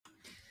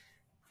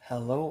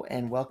Hello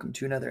and welcome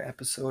to another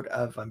episode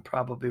of I'm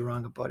Probably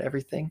Wrong About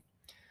Everything.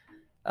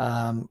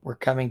 We're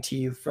coming to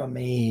you from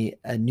a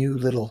new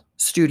little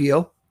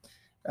studio.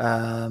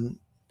 Um,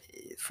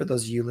 for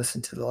those of you who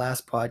listened to the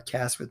last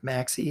podcast with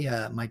Maxie,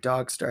 my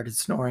dog started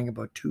snoring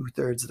about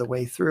 2/3 of the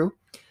way through,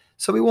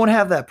 so we won't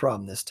have that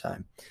problem this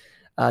time.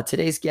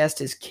 Today's guest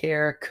is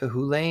Kerr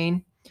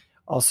Kahulain,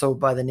 also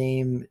by the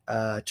name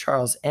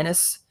Charles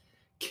Ennis.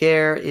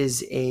 Kerr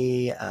is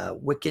a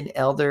Wiccan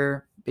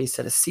elder based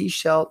out of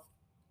Sechelt.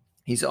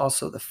 He's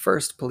also the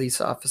first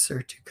police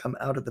officer to come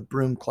out of the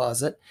broom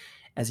closet,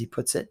 as he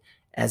puts it,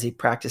 as a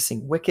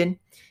practicing Wiccan.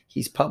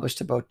 He's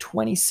published about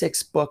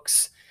 26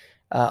 books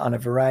on a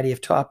variety of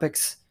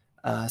topics.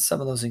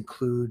 Some of those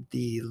include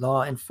The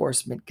Law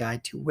Enforcement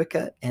Guide to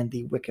Wicca and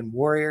The Wiccan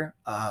Warrior,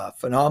 a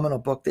phenomenal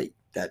book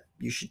that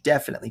you should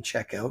definitely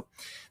check out,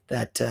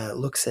 that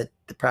looks at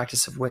the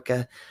practice of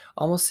Wicca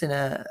almost in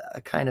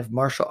a kind of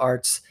martial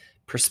arts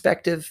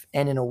perspective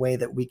and in a way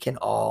that we can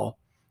all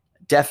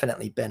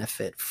definitely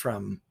benefit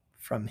from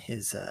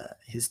his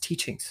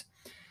teachings.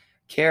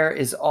 Kerr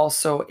is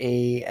also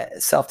a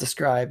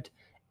self-described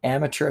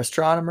amateur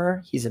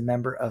astronomer. He's a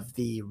member of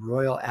the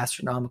Royal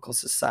Astronomical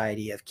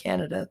Society of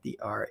Canada, the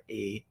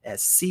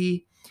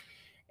RASC,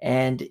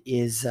 and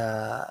is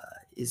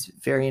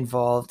very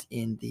involved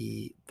in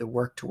the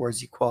work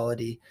towards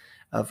equality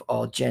of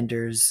all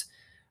genders,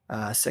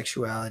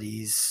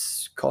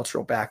 sexualities,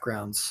 cultural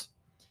backgrounds,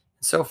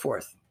 and so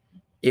forth.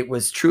 It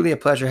was truly a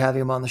pleasure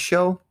having him on the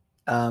show.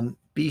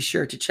 Be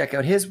sure to check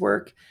out his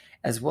work,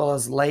 as well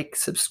as like,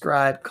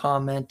 subscribe,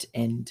 comment,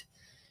 and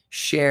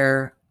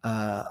share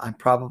I'm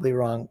Probably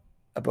Wrong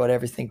About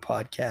Everything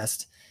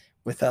podcast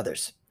with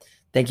others.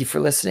 Thank you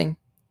for listening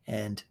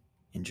and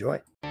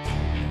enjoy.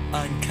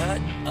 Uncut,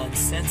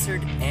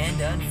 uncensored,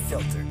 and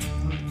unfiltered.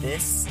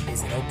 This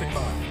is an open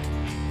mind,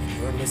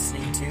 and you're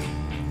listening to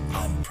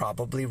I'm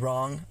Probably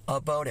Wrong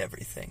About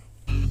Everything.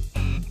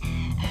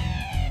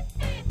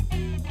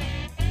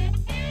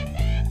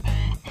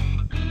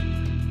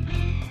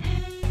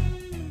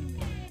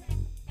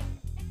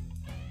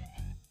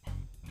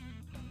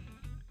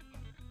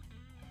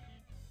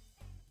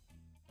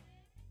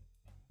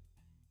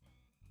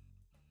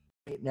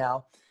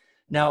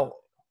 Now,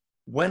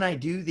 when I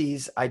do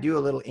these, I do a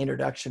little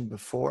introduction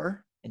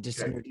before and just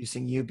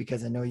introducing you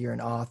because I know you're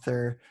an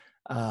author.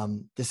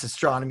 This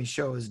astronomy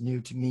show is new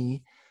to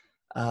me,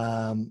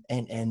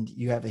 and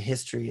you have a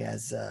history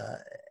as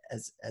a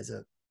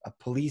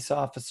police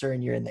officer,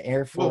 and you're in the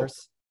Air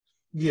Force.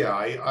 Well,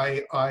 yeah,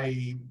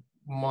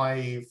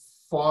 my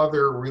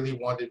father really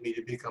wanted me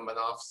to become an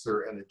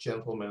officer and a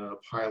gentleman and a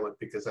pilot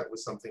because that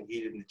was something he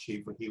didn't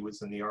achieve when he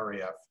was in the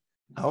RAF.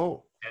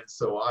 Oh. And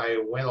so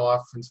I went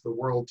off into the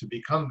world to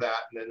become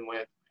that, and then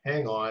went,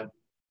 hang on,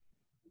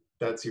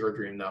 that's your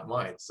dream, not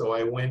mine. So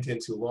I went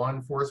into law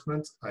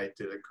enforcement. I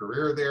did a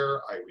career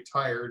there. I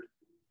retired.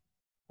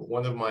 But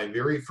one of my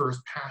very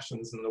first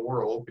passions in the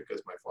world,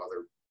 because my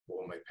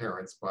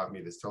parents bought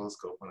me this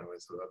telescope when I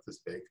was about this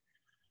big,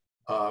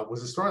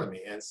 was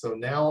astronomy. And so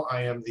now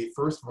I am the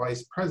first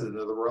vice president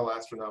of the Royal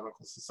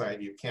Astronomical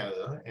Society of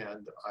Canada,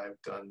 and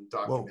I've done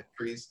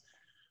documentaries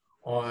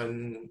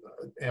on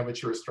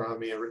amateur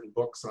astronomy. I've written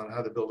books on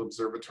how to build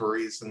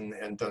observatories,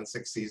 and done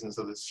 6 seasons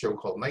of this show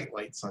called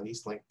Nightlights on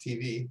Eastlink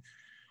TV.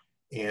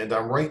 And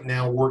I'm right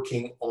now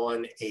working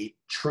on a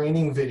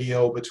training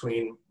video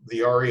between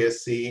the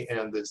RASC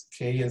and the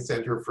Canadian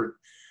Centre for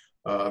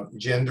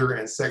Gender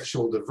and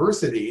Sexual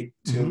Diversity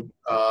to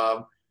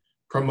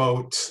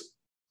promote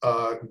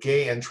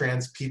gay and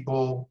trans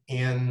people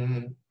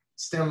in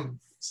STEM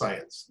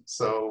science.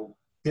 So,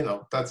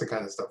 that's the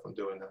kind of stuff I'm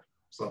doing now.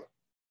 So.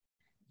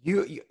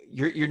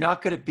 You're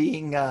not good at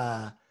being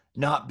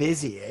not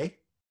busy, eh?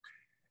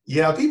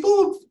 Yeah,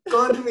 people have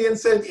gone to me and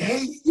said,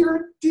 "Hey,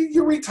 you're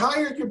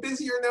retired. You're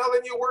busier now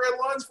than you were in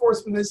law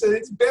enforcement." They said,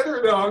 "It's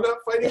better now. I'm not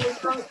fighting with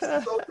drugs.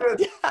 It's all good."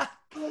 Yeah.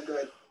 All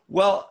good.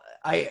 Well,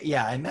 I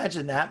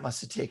imagine that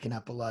must have taken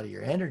up a lot of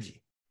your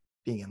energy,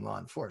 being in law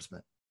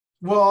enforcement.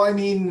 Well, I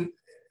mean,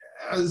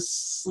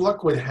 as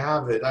luck would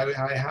have it,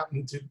 I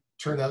happened to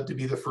turn out to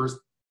be the first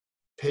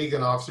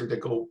pagan officer to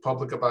go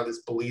public about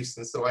his beliefs,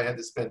 and so I had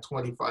to spend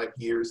 25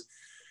 years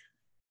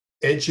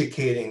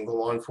educating the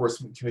law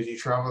enforcement community,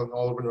 traveling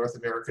all over North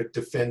America,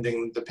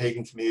 defending the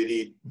pagan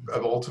community,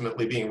 of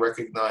ultimately being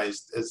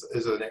recognized as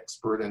an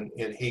expert in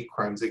hate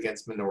crimes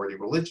against minority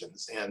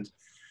religions. And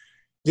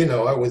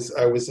I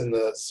was in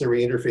the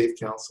Surrey Interfaith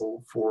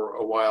Council for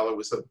a while. I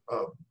was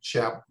a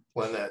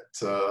chaplain at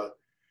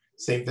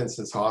St.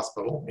 Vincent's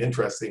Hospital.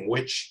 Interesting,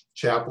 which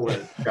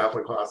chaplain at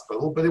Catholic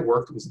Hospital, but it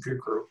worked. It was a good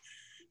crew.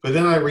 But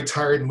then I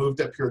retired and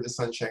moved up here to the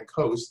Sunshine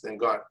Coast and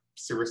got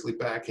seriously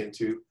back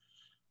into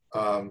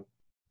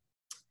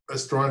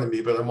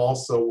astronomy. But I'm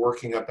also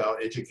working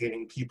about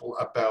educating people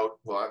about,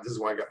 this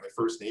is why I got my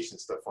First Nation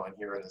stuff on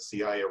here in the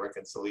CIA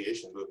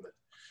Reconciliation Movement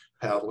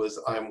paddle, is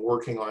I'm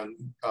working on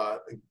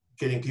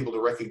getting people to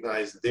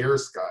recognize their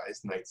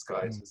skies, night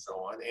skies and so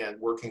on, and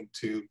working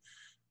to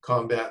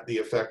combat the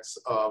effects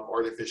of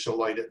artificial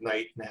light at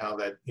night and how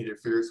that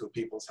interferes with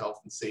people's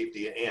health and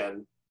safety,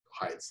 and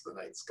hides the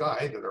night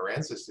sky that our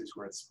ancestors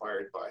were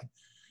inspired by.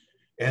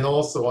 And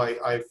also,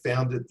 I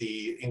founded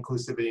the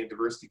Inclusivity and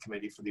Diversity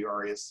Committee for the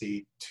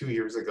RASC 2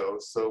 years ago.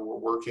 So we're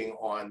working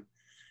on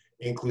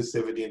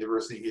inclusivity and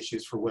diversity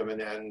issues for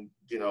women and,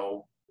 you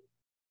know,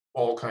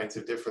 all kinds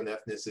of different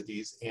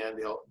ethnicities,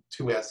 and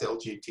 2S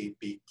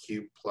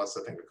LGBTQ plus,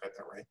 I think I got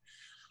that right,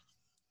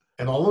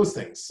 and all those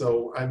things.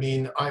 So, I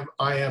mean,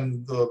 I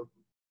am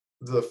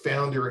the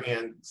founder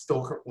and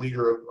still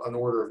leader of an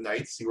order of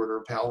knights, the Order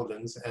of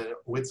Paladins, and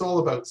it's all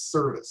about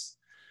service.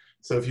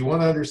 So if you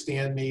want to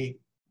understand me,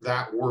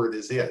 that word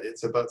is it.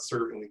 It's about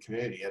serving the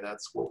community, and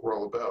that's what we're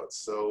all about.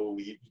 So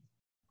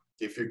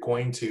if you're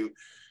going to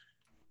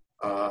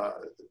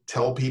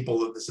tell people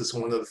that this is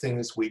one of the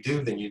things we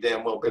do, then you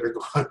damn well better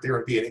go out there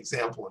and be an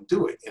example and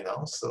do it, you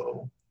know?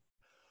 So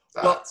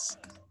that's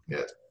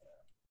it.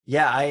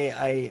 Yeah,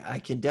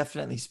 I can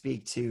definitely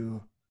speak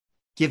to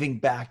giving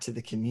back to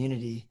the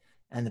community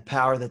and the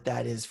power that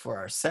that is for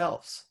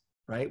ourselves,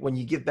 right? When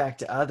you give back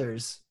to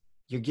others,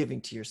 you're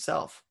giving to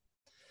yourself.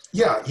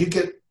 Yeah, you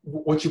get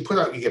what you put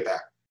out, you get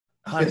back.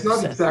 100%. It's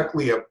not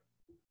exactly a,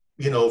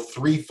 you know,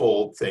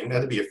 threefold thing.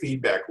 That'd be a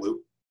feedback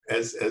loop.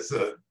 As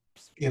a,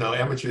 you know,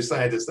 amateur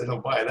scientist, I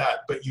don't buy that,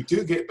 but you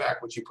do get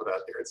back what you put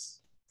out there.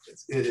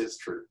 It is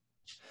true.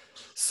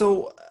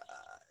 So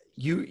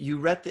you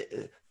read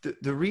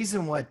the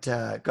reason what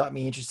got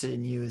me interested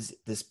in you is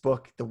this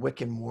book, The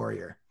Wiccan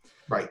Warrior.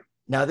 Right.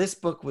 Now this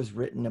book was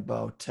written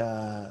about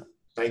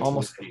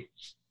almost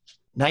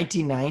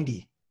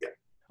 1990. Yeah.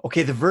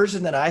 Okay, the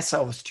version that I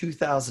saw was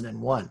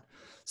 2001.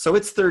 So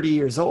it's 30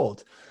 years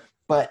old.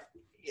 But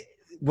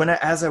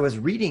as I was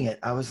reading it,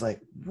 I was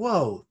like,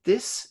 whoa,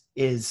 this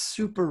is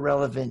super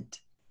relevant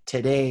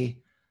today,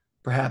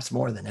 perhaps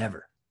more than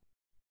ever.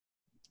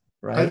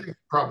 Right? I think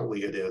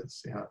probably it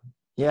is, yeah.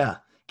 Yeah.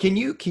 Can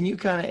you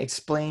kind of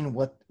explain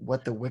what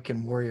the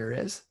Wiccan Warrior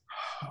is?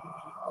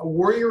 A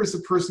warrior is a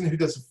person who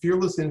does a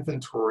fearless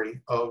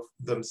inventory of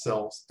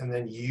themselves and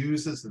then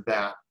uses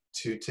that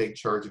to take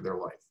charge of their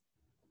life.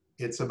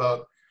 It's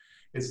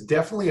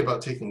definitely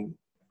about taking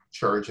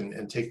charge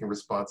and taking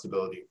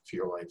responsibility for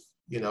your life.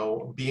 You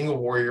know, being a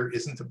warrior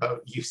isn't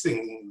about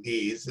using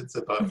these, it's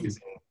about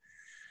using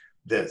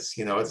this.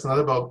 You know, it's not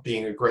about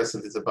being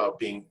aggressive, it's about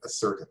being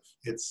assertive.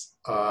 It's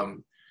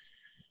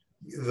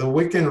the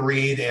Wiccan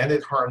read, and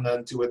it harm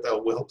none, do what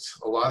thou wilt.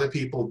 A lot of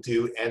people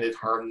do and it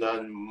harm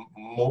none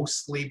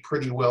mostly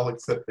pretty well,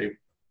 except they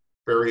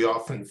very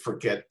often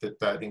forget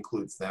that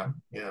includes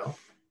them, you know.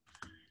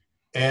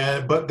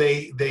 But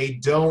they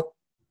don't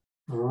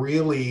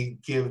really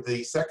give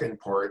the second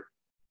part,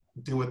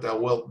 do what thou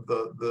wilt,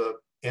 the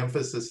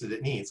emphasis that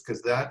it needs,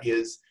 because that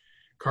is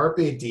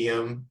carpe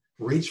diem,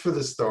 reach for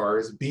the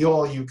stars, be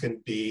all you can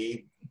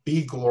be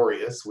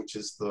glorious, which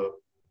is the,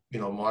 you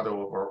know,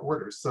 motto of our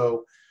order.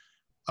 So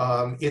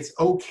it's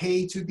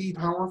okay to be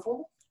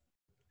powerful.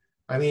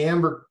 I mean,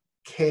 Amber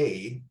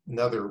Kay,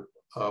 another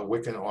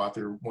Wiccan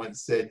author,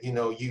 once said, you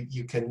know,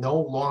 you can no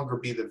longer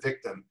be the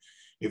victim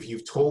if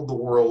you've told the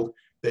world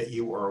that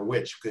you are a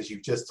witch, because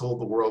you've just told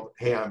the world,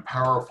 hey, I'm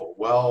powerful.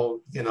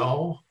 Well, you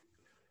know,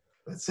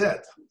 that's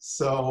it.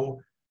 So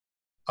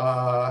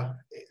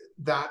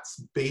that's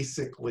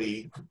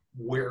basically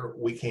where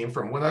we came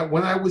from. When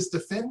I was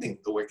defending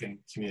the Wiccan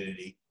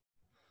community,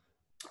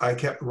 I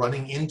kept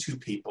running into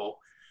people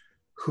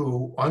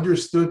who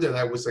understood that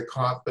I was a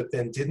cop, but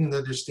then didn't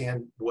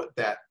understand what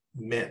that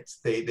meant.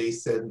 They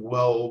said,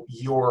 well,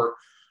 you're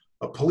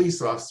a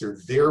police officer,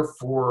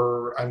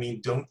 therefore, I mean,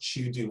 don't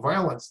you do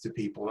violence to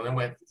people? And I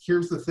went,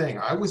 here's the thing.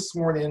 I was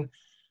sworn in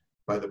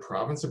by the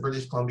province of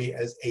British Columbia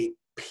as a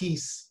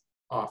peace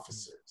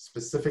officer.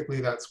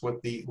 Specifically, that's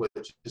what the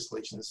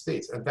legislation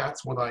states, and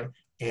that's what I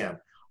am.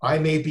 I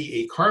may be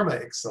a karma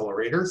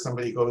accelerator.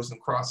 Somebody goes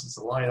and crosses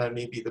the line. I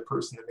may be the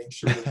person to make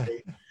sure that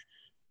they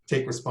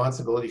take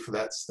responsibility for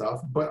that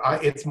stuff, but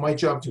it's my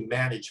job to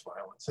manage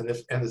violence.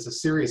 And as a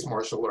serious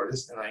martial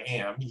artist, and I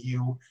am,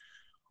 you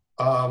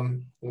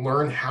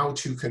learn how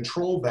to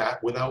control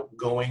that without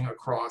going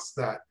across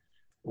that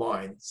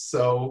line.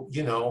 So,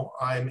 you know,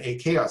 I'm a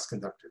chaos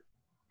conductor,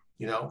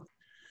 you know?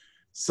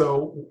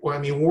 So, I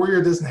mean,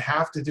 warrior doesn't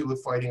have to do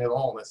with fighting at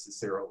all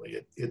necessarily.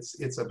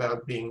 It's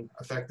about being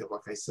effective,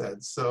 like I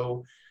said.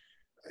 So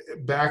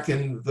back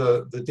in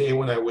the day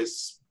when I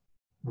was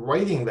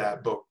writing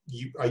that book,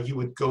 you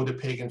would go to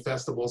pagan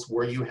festivals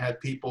where you had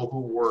people who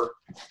were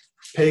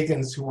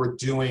pagans who were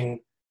doing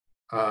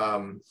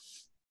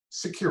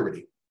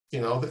security,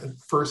 you know, the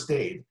first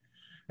aid.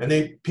 And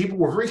people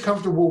were very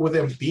comfortable with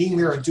them being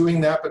there and doing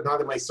that, but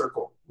not in my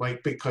circle.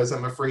 Like, because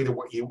I'm afraid of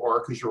what you are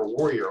because you're a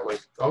warrior.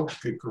 Like, oh,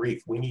 good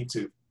grief, we need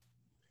to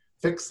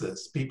fix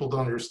this. People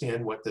don't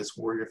understand what this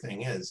warrior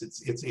thing is.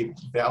 It's a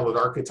valid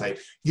archetype.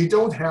 You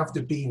don't have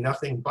to be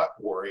nothing but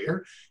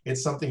warrior.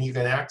 It's something you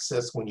can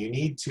access when you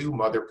need to,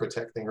 mother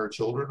protecting her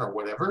children or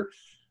whatever.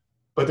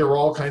 But there are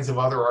all kinds of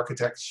other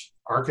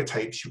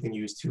archetypes you can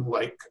use too,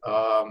 like,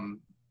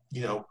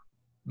 you know,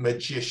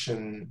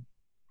 magician,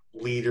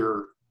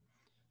 leader.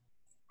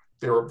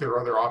 There are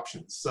other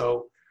options.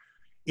 So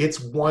it's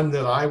one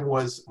that I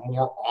was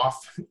more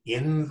often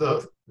in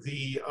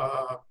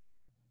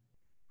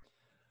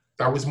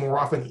I was more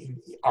often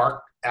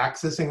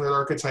accessing that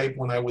archetype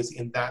when I was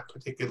in that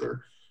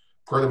particular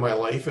part of my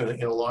life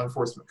in a law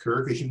enforcement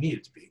career, because you need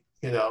it to be,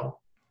 you know.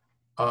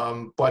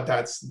 But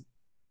that's,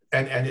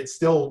 and it's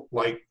still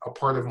like a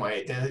part of my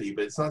identity,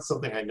 but it's not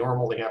something I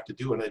normally have to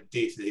do on a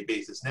day-to-day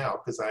basis now,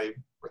 because I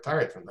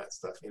retired from that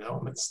stuff, you know.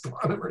 I'm an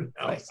astronomer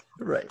now.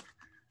 Right.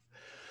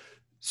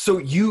 So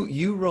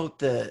you wrote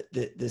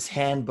this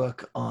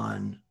handbook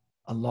on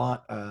a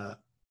lot.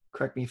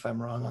 Correct me if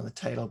I'm wrong on the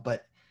title,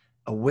 but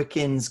A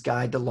Wiccan's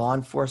Guide to Law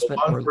Enforcement.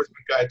 Law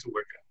Enforcement Guide to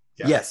Wicca.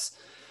 Yeah. Yes.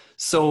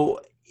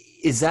 So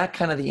is that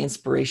kind of the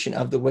inspiration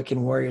of the Wiccan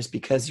Warriors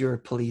because you're a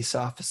police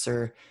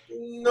officer?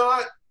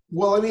 Not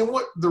well. I mean,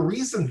 what the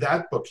reason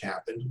that book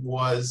happened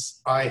was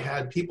I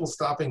had people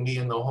stopping me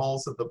in the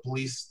halls of the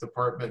police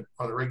department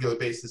on a regular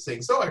basis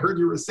saying, "So I heard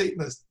you're a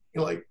Satanist."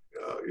 You're like,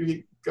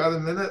 "You got a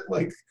minute?"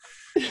 Like,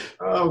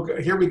 oh,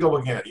 here we go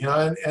again, you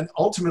know. And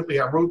ultimately,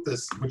 I wrote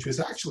this, which was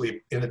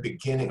actually in the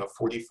beginning a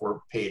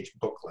 44-page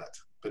booklet,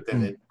 but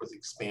then it was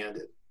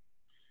expanded.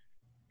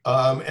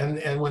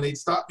 And when they'd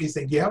stop me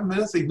saying, "Do you have a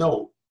minute?" I say,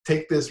 "No,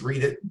 take this,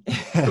 read it."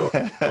 Go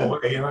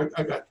away. And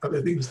I got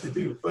other things to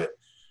do. But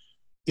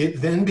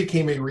it then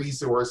became a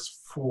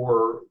resource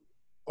for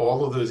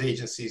all of those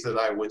agencies that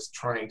I was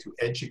trying to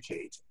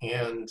educate,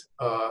 and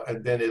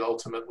then it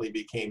ultimately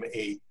became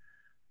a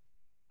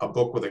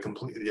book with a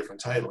completely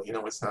different title. You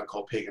know, it's not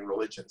called Pagan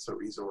Religion. It's a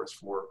resource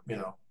for, you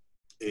know,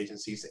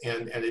 agencies,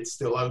 and it's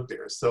still out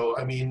there. So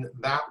I mean,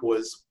 that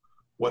was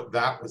what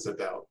that was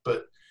about.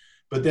 But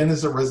then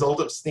as a result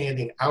of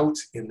standing out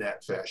in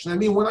that fashion, I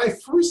mean, when I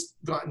first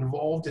got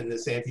involved in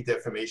this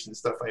anti-defamation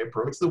stuff, I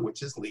approached the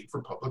Witches League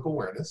for Public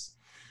Awareness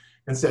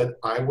and said,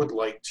 I would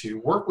like to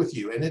work with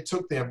you. And it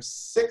took them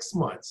 6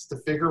 months to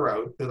figure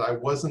out that I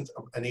wasn't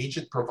an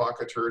agent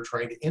provocateur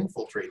trying to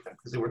infiltrate them,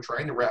 because they were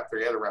trying to wrap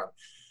their head around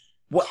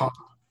what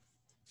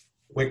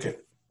Wiccan.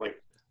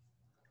 Like,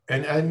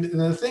 and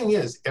the thing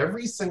is,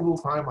 every single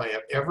time I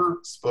have ever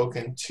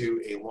spoken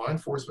to a law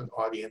enforcement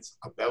audience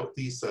about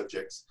these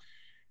subjects,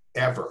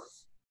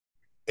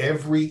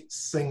 every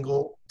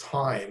single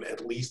time,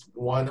 at least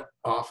one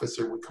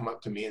officer would come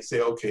up to me and say,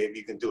 "Okay, if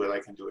you can do it, I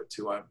can do it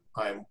too.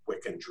 I'm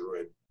Wiccan,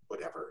 Druid,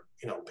 whatever,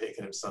 you know,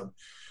 pagan of some."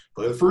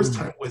 But the first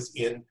time was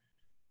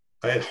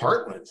at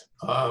Heartland,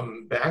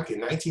 back in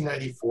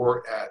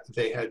 1994.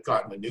 They had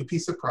gotten a new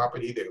piece of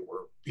property. They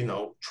were, you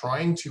know,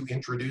 trying to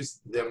introduce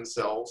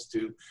themselves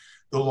to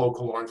the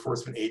local law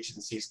enforcement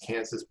agencies,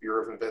 Kansas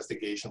Bureau of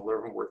Investigation,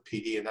 Leavenworth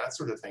PD, and that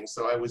sort of thing.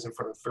 So I was in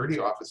front of 30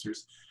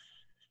 officers,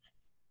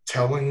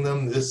 telling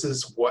them this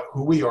is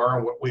who we are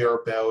and what we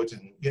are about,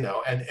 and you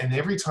know, and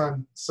every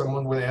time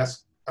someone would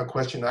ask a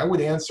question, I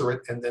would answer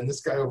it, and then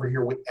this guy over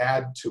here would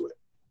add to it.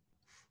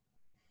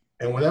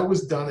 And when that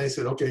was done, I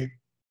said, "Okay,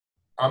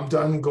 I'm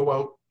done. Go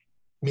out,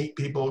 meet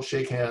people,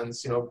 shake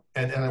hands, you know."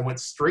 And I went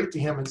straight to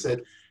him and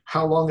said,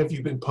 "How long have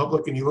you been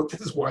public?" And he looked at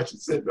his watch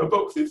and said,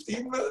 "About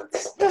 15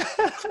 minutes."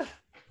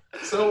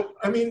 So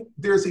I mean,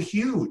 there's a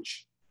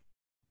huge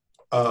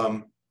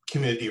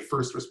community of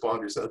first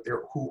responders out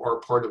there who are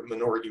part of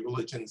minority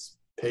religions,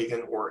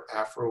 pagan or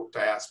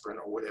Afro-diasporan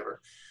or whatever.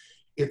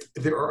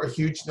 There are a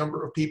huge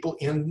number of people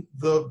in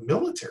the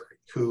military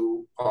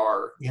who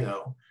are, you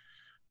know,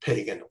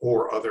 pagan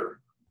or other.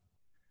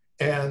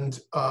 And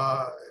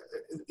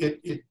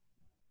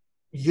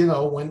you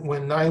know,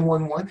 when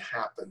 9/11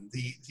 happened,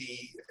 the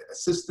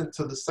assistant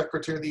to the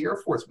Secretary of the Air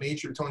Force,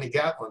 Major Tony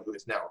Gatlin, who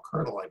is now a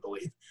colonel, I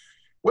believe,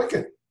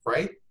 Wiccan,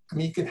 right? I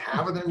mean, you can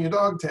have it on your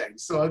dog tag.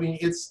 So I mean,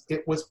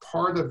 it was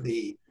part of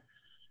the,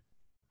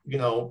 you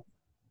know,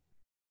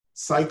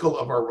 cycle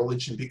of our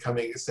religion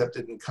becoming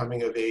accepted and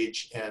coming of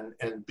age and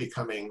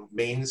becoming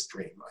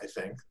mainstream. I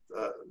think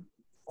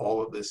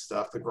all of this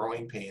stuff, the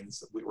growing pains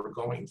that we were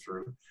going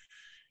through,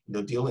 you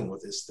know, dealing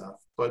with this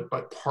stuff.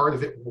 But part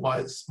of it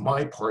was,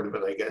 my part of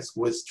it, I guess,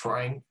 was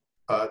trying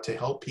to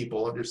help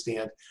people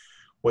understand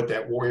what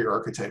that warrior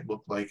archetype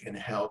looked like and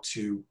how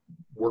to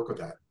work with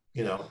that,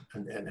 you know,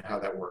 and how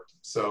that worked.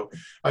 So,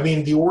 I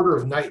mean, the Order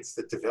of Knights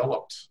that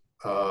developed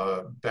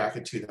back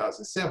in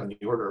 2007,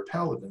 the Order of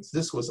Paladins,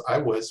 I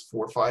was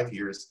for 5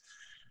 years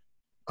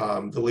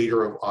the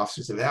leader of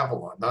Officers of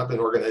Avalon, not an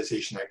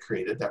organization I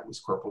created. That was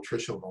Corporal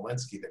Tricia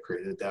Walensky that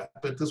created that.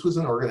 But this was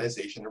an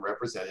organization that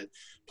represented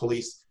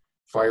police,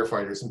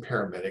 firefighters, and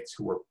paramedics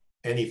who were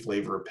any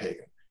flavor of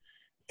pagan.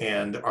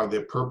 And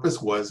the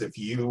purpose was, if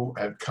you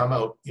had come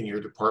out in your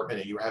department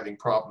and you were having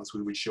problems,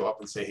 we would show up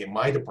and say, "Hey,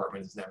 my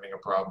department is having a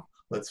problem.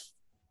 Let's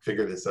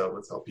figure this out.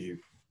 Let's help you,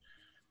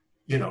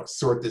 you know,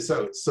 sort this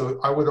out." So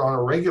I would on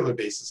a regular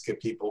basis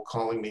get people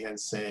calling me and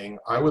saying,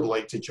 "I would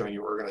like to join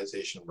your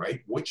organization,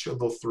 right? Which of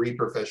the 3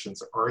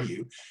 professions are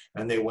you?"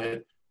 And they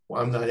went,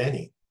 "Well, I'm not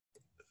any."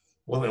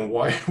 "Well, then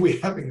why are we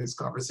having this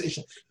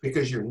conversation?"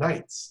 "Because you're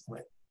knights." I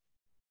went,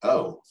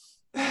 "Oh,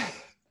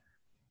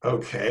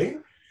 okay.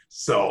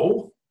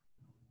 So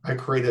I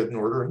created an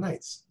Order of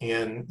Knights.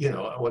 And, you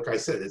know, like I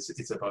said,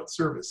 it's about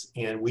service.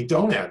 And we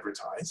don't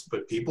advertise,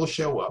 but people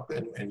show up,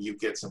 and you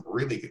get some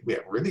really good, we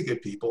have really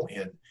good people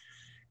in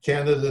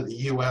Canada, the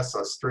US,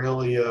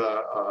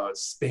 Australia,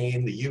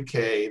 Spain, the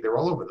UK, they're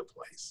all over the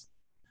place.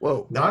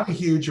 Whoa. Not a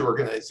huge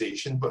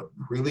organization, but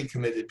really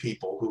committed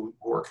people who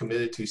are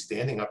committed to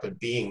standing up and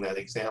being that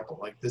example.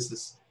 Like, this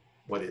is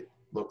what it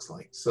looks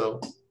like. So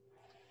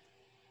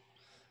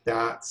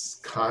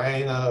that's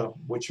kind of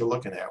what you're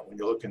looking at when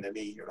you're looking at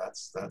me.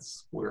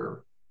 That's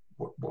where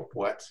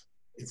what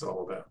it's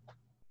all about.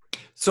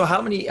 So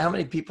how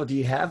many people do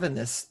you have in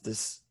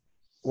this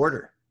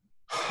order?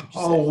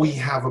 Oh, we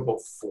have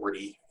about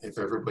 40 if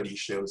everybody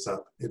shows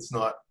up. It's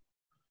not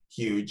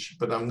huge,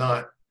 but I'm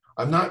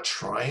not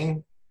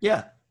trying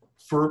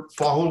for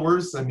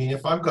followers. I mean,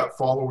 if I've got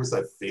followers,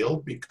 I've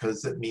failed,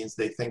 because it means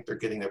they think they're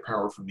getting their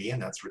power from me,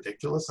 and that's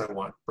ridiculous. I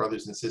want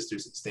brothers and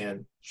sisters that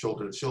stand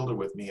shoulder to shoulder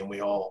with me, and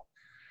we all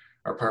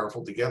are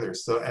powerful together.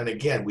 So, and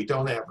again, we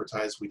don't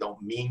advertise, we don't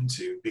mean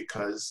to,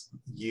 because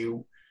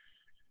you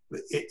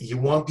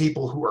want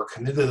people who are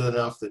committed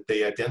enough that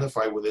they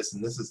identify with this,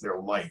 and this is their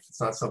life. It's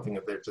not something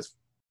that they're just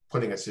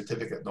putting a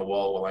certificate in the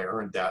wall, well, I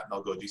earned that and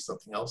I'll go do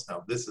something else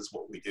now. This is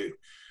what we do.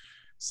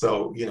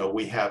 So, you know,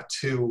 we have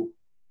two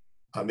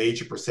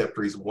major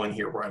preceptories, one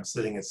here where I'm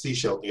sitting in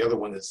Sechelt, the other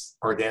one is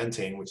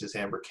Ardantane, which is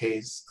Amber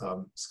Kay's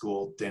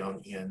school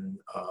down in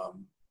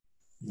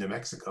New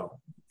Mexico,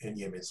 in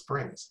Yemen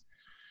Springs.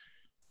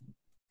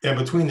 And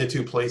between the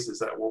two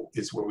places,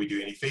 is where we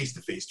do any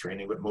face-to-face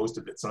training, but most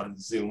of it's on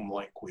Zoom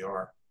like we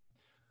are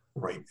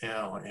right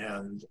now.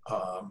 And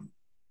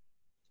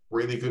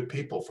really good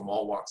people from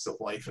all walks of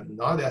life, and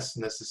not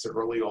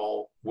necessarily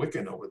all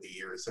Wiccan over the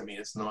years. I mean,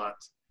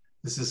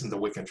 this isn't the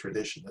Wiccan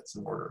tradition, it's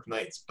an Order of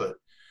Knights, but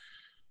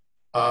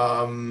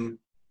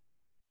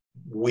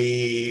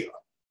we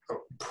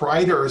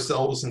pride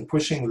ourselves in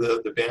pushing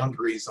the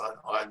boundaries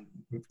on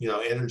you know,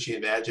 energy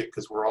and magic,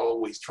 because we're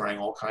always trying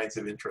all kinds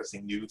of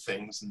interesting new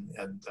things,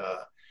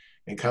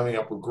 and coming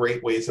up with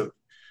great ways of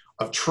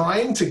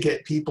trying to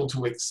get people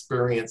to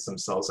experience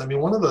themselves. I mean,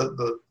 one of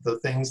the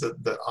things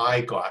that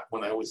I got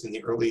when I was in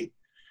the early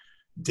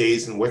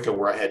days in Wicca,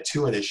 where I had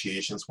two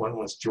initiations, one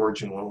was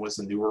Georgian, one was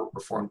the newer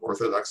Reformed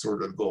Orthodox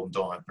Order of the Golden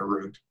Dawn,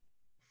 Narud,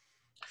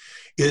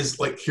 is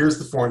like, here's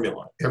the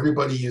formula.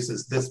 Everybody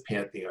uses this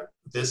pantheon.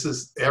 This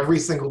is, every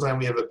single time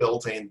we have a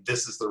Beltane,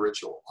 this is the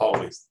ritual,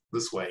 always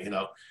this way, you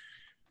know.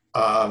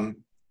 And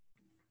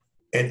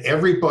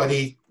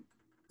everybody,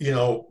 you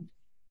know,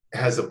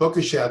 has a Book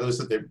of Shadows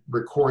that they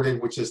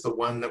recorded, which is the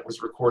one that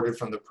was recorded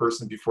from the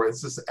person before.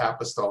 It's this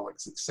apostolic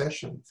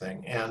succession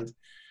thing. And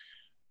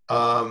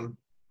a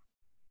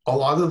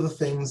lot of the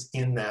things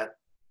in that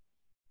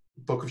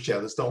Book of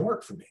Shadows don't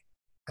work for me.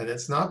 And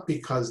it's not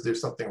because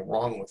there's something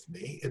wrong with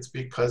me, it's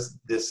because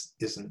this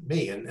isn't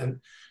me.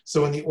 And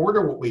so in the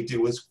order, what we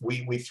do is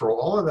we throw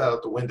all of that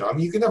out the window. I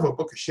mean, you can have a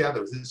Book of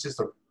Shadows, it's just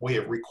a way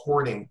of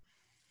recording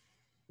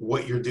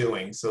what you're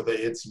doing so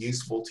that it's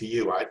useful to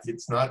you.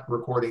 It's not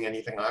recording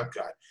anything I've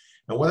got.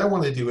 And what I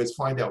want to do is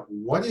find out,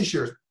 what does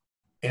your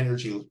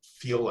energy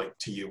feel like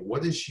to you?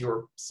 What does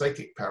your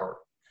psychic power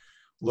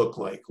look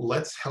like?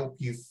 Let's help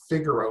you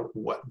figure out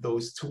what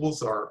those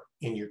tools are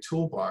in your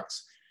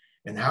toolbox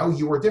and how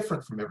you are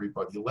different from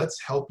everybody.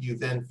 Let's help you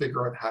then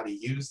figure out how to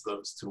use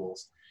those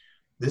tools.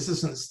 This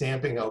isn't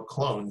stamping out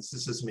clones.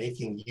 This is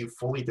making you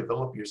fully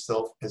develop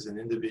yourself as an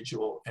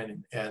individual.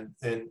 And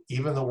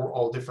even though we're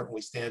all different, we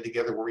stand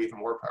together, we're even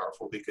more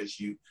powerful because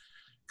you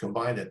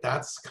combine it.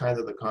 That's kind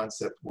of the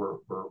concept we're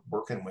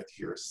working with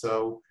here.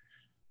 So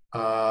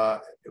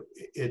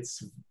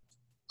it's,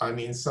 I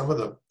mean, some of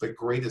the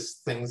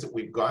greatest things that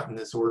we've got in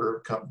this order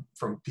have come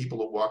from people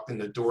that walked in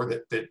the door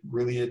that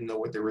really didn't know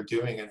what they were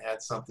doing and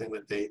had something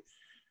that they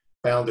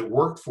found that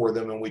worked for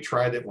them, and we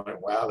tried it and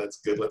went, wow, that's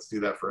good, let's do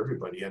that for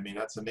everybody. I mean,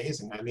 that's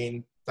amazing. I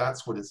mean,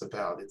 that's what it's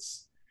about.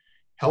 It's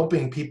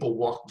helping people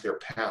walk their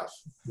path,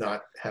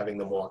 not having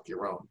them walk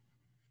your own.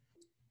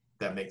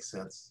 That makes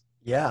sense.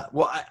 Yeah.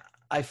 Well,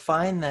 I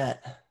find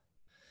that,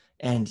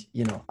 and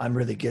you know, I'm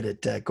really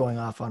good at going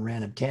off on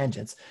random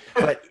tangents,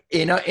 but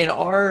in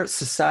our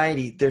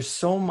society, there's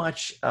so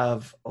much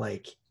of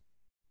like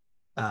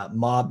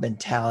mob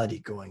mentality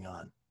going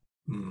on,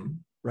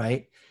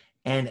 right?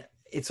 And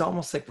it's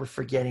almost like we're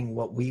forgetting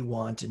what we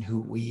want and who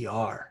we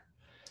are.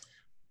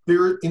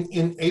 There,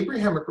 in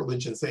Abrahamic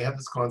religions, they have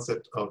this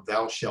concept of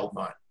thou shalt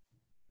not.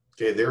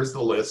 Okay, there's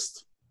the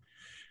list.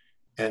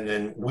 And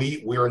then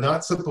we are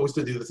not supposed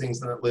to do the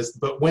things in that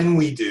list, but when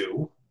we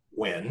do,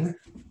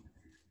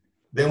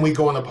 then we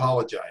go and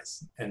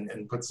apologize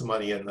and put some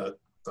money in the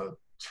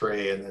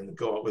tray and then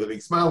go out with a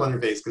big smile on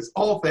your face because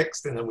all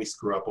fixed, and then we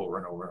screw up over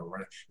and over and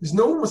over. There's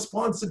no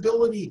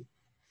responsibility.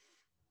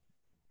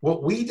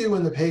 What we do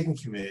in the pagan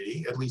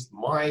community, at least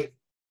my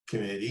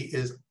community,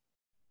 is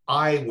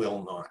I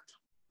will not.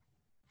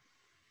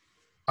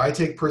 I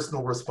take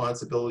personal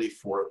responsibility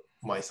for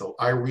myself.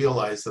 I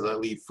realize that I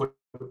leave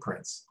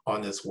footprints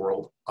on this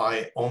world.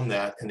 I own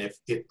that, and if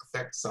it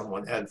affects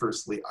someone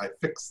adversely, I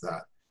fix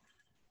that.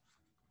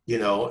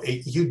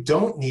 You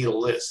don't need a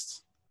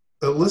list.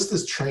 The list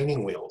is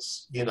training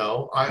wheels.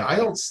 I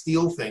don't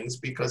steal things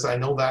because I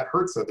know that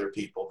hurts other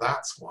people.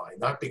 That's why,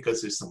 not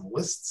because there's some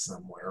list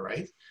somewhere,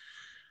 right?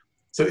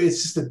 So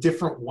it's just a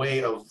different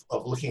way of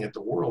looking at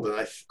the world.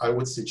 And I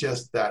would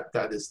suggest that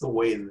that is the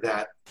way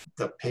that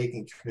the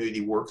pagan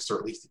community works, or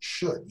at least it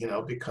should,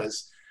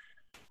 because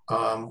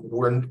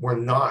we're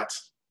not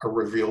a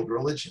revealed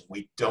religion.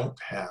 We don't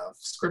have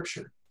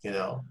scripture,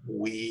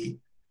 we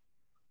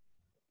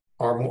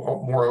are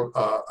more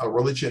a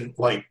religion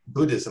like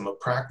Buddhism, a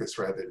practice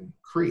rather than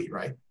creed,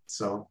 right?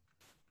 So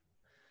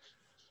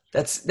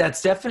that's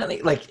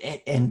definitely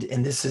like, and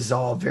this is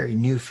all very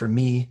new for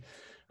me,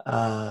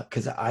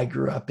 because I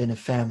grew up in a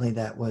family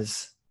that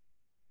was,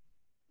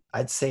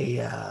 I'd say,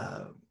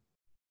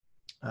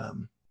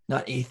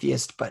 not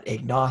atheist, but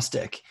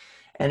agnostic,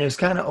 and it was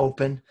kind of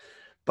open,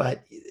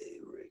 but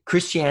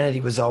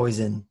Christianity was always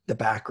in the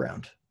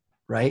background,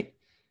 right?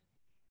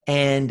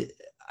 And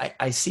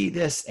I see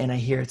this and I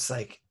hear it's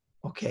like,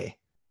 okay,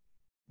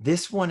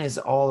 this one is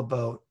all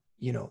about,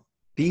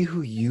 be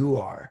who you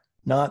are,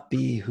 not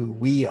be who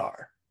we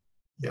are.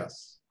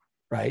 Yes.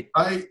 Right.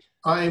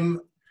 I'm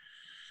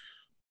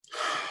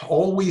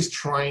always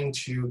trying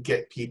to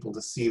get people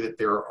to see that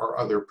there are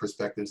other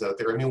perspectives out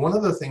there. I mean, one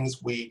of the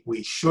things we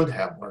should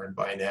have learned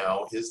by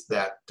now is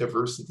that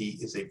diversity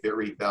is a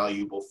very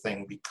valuable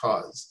thing,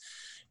 because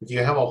if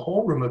you have a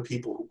whole room of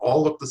people who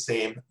all look the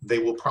same, they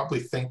will probably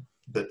think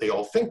that they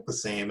all think the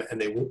same, and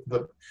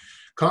the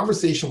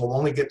conversation will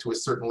only get to a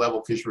certain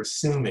level because you're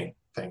assuming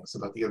things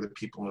about the other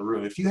people in the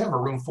room. If you have a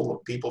room full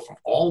of people from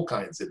all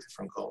kinds of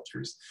different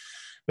cultures,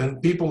 then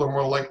people are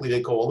more likely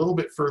to go a little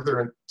bit further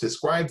and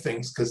describe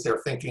things because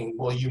they're thinking,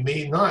 well, you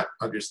may not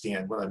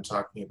understand what I'm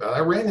talking about. I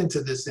ran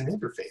into this in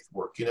interfaith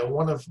work.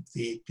 One of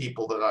the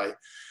people that I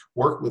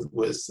worked with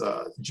was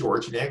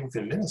George, an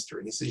Anglican minister.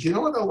 And he says, you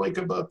know what I like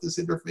about this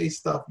interfaith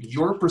stuff?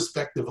 Your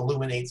perspective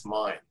illuminates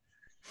mine.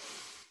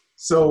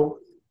 So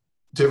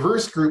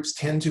diverse groups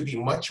tend to be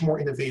much more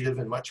innovative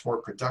and much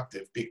more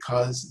productive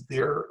because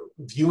they're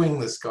viewing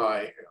the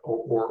sky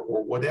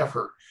or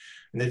whatever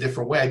in a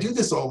different way. I do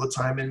this all the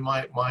time in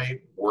my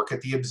work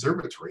at the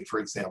observatory, for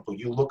example.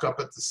 You look up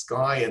at the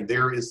sky and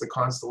there is the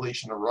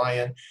constellation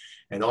Orion,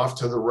 and off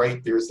to the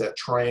right there's that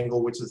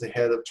triangle, which is the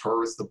head of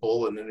Taurus, the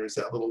bull, and then there's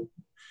that little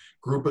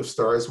group of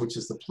stars, which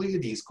is the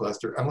Pleiades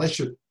cluster, unless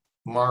you're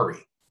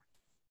Mari.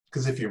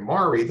 Because if you're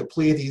Mari, the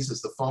Pleiades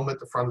is the foam at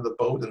the front of the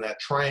boat, and that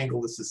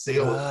triangle is the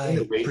sail.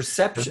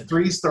 Perception. The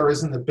 3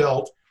 stars in the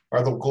belt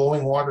are the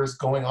glowing waters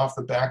going off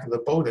the back of the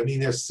boat. I mean,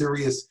 there's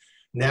serious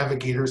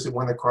navigators that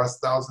went across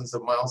thousands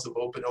of miles of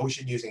open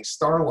ocean using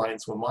star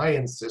lines when my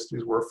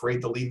ancestors were afraid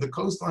to leave the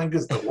coastline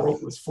because the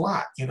world was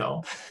flat,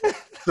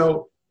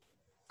 So,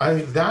 I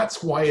mean,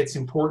 that's why it's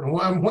important.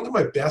 One of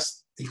my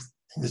best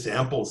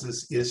examples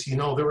is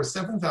there are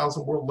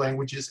 7,000 world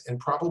languages, and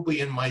probably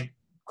in my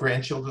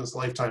grandchildren's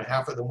lifetime,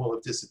 half of them will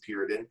have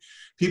disappeared. And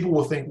people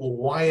will think, well,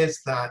 why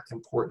is that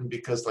important?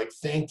 Because like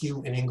thank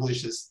you in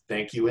English is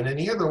thank you in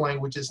any other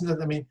language, isn't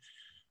it? I mean,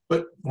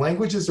 but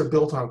languages are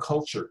built on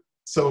culture.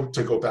 So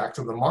to go back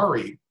to the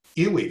Mari,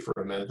 Iwi for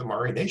a minute, the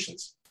Mari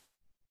nations,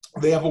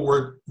 they have a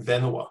word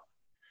Venua,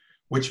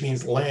 which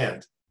means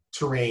land,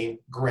 terrain,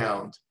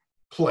 ground,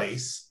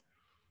 place,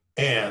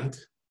 and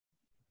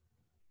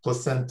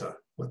placenta.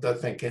 Let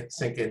that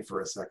sink in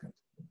for a second.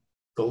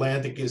 The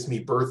land that gives me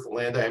birth, the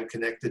land I am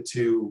connected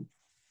to,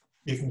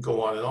 you can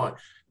go on and on.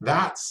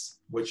 That's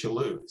what you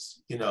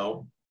lose,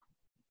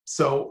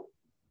 So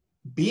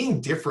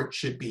being different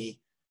should be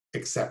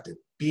accepted.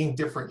 Being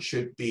different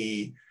should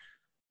be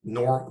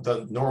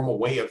the normal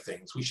way of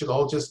things. We should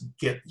all just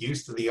get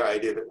used to the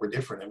idea that we're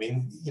different. I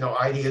mean,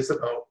 ideas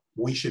about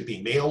we should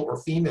be male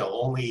or female,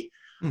 only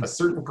a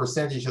certain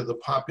percentage of the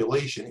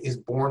population is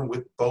born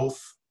with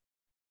both.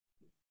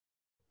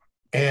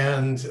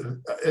 And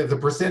the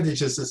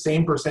percentage is the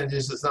same percentage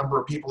as the number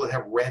of people that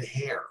have red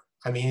hair.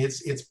 I mean,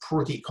 it's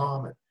pretty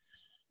common.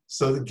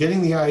 So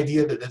getting the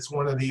idea that it's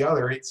one or the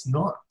other, it's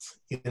not.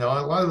 A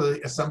lot of the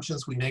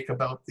assumptions we make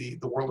about the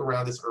world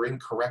around us are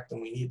incorrect,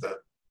 and we need to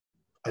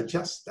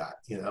adjust that.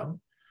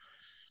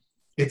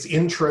 It's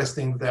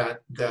interesting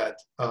that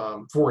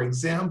for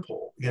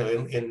example,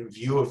 in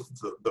view of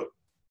the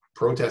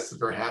protests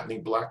that are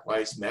happening, Black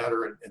Lives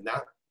Matter, and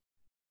that,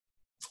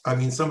 I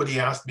mean, somebody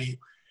asked me,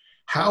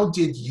 how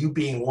did you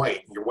being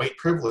white, your white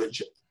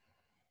privilege,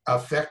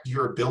 affect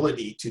your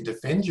ability to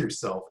defend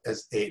yourself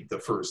as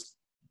the first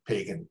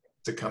pagan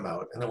to come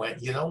out? And I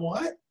went, you know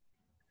what?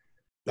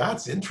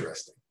 That's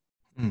interesting.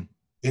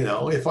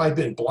 If I'd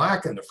been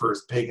black and the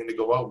first pagan to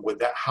go out, would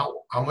that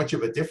how much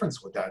of a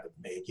difference would that have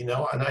made?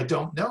 And I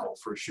don't know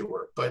for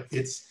sure, but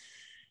it's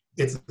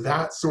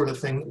that sort of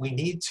thing that we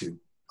need to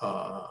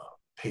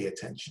pay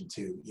attention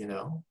to.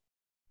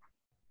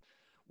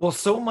 Well,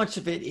 so much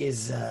of it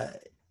is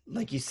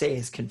like you say,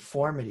 is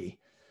conformity.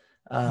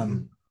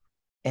 And,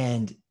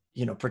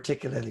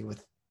 particularly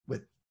with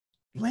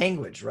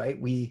language, right?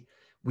 We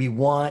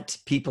want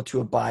people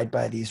to abide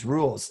by these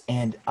rules.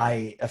 And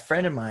a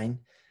friend of mine,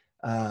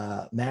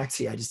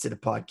 Maxie, I just did a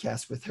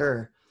podcast with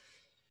her,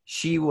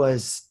 she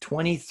was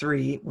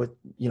 23 with,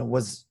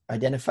 was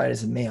identified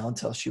as a male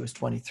until she was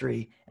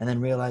 23, and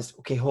then realized,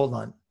 okay, hold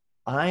on,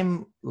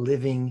 I'm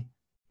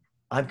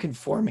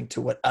conforming to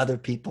what other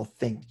people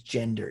think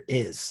gender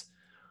is.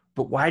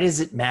 But why does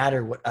it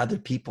matter what other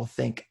people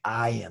think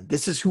I am?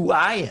 This is who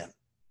I am.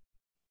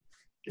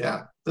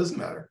 Yeah, doesn't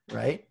matter.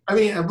 Right? I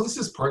mean, this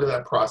is part of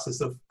that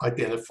process of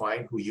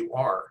identifying who you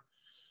are.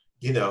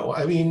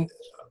 I mean,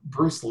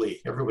 Bruce Lee,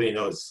 everybody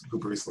knows who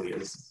Bruce Lee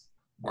is,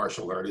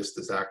 martial artist,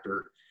 this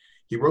actor.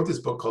 He wrote this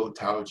book called the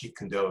Tao of Jeet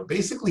Kune Do.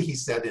 Basically, he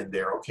said in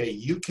there, okay,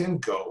 you can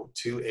go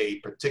to a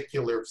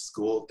particular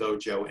school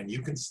dojo and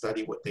you can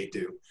study what they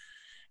do.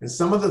 And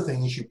some of the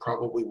things you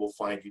probably will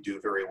find you do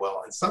very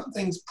well. And some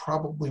things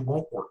probably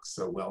won't work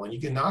so well. And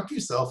you can knock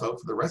yourself out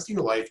for the rest of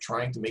your life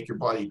trying to make your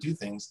body do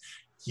things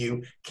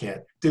you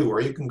can't do. Or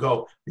you can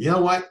go, you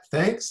know what,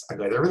 thanks, I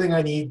got everything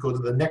I need, go to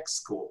the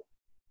next school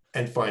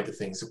and find the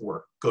things that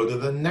work. Go to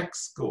the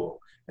next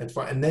school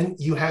and then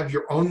you have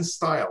your own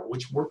style,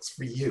 which works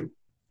for you.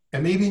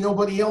 And maybe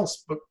nobody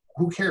else, but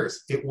who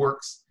cares? It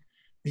works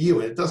for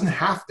you. And it doesn't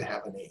have to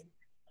have a name.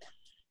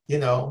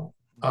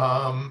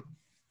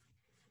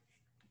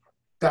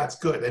 That's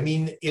good. I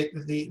mean,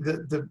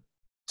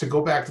 to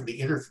go back to the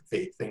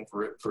interfaith thing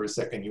for a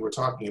second, you were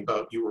talking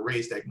about you were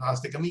raised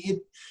agnostic. I mean,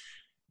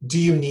 do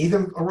you need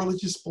a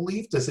religious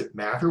belief? Does it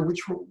matter which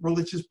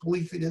religious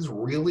belief it is,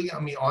 really? I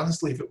mean,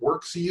 honestly, if it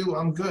works for you,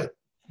 I'm good.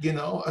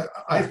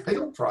 I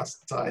don't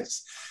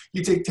proselytize.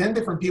 You take 10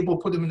 different people,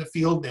 put them in the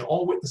field, they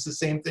all witness the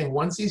same thing.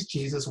 One sees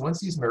Jesus, one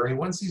sees Mary,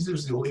 one sees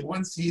Zuli,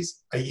 one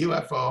sees a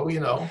UFO,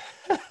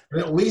 and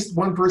at least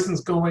one person's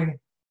going,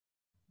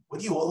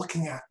 what are you all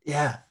looking at?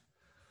 Yeah.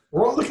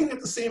 We're all looking at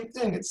the same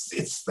thing.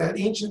 It's that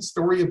ancient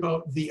story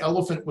about the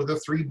elephant with the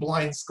 3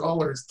 blind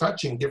scholars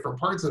touching different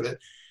parts of it.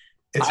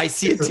 I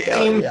see it the too.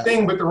 same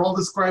thing, but they're all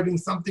describing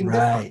something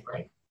different,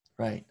 right?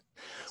 Right.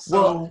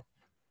 So, well,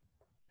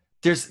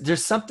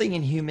 there's something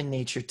in human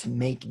nature to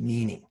make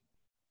meaning,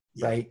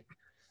 right?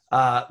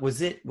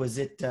 Was it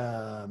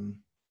Viktor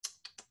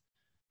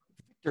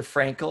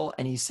Frankl,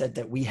 and he said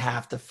that we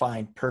have to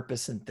find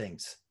purpose in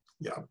things.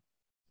 Yeah.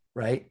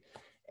 Right.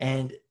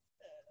 And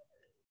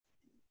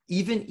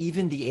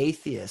even the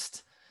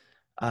atheist,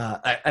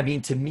 I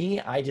mean, to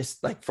me, I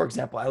just, like, for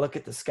example, I look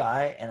at the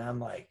sky and I'm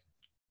like,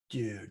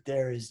 dude,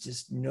 there is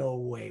just no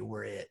way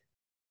we're it.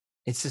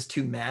 It's just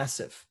too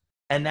massive.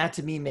 And that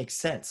to me makes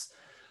sense.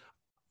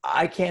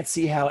 I can't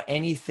see how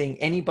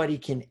anybody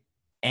can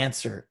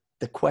answer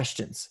the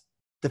questions.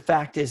 The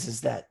fact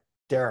is that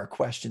there are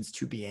questions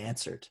to be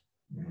answered,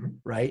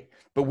 right?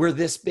 But we're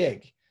this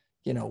big,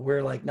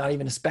 we're like not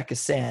even a speck of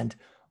sand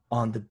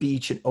on the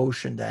beach and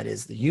ocean that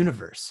is the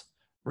universe,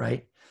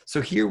 right?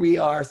 So here we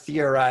are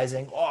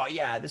theorizing, oh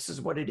yeah, this is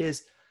what it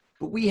is,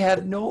 but we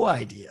have no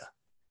idea.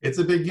 It's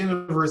a big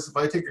universe. If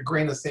I take a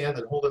grain of sand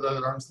and hold it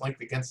at arm's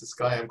length against the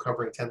sky, I'm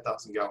covering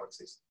 10,000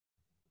 galaxies.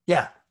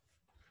 Yeah.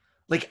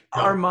 Like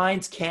our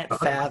minds can't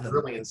fathom.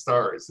 100 billion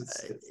stars.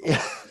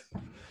 Yeah.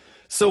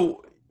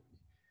 So,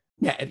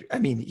 yeah, I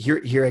mean,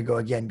 here I go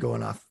again,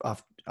 going off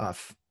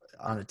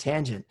on a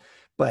tangent,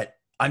 but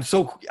I'm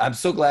so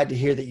glad to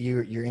hear that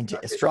you're into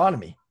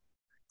astronomy.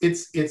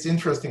 It's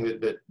interesting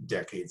that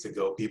decades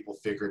ago people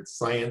figured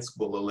science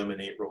will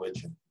eliminate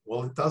religion.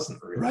 Well, it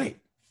doesn't really. Right.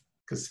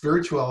 Because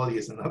spirituality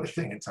is another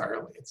thing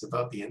entirely. It's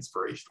about the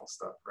inspirational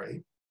stuff,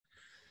 right?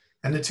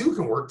 And the two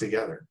can work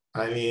together.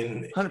 I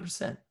mean,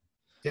 100%.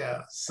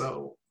 Yeah.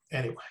 So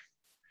anyway,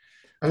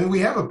 I mean, we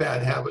have a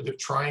bad habit of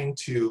trying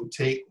to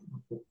take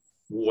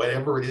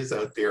whatever it is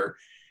out there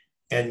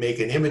and make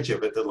an image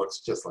of it that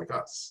looks just like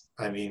us.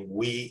 I mean,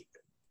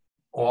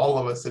 all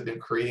of us have been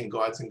creating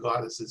gods and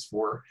goddesses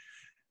for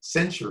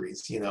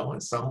centuries,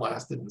 and some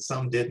lasted and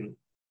some didn't.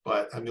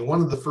 But I mean,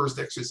 one of the first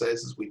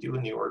exercises we do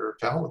in the Order of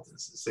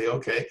Paladins is say,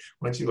 okay,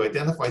 once you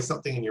identify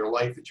something in your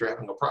life that you're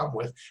having a problem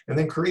with, and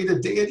then create a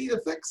deity to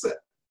fix it.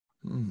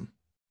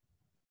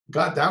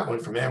 Got that one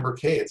from Amber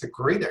Kay. It's a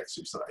great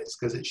exercise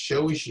because it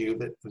shows you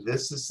that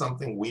this is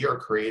something we are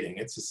creating.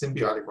 It's a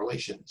symbiotic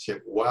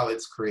relationship while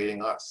it's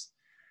creating us.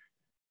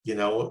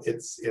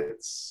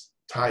 It's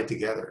tied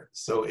together.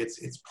 So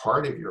it's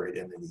part of your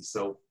identity.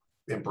 So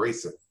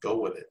embrace it. Go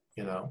with it,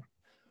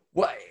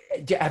 Well,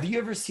 have you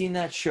ever seen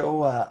that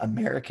show,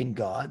 American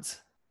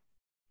Gods?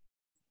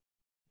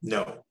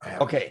 No, I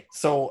haven't. Okay,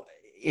 so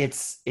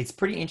it's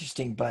pretty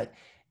interesting, but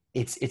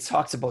it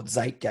talks about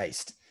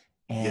zeitgeist,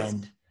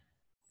 and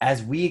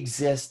as we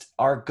exist,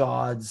 our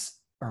gods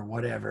or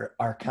whatever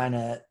are kind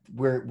of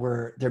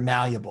they're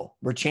malleable.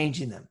 We're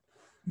changing them.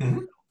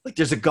 Like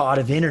there's a god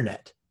of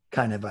internet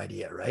kind of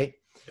idea, right?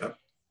 Yep.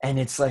 And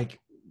it's like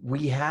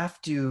we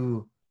have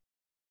to.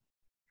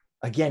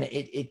 Again,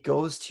 it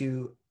goes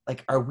to,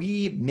 like, are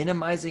we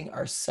minimizing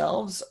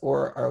ourselves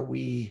or are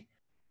we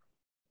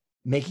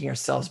making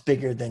ourselves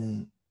bigger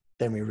than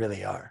we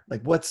really are?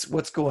 Like, what's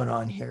going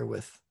on here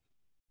with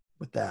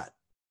that?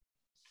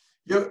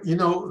 Yeah,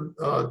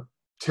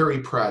 Terry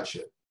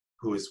Pratchett,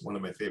 who is one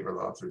of my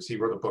favorite authors, he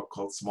wrote a book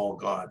called Small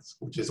Gods,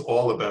 which is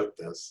all about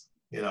this.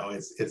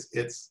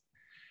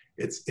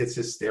 it's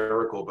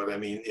hysterical, but I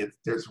mean,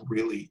 there's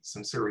really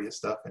some serious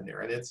stuff in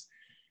there, and it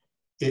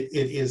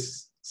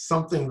is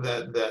something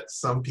that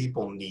some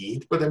people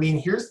need. But I mean,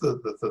 here's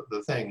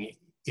the thing: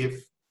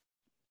 if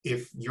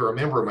you're a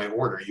member of my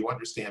order, you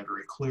understand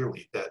very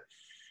clearly that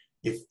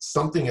if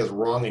something is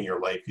wrong in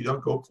your life, you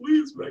don't go,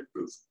 please make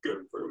this good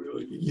for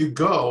me. You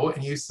go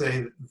and you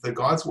say, the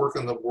gods work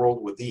in the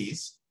world with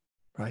these,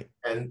 right?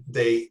 And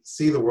they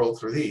see the world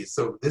through these.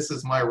 So this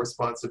is my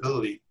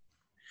responsibility.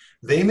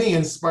 They may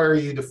inspire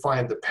you to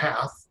find the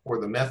path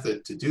or the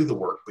method to do the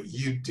work, but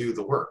you do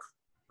the work,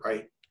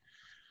 right?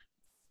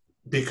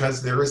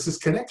 Because there is this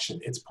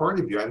connection. It's part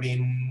of you. I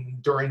mean,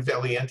 Dorian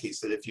Valiente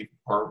said, if you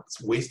are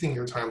wasting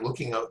your time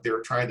looking out there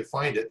trying to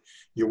find it,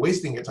 you're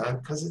wasting your time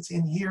because it's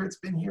in here. It's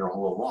been here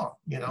all along.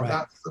 You know, right.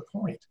 That's the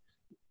point.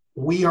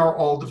 We are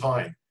all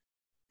divine.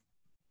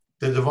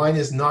 The divine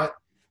is not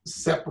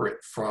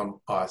separate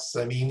from us.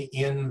 I mean,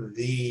 in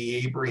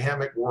the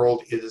Abrahamic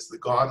world, it is the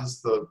God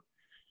is the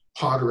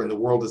potter and the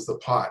world is the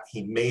pot.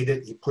 He made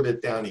it, he put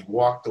it down, he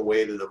walked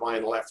away, the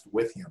divine left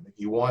with him. If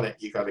you want it,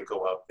 you got to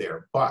go out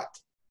there. But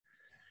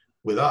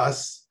with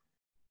us,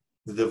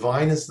 the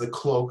divine is the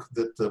cloak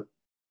that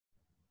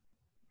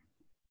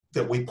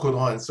we put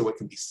on so it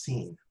can be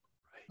seen.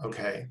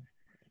 Okay?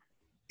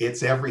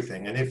 It's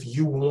everything. And if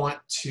you want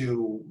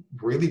to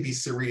really be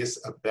serious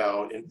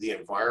about the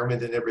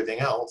environment and everything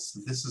else,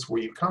 this is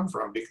where you come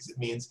from, because it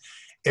means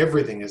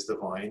everything is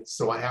divine.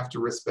 So I have to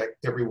respect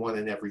everyone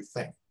and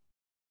everything.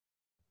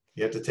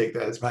 You have to take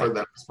that as part of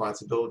that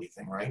responsibility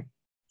thing, right?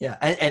 Yeah,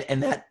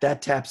 and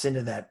that taps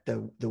into that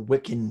the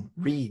Wiccan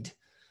Rede.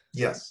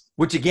 Yes.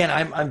 Which again,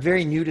 I'm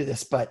very new to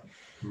this, but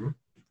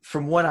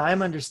from what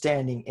I'm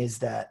understanding is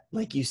that,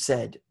 like you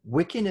said,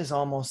 Wiccan is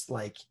almost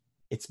like,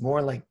 it's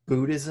more like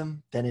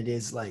Buddhism than it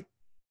is like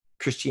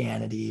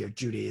Christianity or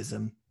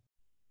Judaism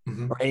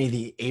or any of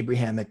the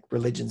Abrahamic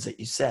religions that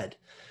you said.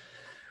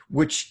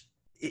 Which,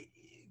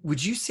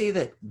 would you say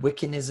that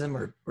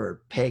Wiccanism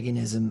or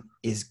paganism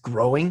is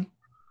growing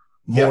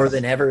more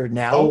than ever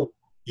now? Oh,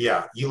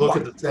 yeah. You look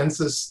at the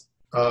census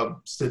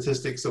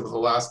statistics over the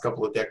last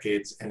couple of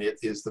decades, and it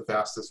is the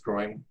fastest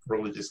growing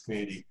religious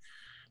community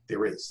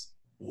there is.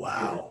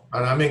 Wow.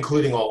 And I'm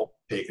including all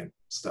pagan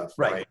stuff,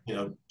 right? You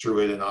know,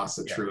 Druid and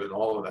Asatru and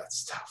all of that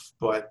stuff.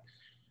 But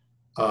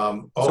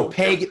so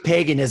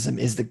paganism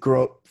is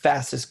the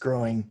fastest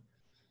growing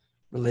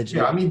religion.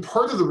 Yeah, I mean,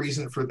 part of the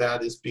reason for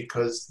that is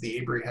because the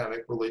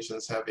Abrahamic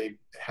religions have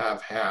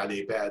had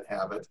a bad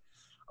habit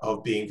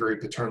of being very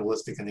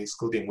paternalistic and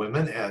excluding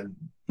women, and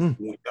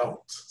we don't.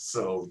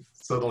 So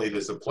suddenly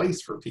there's a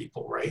place for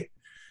people, right?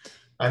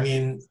 I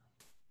mean,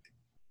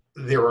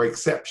 there are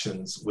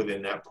exceptions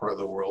within that part of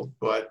the world,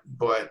 but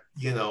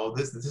you know,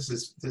 this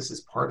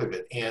is part of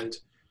it. And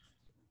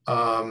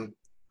part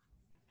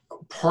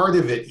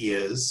of it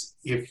is,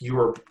 if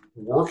you're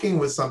working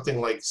with something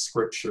like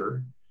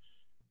scripture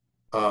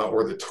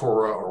or the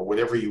Torah or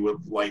whatever you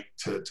would like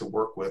to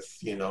work with,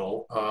 you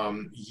know,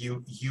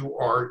 you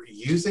are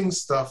using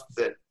stuff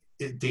that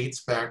it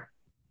dates back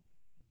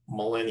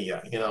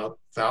millennia, you know,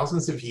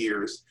 thousands of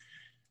years,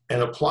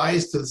 and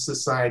applies to the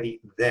society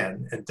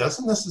then, and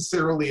doesn't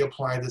necessarily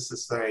apply to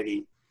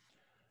society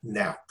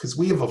now, because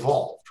we have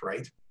evolved,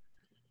 right?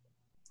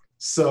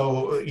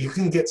 So you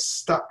can get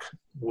stuck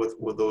with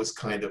those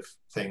kind of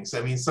things.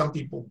 I mean, some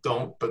people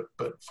don't, but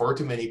far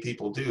too many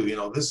people do. You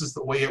know, this is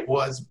the way it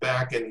was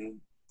back in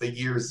the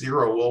year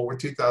zero. Well, we're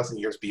 2,000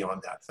 years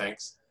beyond that,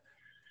 thanks.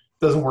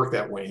 Doesn't work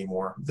that way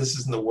anymore. This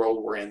isn't the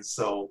world we're in,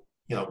 so,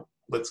 you know,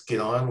 let's get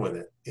on with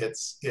it.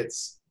 It's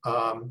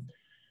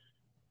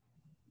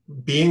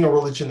being a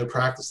religion and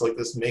practice like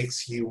this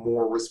makes you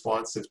more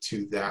responsive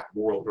to that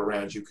world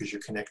around you, because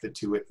you're connected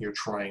to it and you're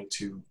trying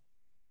to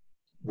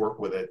work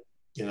with it,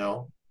 you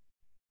know,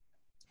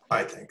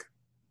 I think.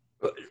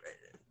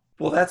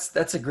 Well,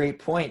 that's a great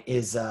point.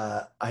 Is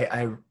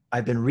I've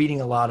been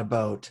reading a lot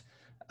about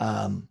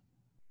the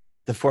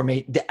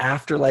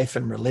afterlife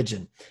and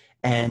religion,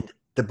 and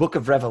the book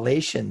of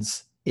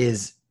Revelations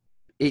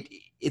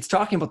it's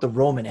talking about the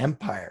Roman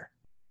Empire,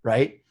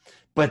 right?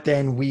 But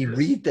then we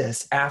read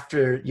this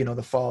after, you know,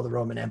 the fall of the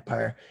Roman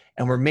Empire,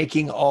 and we're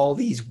making all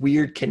these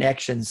weird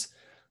connections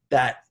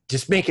that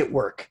just make it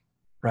work,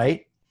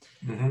 right?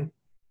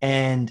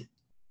 And,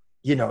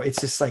 you know,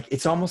 it's just like,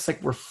 it's almost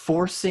like we're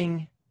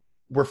forcing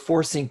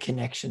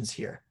connections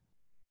here,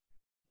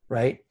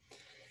 right?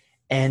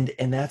 And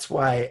that's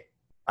why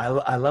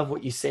I love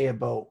what you say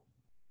about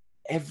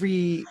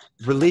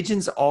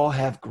religions all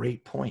have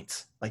great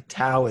points, like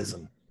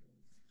Taoism.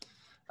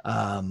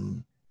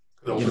 Open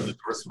the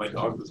doors so my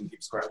dog doesn't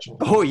keep scratching.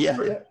 Oh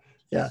yeah.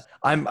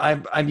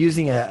 I'm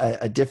using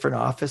a different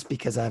office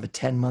because I have a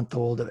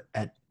 10-month-old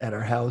at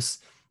our house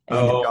and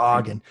a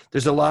dog, and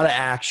there's a lot of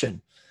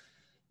action,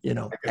 you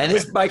know. And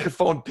this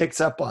microphone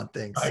picks up on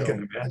things. I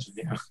can imagine,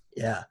 yeah.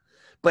 Yeah,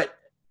 but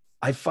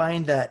I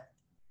find that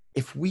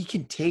if we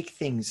can take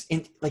things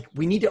in, like,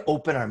 we need to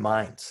open our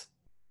minds.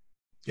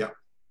 Yeah.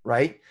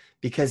 Right?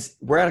 Because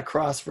we're at a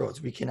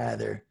crossroads. We can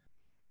either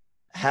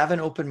have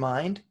an open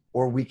mind,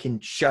 or we can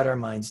shut our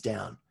minds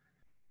down.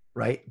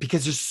 right?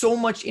 Because there's so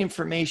much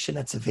information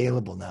that's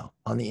available now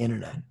on the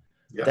internet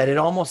Yeah. that it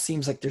almost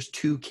seems like there's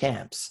two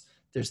camps.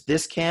 There's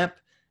this camp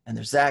and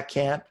there's that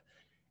camp,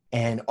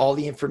 and all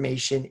the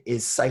information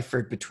is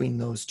ciphered between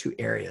those two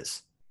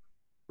areas,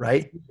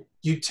 right?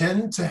 You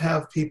tend to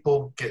have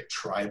people get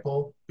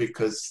tribal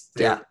because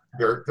they're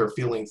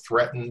feeling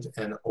threatened,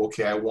 and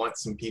okay, I want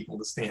some people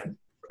to stand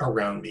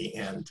around me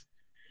and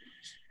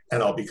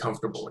I'll be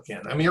comfortable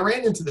again. I mean, I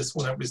ran into this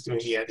when I was doing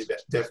the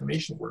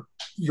anti-defamation work.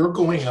 You're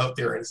going out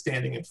there and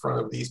standing in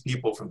front of these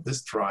people from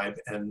this tribe,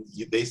 and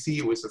they see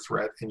you as a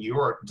threat, and you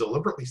are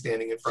deliberately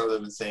standing in front of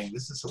them and saying,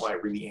 this is who I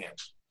really am.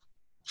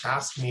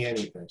 Ask me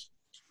anything.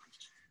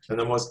 And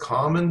the most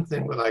common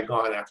thing that I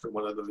got after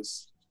one of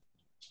those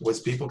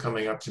was people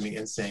coming up to me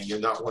and saying, you're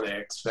not what I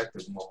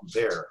expected while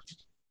there.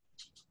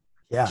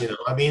 Yeah. You know,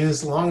 I mean,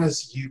 as long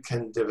as you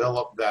can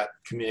develop that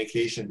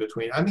communication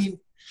between, I mean,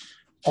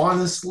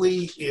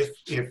 honestly,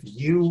 if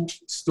you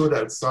stood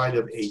outside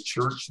of a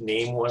church,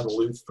 name one,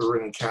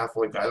 Lutheran,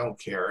 Catholic, I don't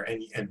care,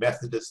 and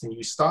Methodist, and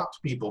you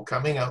stopped people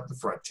coming out the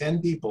front,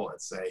 10 people,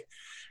 let's say,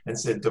 and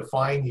said,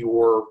 define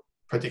your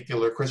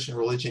particular Christian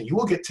religion, you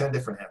will get 10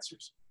 different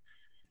answers.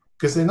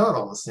 Because they're not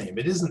all the same.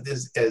 It isn't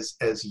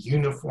as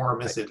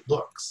uniform as it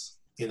looks,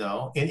 you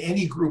know, in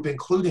any group,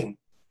 including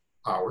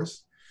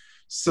ours.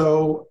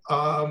 So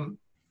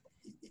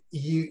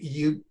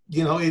you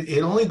know,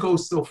 it only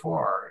goes so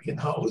far, you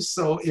know.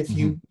 So if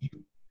you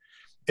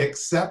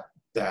accept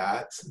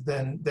that,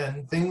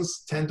 then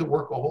things tend to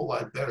work a whole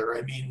lot better.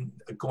 I mean,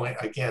 going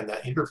again,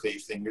 that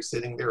interfaith thing. You're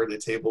sitting there at a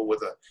table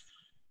with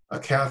a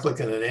Catholic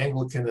and an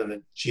Anglican and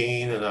a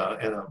Jain and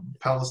a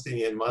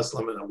Palestinian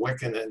Muslim and a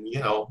Wiccan, and you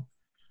know,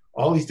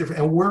 all these different,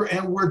 and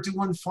we're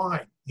doing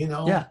fine, you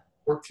know. Yeah.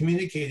 We're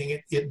communicating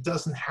it. It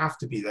doesn't have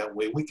to be that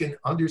way. We can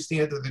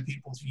understand other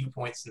people's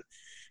viewpoints, and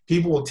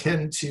people will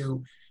tend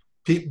to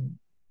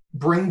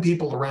bring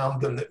people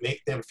around them that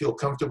make them feel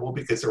comfortable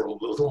because they're a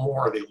little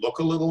more, they look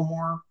a little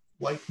more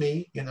like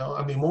me, you know.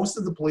 I mean, most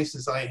of the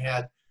places I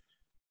had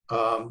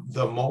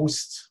the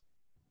most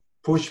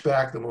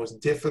pushback, the most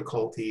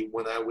difficulty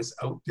when I was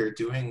out there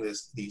doing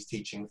these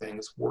teaching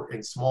things were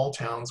in small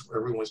towns where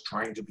everyone was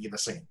trying to be the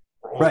same.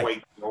 We're all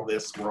white, we're all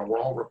this, we're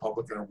all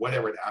Republican, or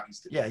whatever it happens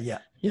to be.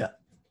 Yeah.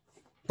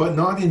 But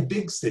not in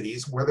big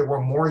cities where they were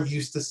more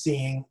used to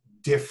seeing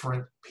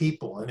different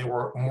people, and they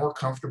were more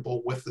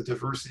comfortable with the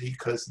diversity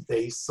because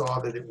they saw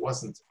that it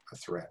wasn't a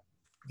threat,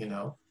 you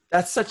know.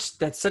 That's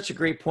such a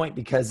great point,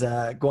 because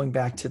going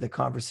back to the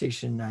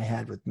conversation I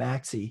had with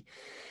Maxie,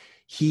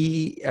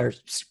 she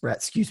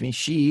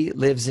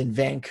lives in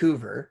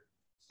Vancouver,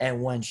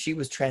 and when she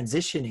was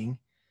transitioning,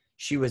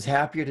 she was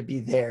happier to be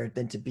there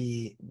than to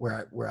be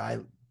where I,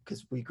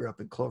 because we grew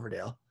up in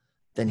Cloverdale,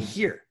 than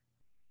here.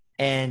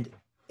 And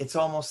it's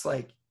almost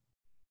like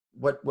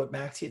what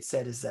Maxie had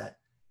said is that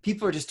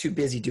people are just too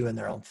busy doing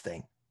their own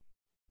thing,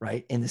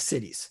 right, in the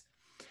cities.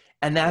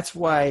 And that's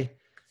why,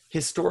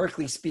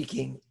 historically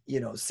speaking, you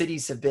know,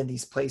 cities have been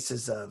these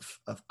places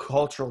of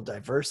cultural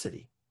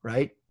diversity,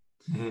 right?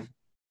 Mm-hmm.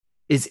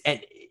 Is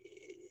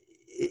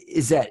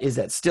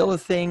that still a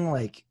thing?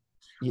 Like,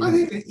 you know? I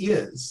think it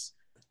is.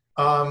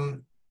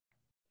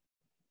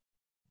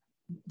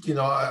 You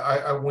know,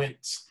 I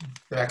went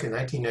back in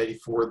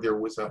 1994. There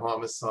was a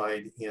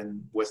homicide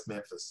in West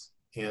Memphis,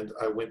 and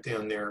I went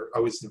down there. I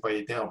was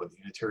invited down by the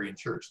Unitarian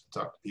Church to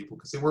talk to people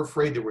because they were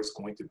afraid there was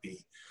going to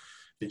be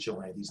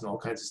vigilantes and all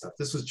kinds of stuff.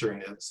 This was during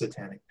the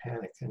Satanic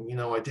Panic, and you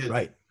know, I did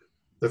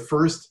the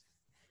first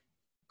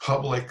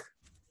public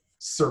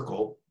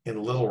circle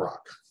in Little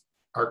Rock,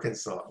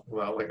 Arkansas.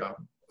 Well, like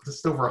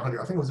just over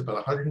 100, I think it was about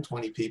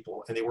 120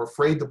 people, and they were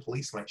afraid the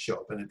police might show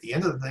up. And at the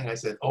end of the thing, I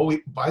said, oh,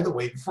 by the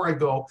way, before I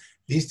go,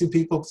 these two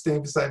people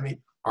standing beside me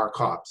are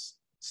cops.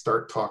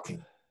 Start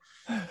talking.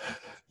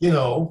 You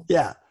know?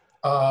 Yeah.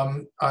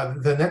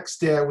 The next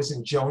day I was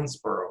in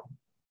Jonesboro,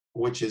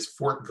 which is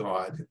Fort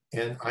God,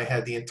 and I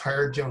had the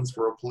entire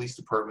Jonesboro Police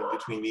Department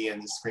between me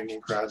and the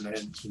screaming crowd, and I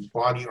had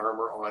body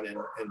armor on and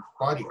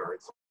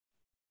bodyguards.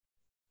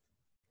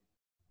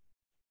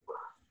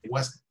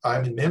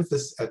 I'm in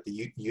Memphis at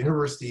the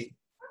university,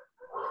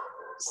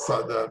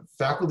 so the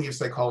Faculty of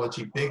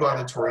Psychology, big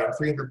auditorium,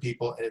 300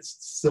 people, and it's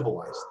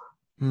civilized.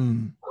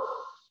 You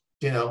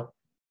know,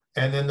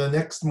 and then the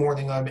next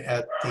morning I'm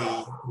at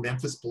the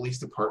Memphis Police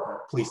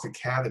Department, Police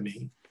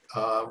Academy,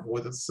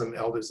 with some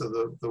elders of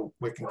the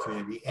Wiccan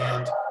community,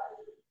 and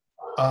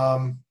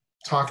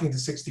talking to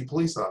 60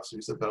 police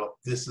officers about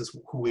this is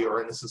who we are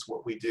and this is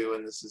what we do,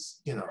 and this is,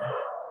 you know,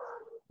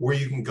 where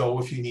you can go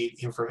if you need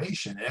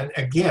information. And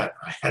again,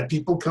 I had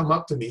people come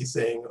up to me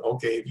saying,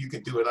 okay, if you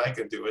can do it, I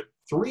can do it.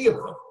 3 of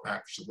them,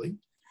 actually.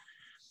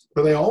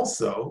 But I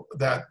also,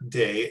 that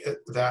day,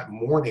 that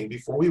morning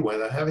before we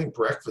went, I'm having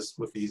breakfast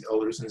with these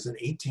elders, and there's an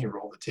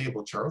 18-year-old at the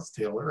table, Charles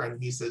Taylor, and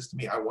he says to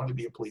me, I want to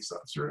be a police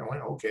officer. And I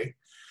went, okay.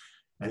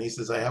 And he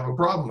says, I have a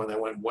problem. And I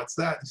went, what's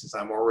that? He says,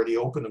 I'm already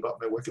open about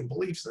my Wiccan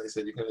beliefs. And I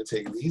said, you're going to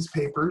take these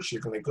papers, you're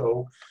going to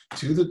go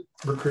to the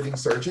recruiting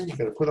sergeant, you're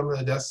going to put them on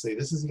the desk, say,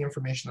 this is the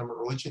information on my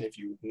religion. If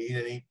you need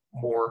any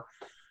more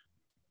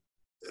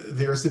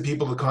there's the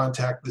people to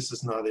contact. This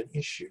is not an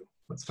issue.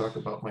 Let's talk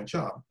about my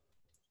job.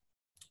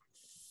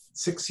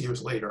 6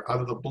 years later,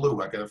 out of the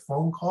blue, I got a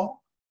phone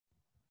call,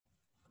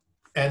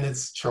 and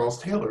it's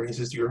Charles Taylor. And he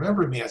says, "Do you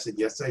remember me?" I said,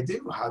 "Yes, I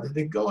do. How did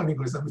it go?" And he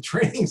goes, "I'm a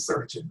training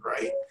sergeant,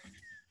 right?"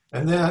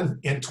 And then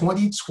in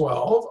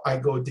 2012, I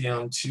go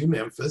down to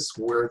Memphis,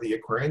 where the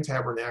Aquarian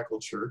Tabernacle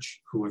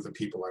Church, who were the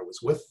people I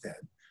was with then,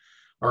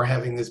 are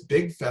having this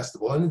big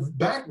festival. And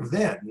back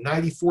then,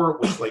 94,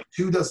 it was like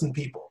 24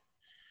 people.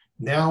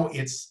 Now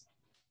it's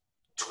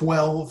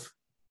 12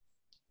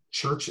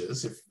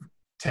 churches, if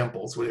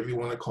temples, whatever you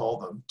want to call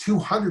them,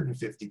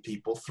 250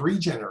 people, 3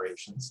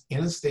 generations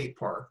in a state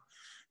park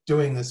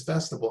doing this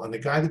festival. And the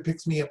guy that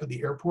picks me up at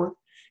the airport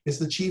is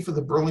the chief of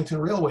the Burlington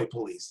Railway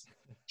Police,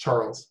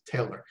 Charles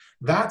Taylor.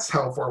 That's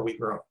how far we've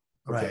grown.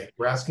 Okay, Right.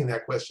 We're asking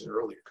that question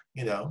earlier,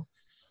 you know.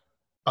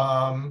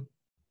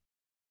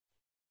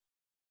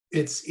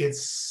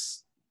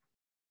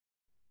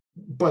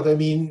 But I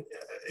mean,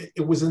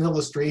 it was an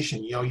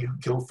illustration. You know, you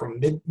go from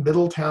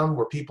Middletown,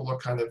 where people are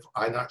kind of,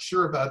 I'm not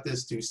sure about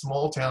this, to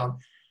small town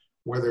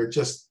where they're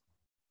just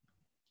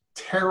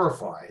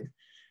terrified,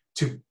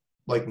 to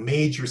like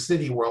major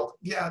city world.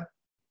 Yeah,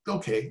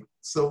 okay,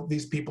 so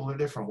these people are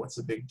different. What's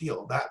the big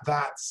deal?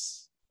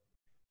 That's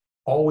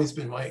always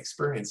been my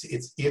experience.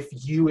 It's if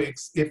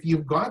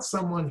you've got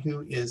someone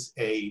who is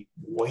a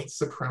white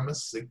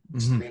supremacist,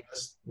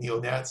 extremist,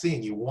 neo-Nazi,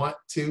 and you want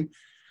to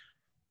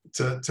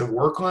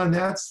work on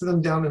that, sit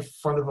them down in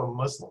front of a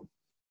Muslim.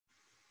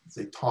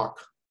 They talk.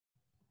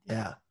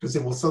 Yeah. Because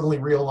they will suddenly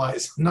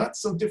realize, not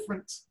so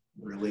different,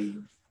 really.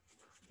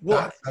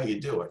 Well, that's how you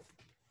do it.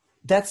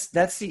 That's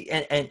the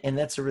and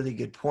that's a really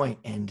good point.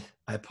 And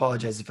I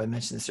apologize if I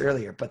mentioned this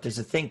earlier, but there's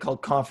a thing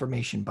called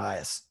confirmation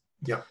bias.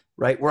 Yeah.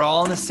 Right. We're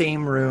all in the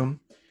same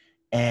room,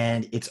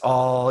 and it's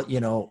all,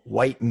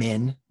 white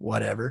men,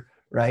 whatever.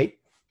 Right.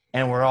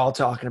 And we're all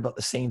talking about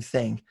the same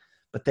thing.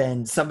 But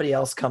then somebody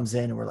else comes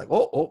in and we're like,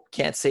 oh,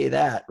 can't say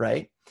that.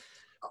 Right.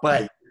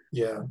 But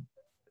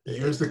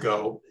years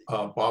ago,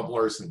 Bob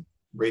Larson,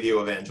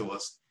 radio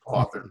evangelist,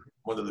 author,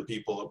 one of the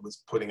people that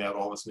was putting out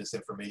all this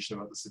misinformation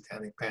about the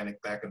Satanic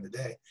Panic back in the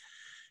day,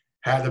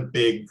 had a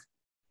big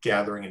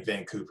gathering in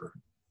Vancouver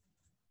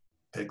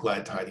at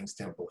Glad Tidings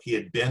Temple. He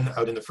had been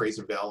out in the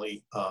Fraser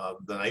Valley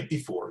the night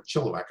before,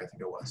 Chilliwack, I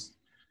think it was.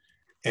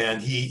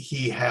 And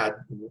he had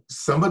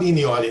somebody in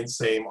the audience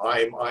saying,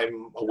 I'm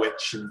a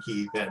witch, and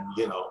he then,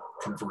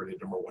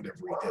 converted him or whatever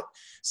he did.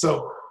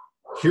 So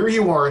here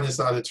you are in this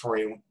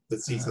auditorium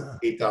that seats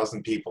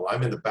 8,000 people.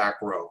 I'm in the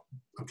back row,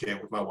 okay,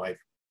 with my wife.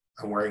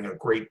 I'm wearing a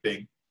great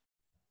big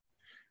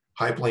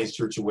High Plains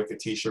Church of Wicca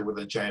t-shirt with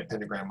a giant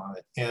pentagram on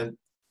it. And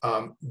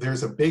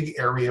there's a big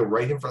area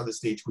right in front of the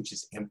stage, which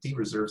is empty,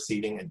 reserved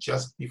seating. And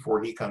just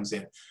before he comes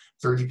in,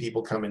 30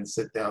 people come and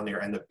sit down there.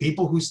 And the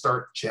people who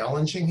start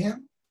challenging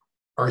him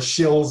are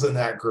shills in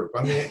that group.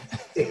 I mean,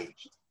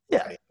 staged.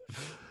 Yeah. Right?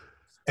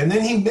 And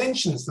then he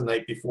mentions the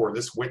night before,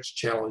 this witch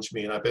challenged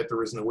me, and I bet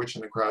there isn't a witch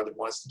in the crowd that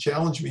wants to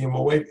challenge me. And my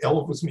wife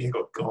elevates me and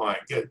go, "Go on,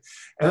 good."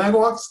 And I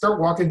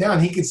start walking down.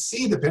 He could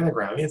see the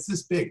pentagram. I mean, it's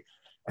this big.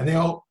 And they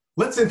all,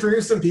 let's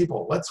introduce some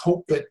people. Let's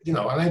hope that, and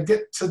I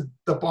get to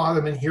the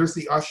bottom, and here's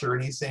the usher,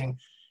 and he's saying,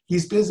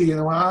 he's busy. And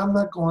I'm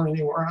not going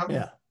anywhere.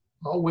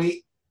 I'll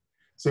wait.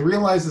 So he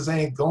realizes I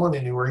ain't going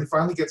anywhere. He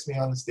finally gets me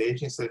on the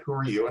stage, and he said, "Who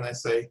are you?" And I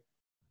say,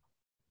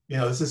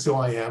 "This is who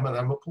I am, and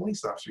I'm a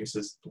police officer." He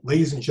says,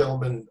 "Ladies and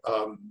gentlemen,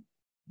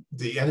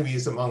 the enemy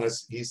is among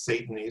us. He's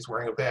Satan. He's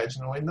wearing a badge."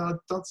 And I'm like, "No,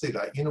 don't say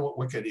that. You know what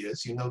Wicca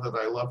is. You know that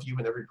I love you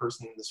and every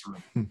person in this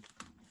room."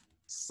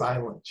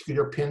 Silent. You could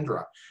hear a pin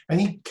drop. And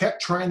he kept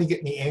trying to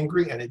get me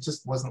angry, and it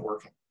just wasn't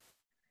working.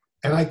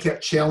 And I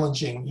kept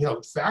challenging,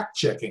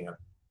 fact-checking him.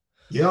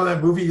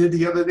 That movie he did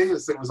the other day,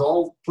 it was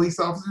all police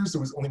officers.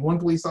 There was only one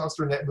police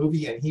officer in that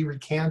movie, and he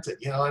recanted.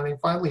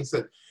 Finally he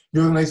said,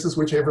 "You're the nicest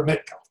witch I ever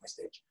met. Come to my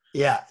stage."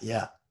 Yeah,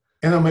 yeah.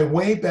 And on my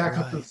way back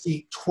up the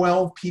seat,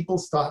 12 people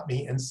stopped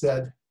me and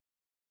said,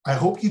 "I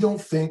hope you don't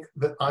think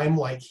that I'm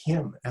like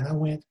him." And I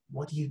went,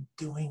 "What are you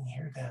doing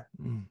here then?"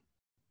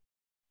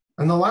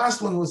 And the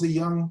last one was a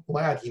young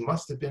lad. He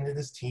must have been in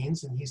his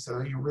teens. And he said,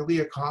 "Are you really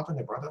a cop?" And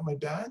I brought out my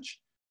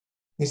badge.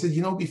 He said,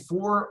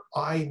 "Before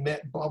I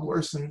met Bob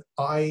Larson,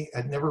 I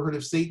had never heard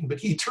of Satan, but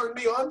he turned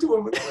me on to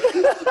him."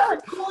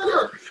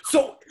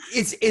 So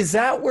is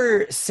that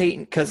where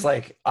Satan, because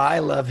I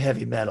love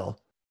heavy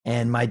metal.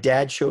 And my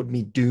dad showed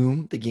me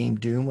Doom, the game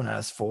Doom, when I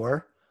was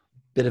 4.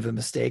 Bit of a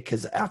mistake,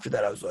 because after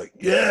that I was like,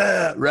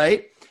 yeah,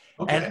 right.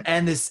 Okay.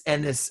 And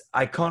this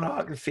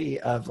iconography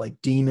of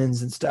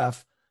demons and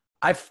stuff,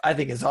 I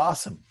think is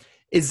awesome.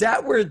 Is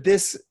that where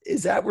this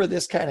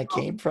kind of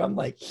came from?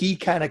 He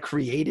kind of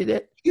created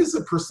it? He's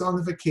a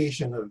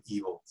personification of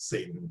evil,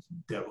 Satan,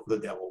 the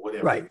devil,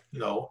 whatever. Right.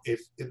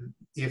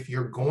 If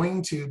you're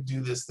going to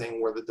do this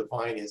thing where the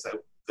divine is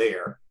out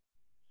there,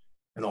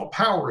 and all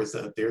power is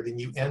out there, then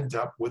you end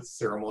up with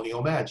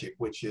ceremonial magic,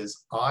 which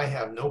is, I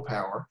have no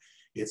power.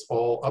 It's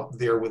all up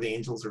there with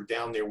angels or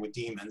down there with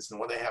demons. And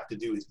what I have to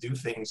do is do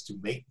things to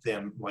make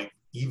them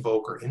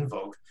evoke or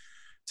invoke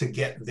to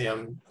get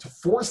them, to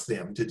force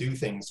them to do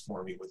things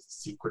for me with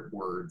secret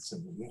words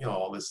and, you know,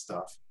 all this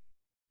stuff.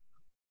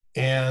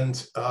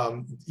 And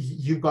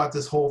you've got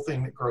this whole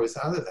thing that grows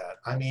out of that.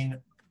 I mean,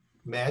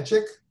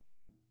 magic,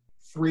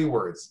 3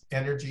 words: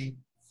 energy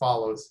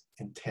follows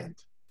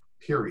intent,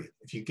 period.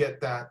 If you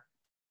get that,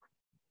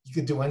 you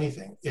can do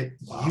anything.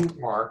 Wow.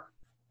 You are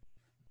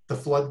the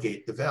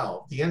floodgate, the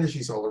valve. The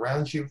energy's all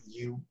around you.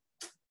 You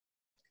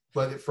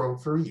let it flow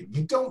through you.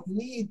 You don't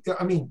need,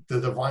 I mean, the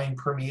divine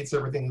permeates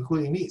everything,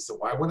 including me. So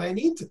why would I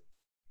need to?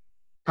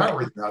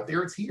 Power is out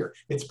there. It's here.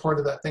 It's part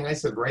of that thing I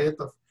said right at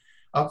the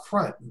up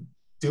front.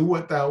 Do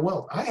what thou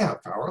wilt. I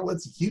have power.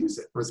 Let's use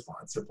it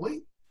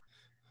responsibly.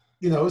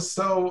 You know,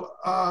 so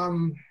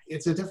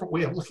it's a different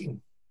way of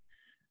looking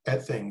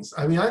at things.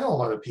 I mean, I know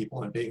a lot of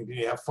people and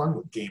you have fun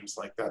with games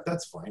like that.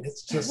 That's fine.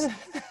 It's just,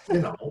 you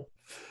know,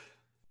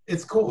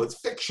 it's cool. It's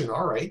fiction.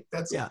 All right.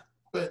 That's, yeah.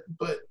 But,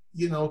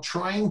 you know,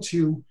 trying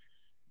to,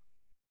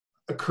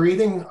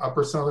 creating a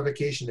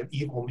personification of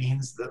evil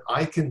means that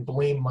I can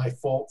blame my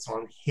faults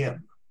on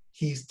him.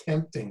 He's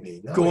tempting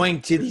me. No,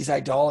 going to these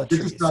idolatries.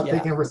 You're just not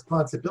taking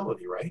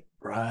responsibility, right?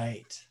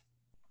 Right.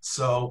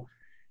 So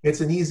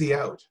it's an easy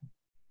out.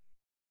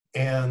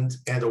 And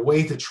a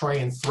way to try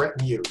and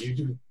threaten you.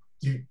 You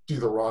do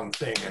the wrong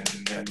thing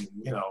and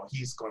you know,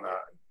 he's gonna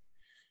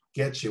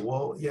get you.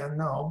 Well, yeah,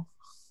 no.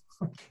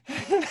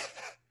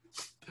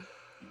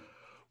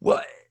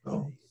 Well,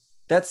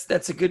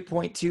 that's a good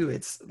point too.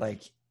 It's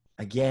like,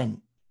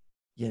 again,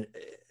 you know,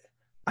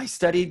 I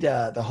studied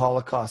the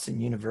Holocaust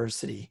in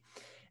university,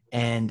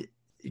 and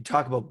you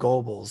talk about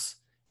Goebbels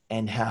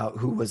and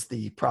who was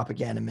the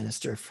propaganda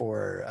minister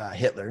for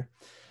Hitler,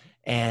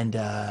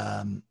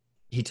 and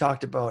he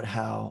talked about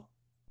how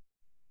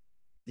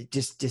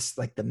just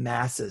like the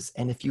masses,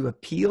 and if you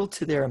appeal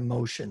to their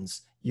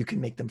emotions, you can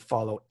make them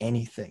follow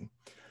anything.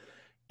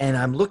 And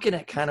I'm looking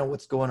at kind of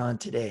what's going on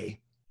today,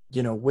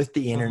 you know, with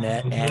the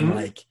internet and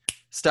like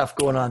stuff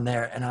going on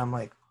there. And I'm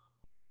like,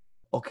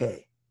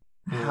 okay,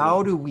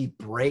 how do we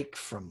break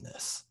from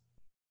this?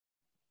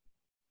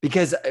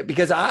 Because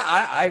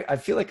I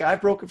feel like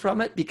I've broken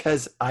from it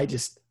because I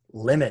just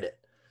limit it,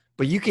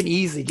 but you can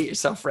easily get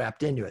yourself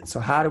wrapped into it. So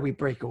how do we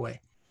break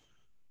away?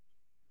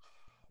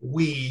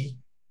 We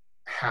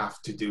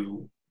have to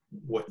do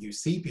what you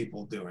see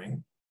people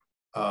doing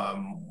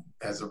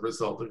as a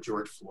result of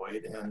George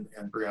Floyd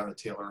and Breonna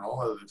Taylor and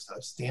all other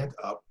stuff. Stand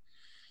up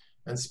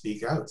and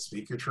speak out,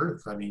 speak your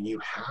truth. I mean, you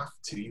have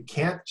to. You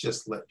can't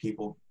just let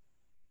people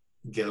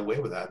get away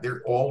with that.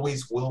 There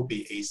always will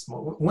be a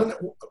small, when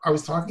I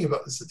was talking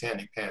about the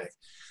Satanic Panic,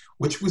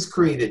 which was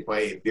created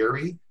by a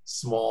very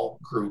small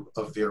group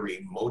of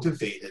very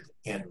motivated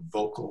and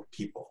vocal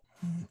people.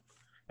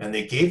 And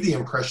they gave the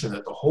impression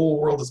that the whole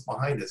world is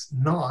behind us.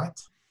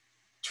 Not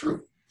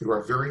true. They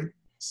are a very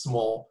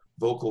small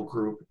vocal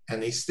group,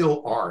 and they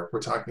still are. We're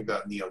talking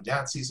about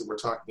neo-Nazis, and we're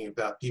talking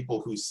about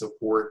people who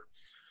support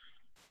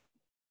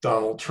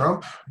Donald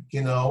Trump.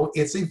 You know,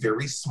 it's a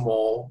very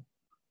small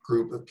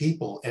group of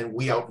people, and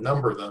we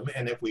outnumber them.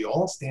 And if we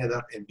all stand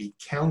up and be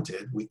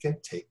counted, we can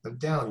take them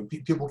down. And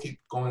people keep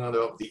going on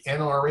about the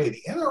NRA.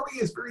 The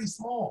NRA is very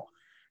small.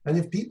 And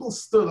if people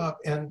stood up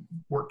and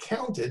were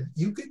counted,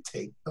 you could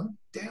take them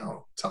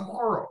down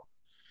tomorrow.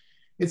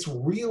 It's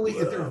really,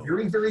 they're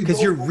very, very,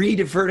 because you're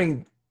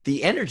re-diverting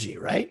the energy,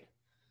 right?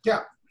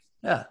 Yeah.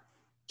 Yeah.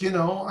 You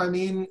know, I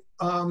mean,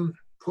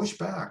 push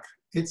back.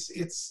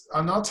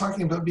 I'm not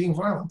talking about being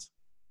violent.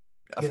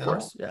 Of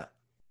course. Yeah.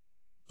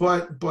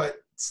 But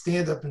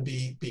stand up and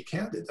be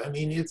candid. I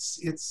mean,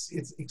 it's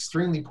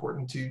extremely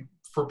important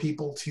for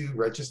people to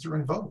register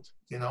and vote.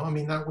 You know, I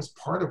mean, that was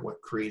part of what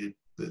created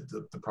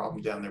the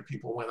problem down there.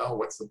 People went, oh,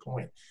 what's the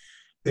point?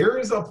 There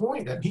is a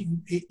point. I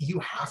mean, you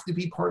have to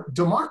be part.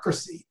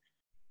 Democracy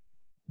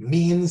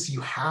means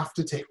you have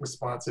to take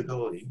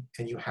responsibility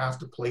and you have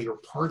to play your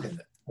part in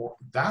it. Or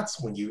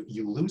that's when you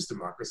lose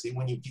democracy,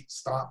 when you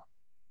stop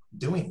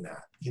doing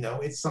that. You know,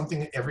 it's something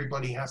that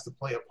everybody has to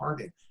play a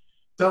part in.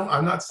 So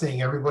I'm not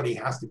saying everybody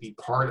has to be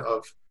part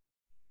of,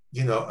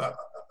 you know,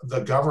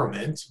 the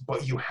government,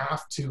 but you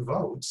have to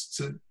vote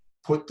to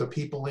put the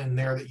people in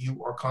there that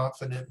you are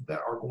confident that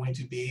are going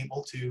to be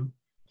able to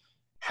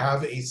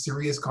have a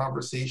serious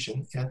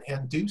conversation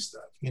and do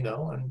stuff, you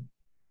know. And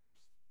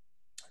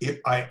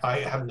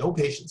I have no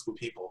patience with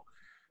people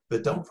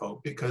that don't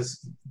vote,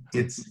 because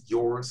it's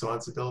your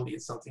responsibility.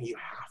 It's something you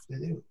have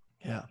to do.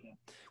 Yeah.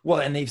 Well,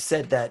 and they've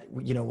said that,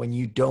 you know, when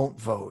you don't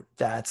vote,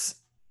 that's,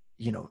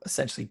 you know,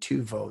 essentially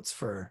 2 votes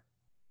for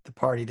the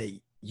party that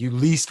you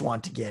least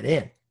want to get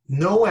in.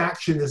 No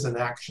action is an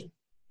action.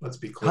 Let's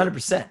be clear.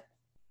 100%.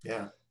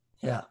 Yeah.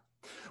 Yeah.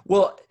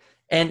 Well,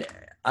 and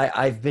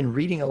I've been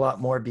reading a lot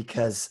more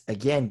because,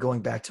 again,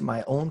 going back to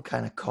my own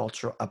kind of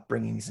cultural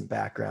upbringings and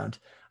background,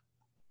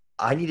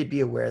 I need to be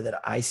aware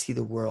that I see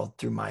the world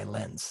through my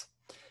lens.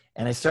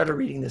 And I started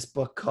reading this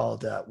book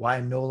called Why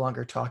I'm No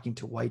Longer Talking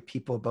to White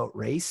People About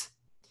Race.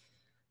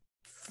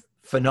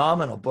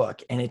 Phenomenal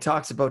book. And it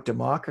talks about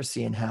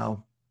democracy and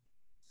how,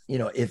 you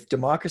know, if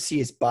democracy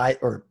is by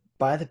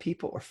the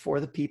people or for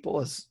the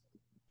people, as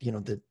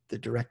the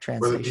direct Where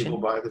the translation. people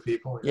buy the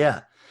people.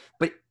 Yeah.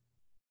 But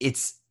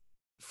it's,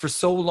 for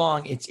so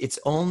long, it's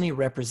only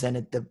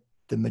represented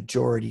the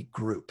majority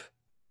group.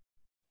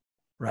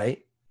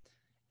 Right.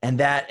 And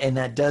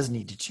that does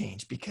need to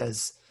change,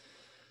 because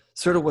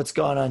sort of what's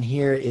gone on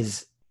here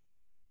is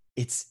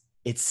it's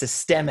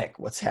systemic.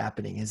 What's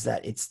happening is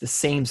that it's the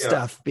same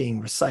stuff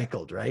being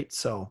recycled. Right.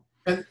 So,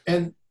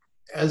 and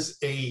as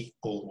a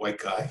old white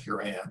guy,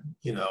 here I am,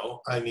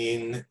 I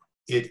mean,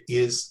 it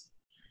is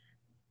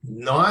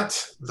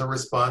not the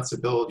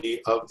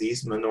responsibility of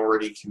these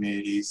minority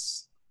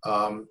communities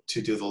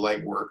to do the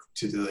legwork,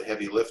 to do the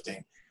heavy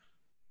lifting.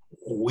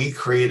 We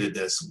created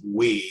this.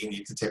 We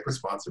need to take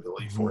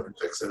responsibility for it and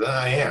fix it. And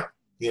I am,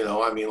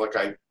 I mean, like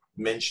I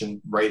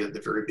mentioned right at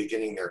the very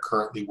beginning, they're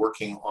currently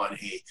working on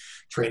a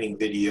training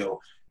video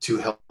to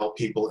help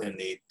people in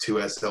the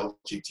 2S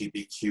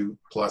LGBTQ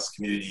plus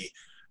community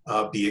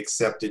be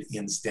accepted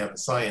in STEM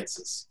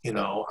sciences.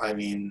 I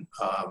mean,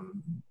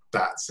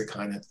 that's the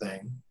kind of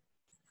thing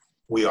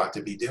we ought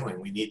to be doing.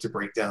 We need to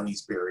break down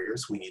these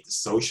barriers. We need to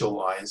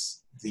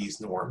socialize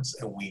these norms,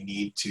 and we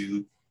need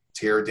to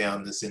tear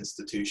down this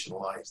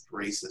institutionalized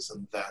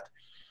racism that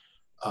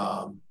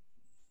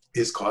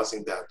is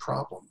causing that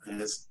problem. And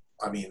it's,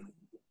 I mean,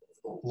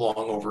 long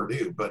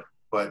overdue, but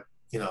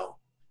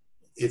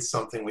it's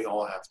something we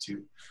all have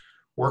to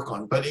work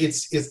on. But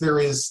there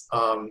is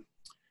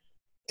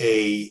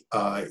a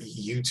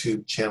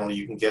YouTube channel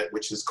you can get,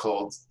 which is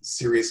called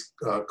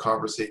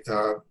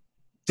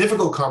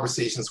Difficult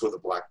Conversations with a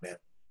Black Man,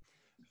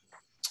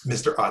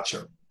 Mr.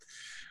 Acho.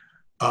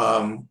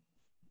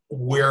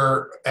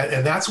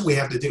 And that's what we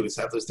have to do, is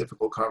have those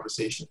difficult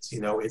conversations.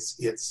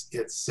 It's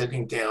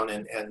sitting down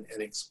and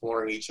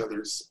exploring each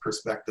other's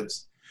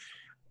perspectives.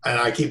 And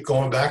I keep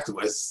going back to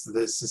this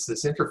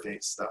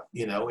interface stuff.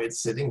 It's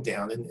sitting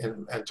down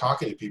and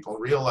talking to people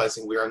and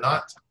realizing we are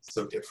not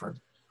so different.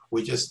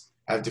 We just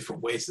have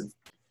different ways of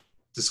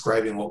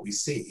describing what we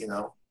see,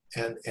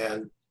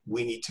 and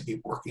we need to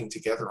be working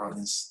together on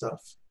this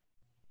stuff.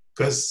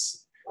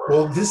 Because,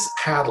 well, this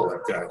paddle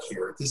I've got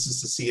here, this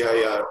is the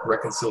CIA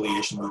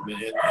reconciliation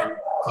movement. And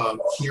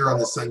here on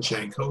the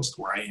Sunshine Coast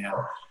where I am,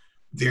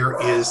 there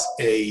is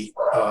the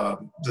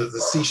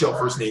Sechelt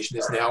First Nation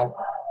has now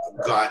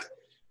got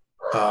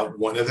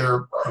one of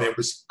their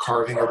members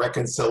carving a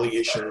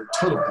reconciliation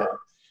totem pole.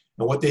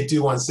 And what they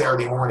do on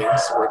Saturday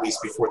mornings, or at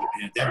least before the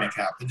pandemic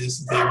happened,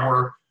 is they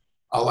were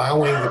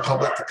allowing the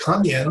public to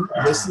come in,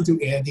 listen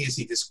to Andy as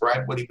he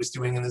described what he was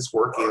doing in his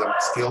work. He had a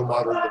scale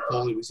model of the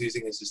pole he was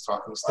using as his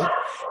talking stick.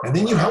 And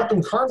then you helped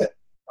him carve it.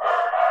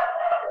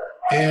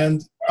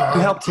 And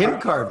you helped him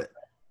carve it.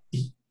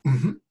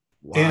 Mm-hmm.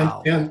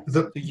 Wow. And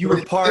you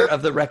were part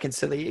of the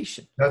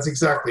reconciliation. That's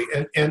exactly.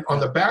 And on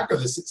the back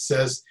of this, it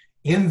says,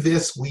 "In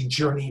this we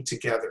journey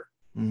together."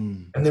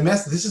 And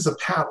this is a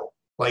paddle,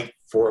 like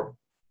for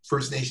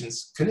First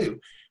Nations canoe.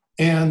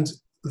 And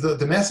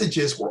the message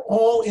is, we're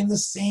all in the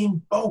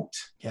same boat.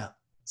 Yeah.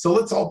 So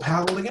let's all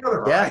paddle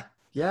together. Yeah. Right?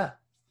 Yeah.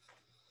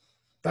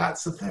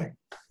 That's the thing.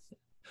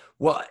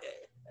 Well,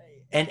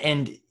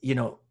 and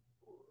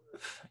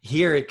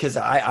here, because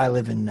I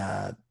live in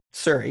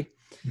Surrey,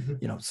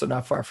 so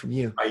not far from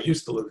you. I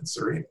used to live in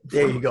Surrey.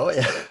 There you go.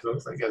 Yeah.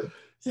 I get it.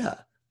 Yeah.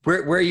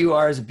 Where you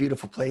are is a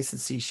beautiful place in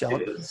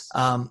Sechelt. It is.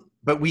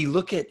 But we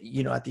look at,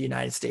 at the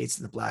United States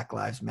and the Black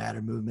Lives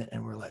Matter movement,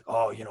 and we're like,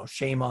 oh,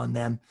 shame on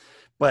them.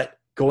 But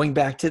going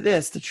back to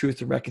this, the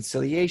Truth and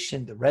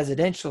Reconciliation, the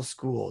residential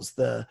schools,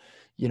 the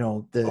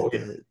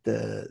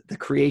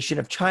creation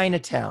of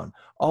Chinatown,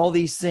 all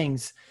these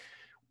things,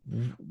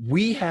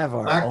 we have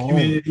our Black own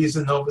communities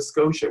in Nova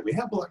Scotia. We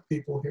have Black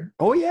people here.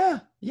 Oh yeah.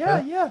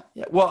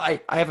 Well,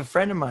 I have a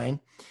friend of mine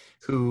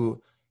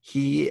who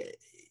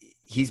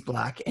he's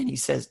Black, and he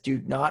says,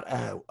 dude, not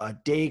a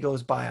day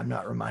goes by I'm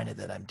not reminded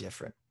that I'm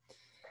different.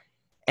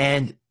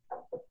 And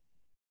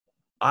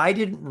I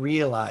didn't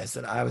realize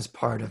that I was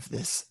part of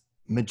this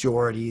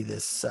majority,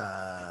 this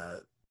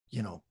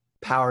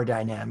power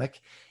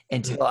dynamic,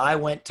 until I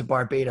went to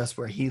Barbados,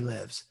 where he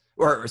lives,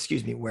 or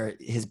excuse me, where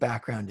his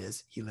background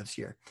is. He lives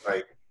here.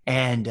 Right.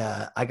 And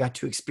I got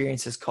to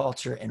experience his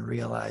culture and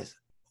realize,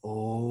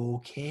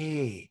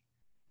 okay,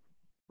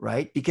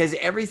 right? Because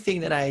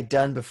everything that I had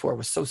done before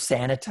was so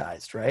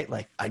sanitized, right?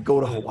 Like I'd go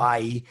to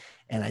Hawaii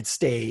and I'd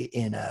stay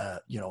in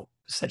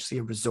essentially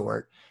a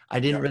resort. I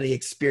didn't really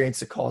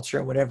experience the culture,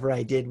 and whatever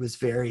I did was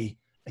very,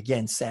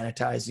 again,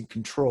 sanitized and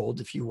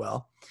controlled, if you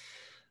will.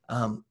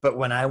 But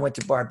when I went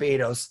to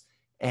Barbados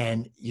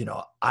and,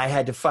 I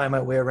had to find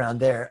my way around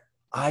there,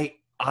 I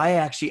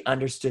actually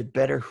understood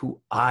better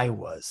who I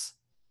was.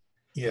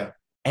 Yeah.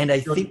 And I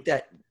think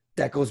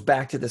that goes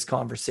back to this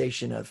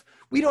conversation of,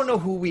 we don't know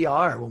who we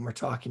are when we're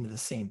talking to the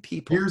same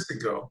people. Years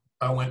ago,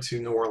 I went to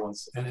New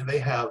Orleans, and they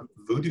have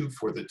voodoo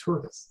for the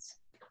tourists.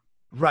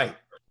 Right.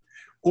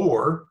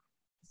 Or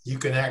you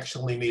can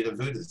actually meet a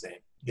voodoo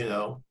saint,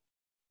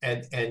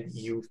 and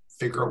you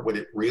figure out what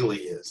it really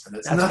is. And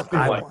it's That's nothing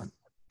what I like want.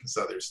 this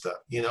other stuff.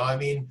 I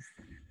mean,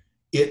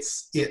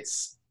 it's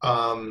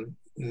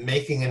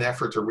making an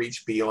effort to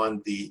reach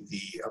beyond the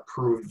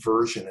approved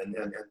version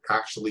and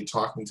actually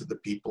talking to the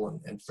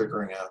people and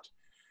figuring out,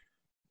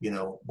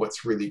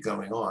 what's really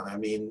going on. I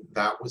mean,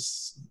 that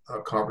was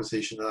a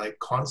conversation that I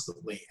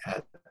constantly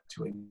had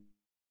to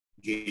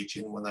engage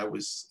in when I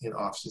was in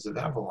Officers of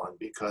Avalon,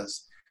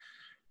 because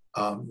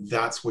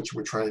that's what you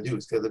were trying to do,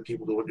 is get other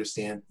people to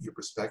understand your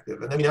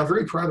perspective. And I mean, I'm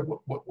very proud of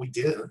what we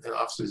did in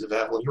Officers of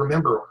Avalon. You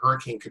remember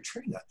Hurricane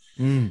Katrina,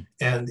 and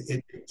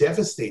it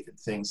devastated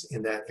things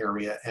in that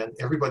area, and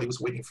everybody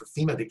was waiting for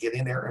FEMA to get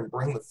in there and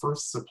bring the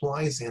first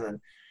supplies in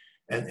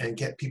and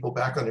get people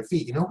back on their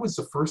feet. You know who was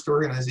the first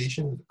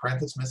organization in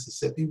Prentice,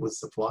 Mississippi with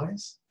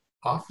supplies?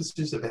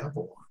 Officers of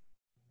Avalon.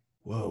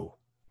 Whoa.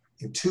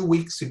 In 2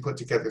 weeks, we put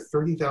together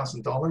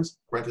 $30,000,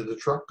 rented a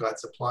truck, got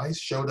supplies,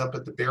 showed up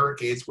at the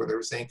barricades where they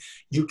were saying,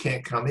 you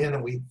can't come in.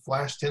 And we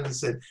flashed in and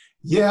said,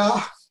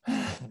 yeah,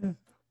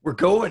 we're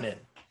going in.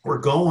 We're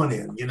going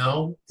in.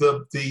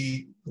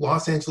 The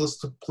Los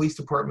Angeles Police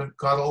Department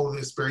got all of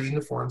their spare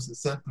uniforms and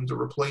sent them to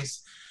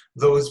replace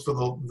those for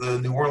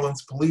the New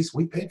Orleans police.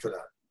 We paid for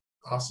that.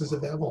 Officers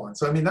of Avalon.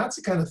 So, I mean, that's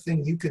the kind of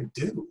thing you can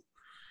do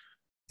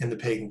in the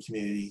pagan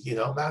community.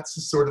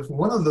 That's sort of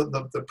one of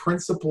the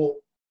principal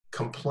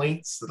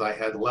complaints that I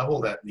had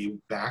leveled at me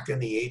back in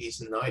the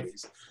 80s and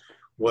 90s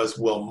was,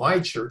 well, my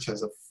church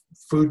has a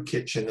food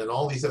kitchen and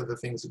all these other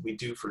things that we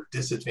do for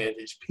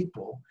disadvantaged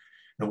people.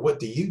 And what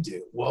do you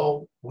do?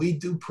 Well, we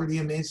do pretty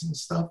amazing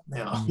stuff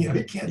now. You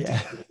can't do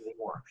that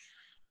anymore.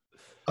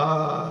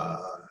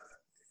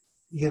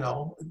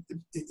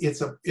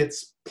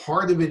 It's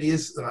part of it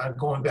is, and I'm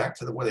going back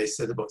to what I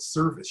said about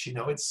service,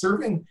 it's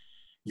serving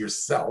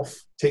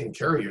yourself, taking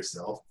care of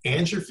yourself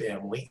and your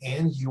family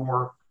and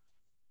your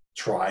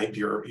tribe,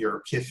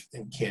 your kith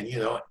and kin,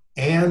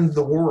 and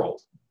the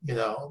world.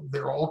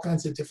 There are all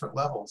kinds of different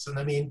levels. And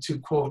I mean, to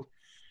quote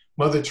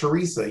Mother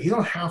Teresa, you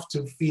don't have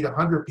to feed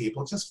 100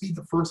 people, just feed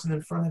the person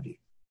in front of you.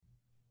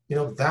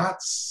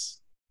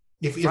 That's,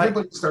 if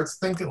everybody starts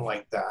thinking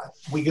like that,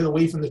 we get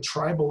away from the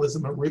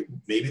tribalism, and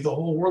maybe the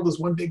whole world is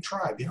one big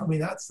tribe. I mean,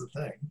 that's the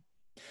thing.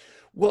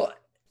 Well,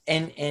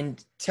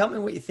 and tell me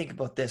what you think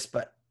about this,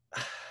 but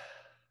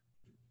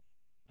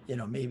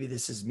maybe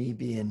this is me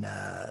being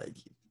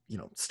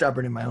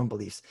stubborn in my own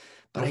beliefs,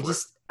 but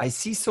I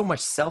see so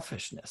much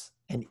selfishness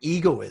and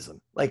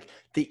egoism. Like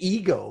the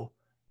ego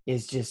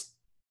is just,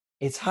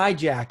 it's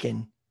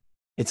hijacking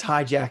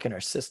our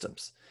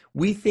systems.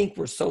 We think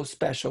we're so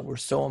special, we're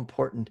so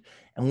important,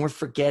 and we're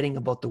forgetting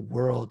about the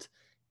world,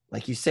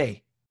 like you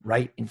say,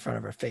 right in front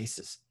of our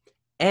faces.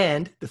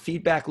 And the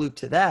feedback loop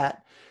to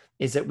that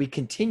is that we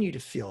continue to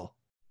feel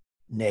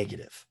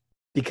negative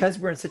because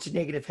we're in such a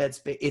negative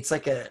headspace. It's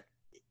like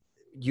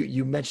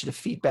you mentioned a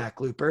feedback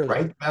loop earlier.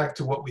 Right back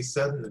to what we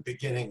said in the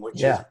beginning,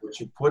 which is what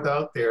you put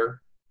out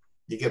there,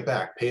 you get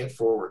back, pay it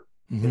forward.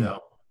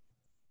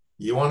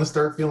 You want to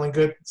start feeling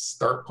good,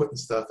 start putting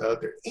stuff out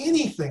there.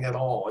 Anything at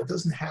all. It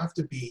doesn't have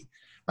to be.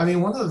 I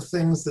mean, one of the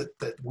things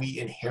that we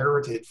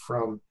inherited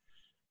from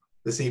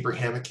this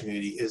Abrahamic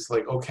community is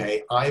like,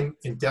 okay, I'm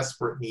in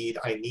desperate need.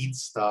 I need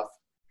stuff.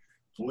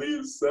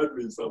 Please send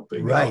me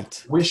something.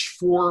 Right. Wish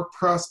for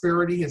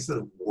prosperity instead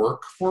of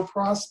work for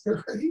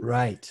prosperity.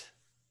 Right.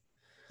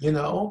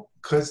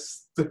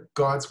 Because the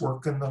God's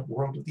work in the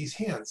world with these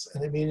hands.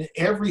 And I mean,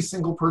 every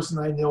single person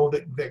I know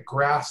that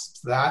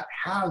grasps that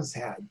has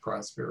had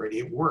prosperity.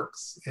 It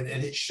works. And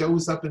it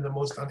shows up in the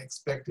most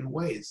unexpected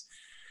ways.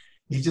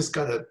 You just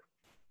got to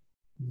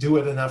do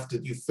it enough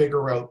that you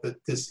figure out that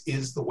this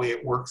is the way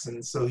it works.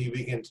 And so you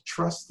begin to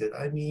trust it.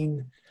 I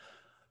mean,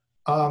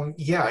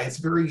 it's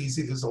very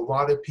easy. There's a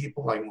lot of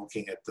people, I'm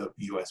looking at the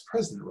US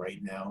president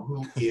right now,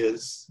 who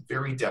is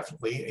very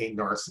definitely a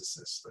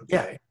narcissist. Okay.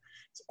 Yeah.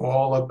 It's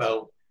all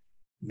about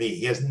me.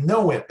 He has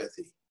no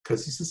empathy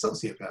because he's a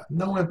sociopath.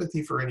 No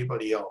empathy for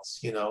anybody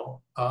else,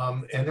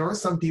 And there are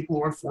some people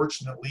who,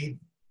 unfortunately,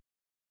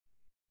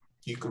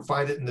 you can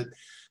find it in the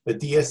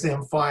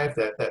DSM-5,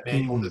 that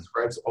manual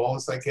describes all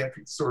the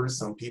psychiatric disorders.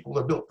 Some people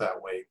are built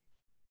that way.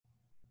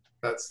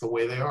 That's the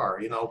way they are,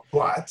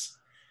 But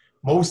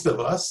most of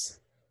us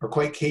are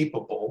quite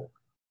capable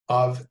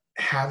of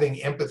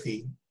having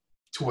empathy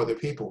to other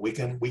people. We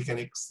can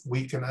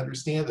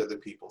understand other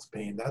people's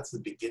pain. That's the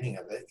beginning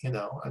of it.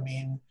 I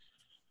mean,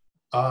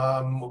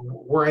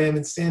 where I am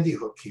in Sandy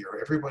Hook here,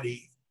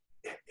 everybody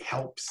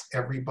helps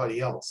everybody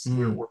else.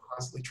 We're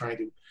constantly trying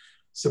to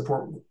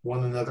support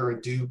one another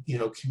and do,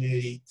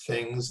 community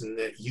things. And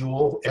that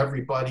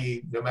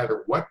everybody, no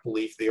matter what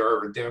belief they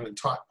are down in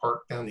Tot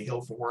Park, down the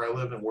hill from where I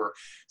live, and we're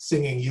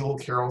singing Yule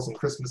carols and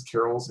Christmas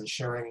carols and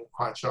sharing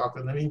hot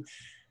chocolate. I mean,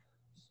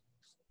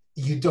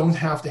 you don't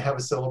have to have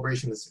a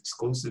celebration that's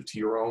exclusive to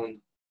your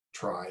own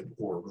tribe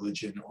or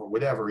religion or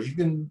whatever. You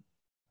can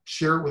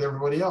share it with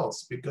everybody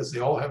else because they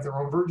all have their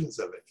own versions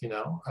of it,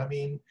 I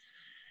mean,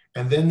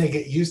 and then they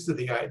get used to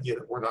the idea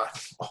that we're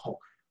not all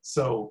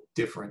so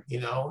different,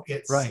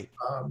 It's right.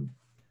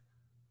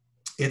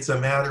 It's a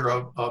matter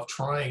of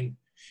trying.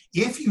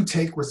 If you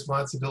take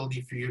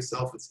responsibility for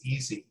yourself, it's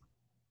easy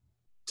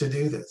to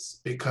do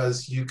this,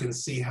 because you can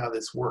see how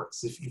this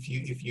works. If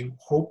you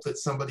hope that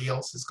somebody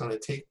else is going to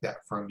take that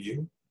from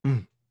you,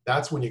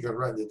 that's when you're going to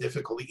run into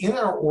difficulty. In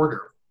our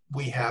order,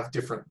 we have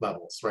different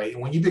levels, right?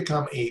 And when you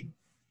become a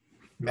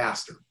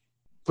master,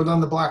 put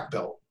on the black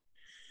belt,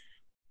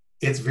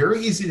 it's very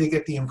easy to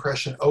get the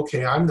impression,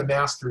 okay, I'm the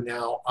master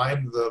now.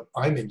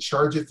 I'm in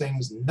charge of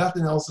things.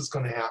 Nothing else is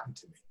going to happen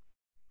to me.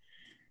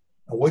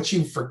 And what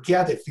you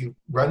forget, if you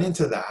run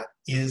into that,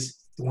 is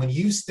when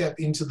you step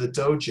into the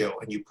dojo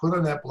and you put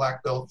on that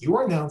black belt, you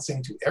are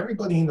announcing to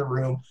everybody in the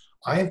room,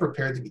 I am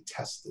prepared to be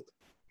tested.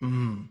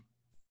 Mm.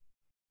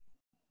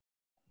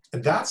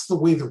 And that's the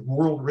way the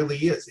world really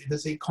is. It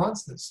is a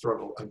constant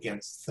struggle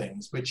against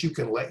things, but you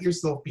can let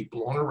yourself be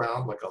blown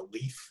around like a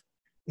leaf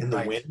in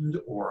the wind,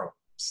 or a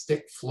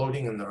stick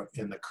floating in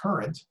the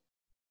current,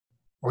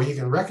 or you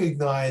can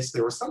recognize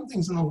there are some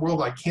things in the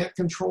world I can't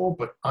control,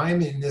 but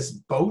I'm in this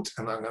boat,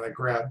 and I'm going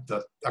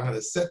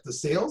to set the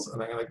sails,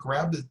 and I'm going to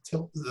grab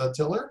the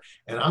tiller,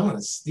 and I'm going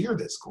to steer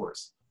this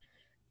course.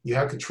 You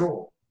have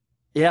control.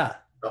 Yeah.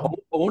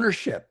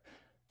 Ownership.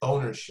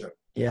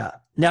 Yeah.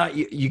 Now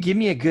you give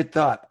me a good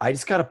thought. I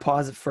just got to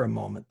pause it for a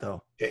moment,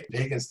 though. Okay,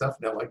 pagan stuff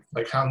now.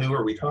 Like how new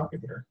are we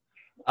talking here?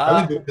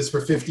 I've been doing this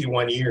for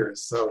 51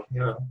 years, so you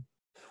know.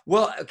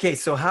 Well, okay.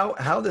 So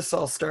how this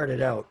all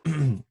started out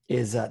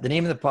is the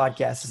name of the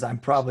podcast is I'm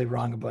Probably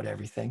Wrong About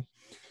Everything,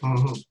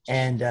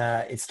 and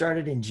it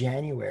started in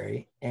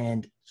January,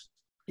 and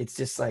it's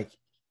just like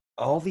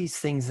all these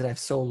things that I've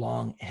so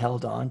long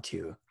held on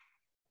to.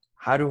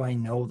 How do I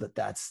know that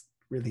that's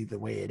really the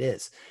way it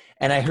is?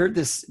 And I heard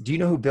this. Do you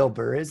know who Bill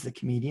Burr is, the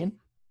comedian?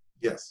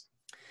 Yes.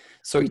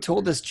 So he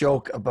told this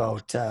joke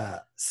about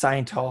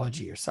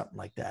Scientology or something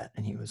like that.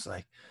 And he was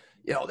like,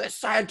 this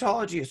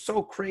Scientology is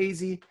so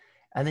crazy.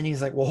 And then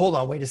he's like, well, hold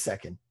on, wait a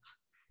second.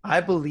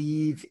 I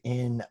believe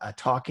in a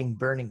talking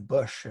burning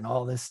bush and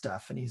all this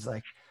stuff. And he's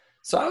like,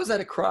 so I was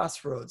at a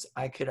crossroads.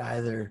 I could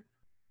either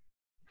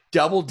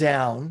double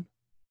down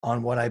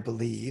on what I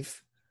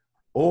believe,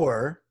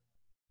 or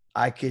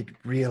I could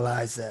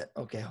realize that,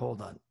 okay,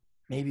 hold on,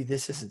 maybe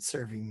this isn't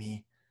serving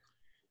me.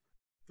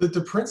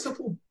 The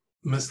principal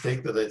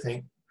mistake that I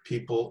think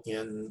people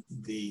in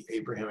the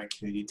Abrahamic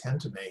community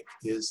tend to make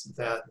is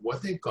that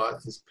what they've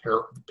got is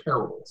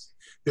parables.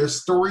 They're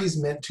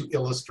stories meant to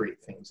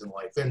illustrate things in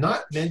life. They're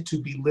not meant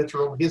to be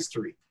literal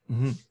history.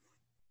 Mm-hmm.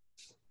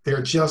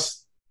 They're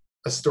just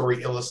a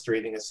story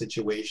illustrating a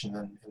situation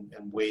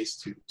and ways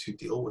to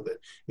deal with it.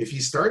 If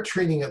you start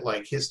treating it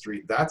like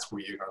history, that's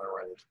where you're going to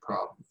run into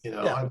problems.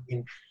 I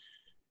mean,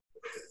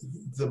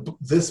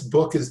 this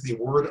book is the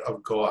Word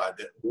of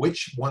God.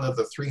 Which one of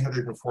the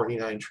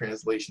 349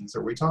 translations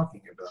are we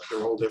talking about?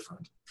 They're all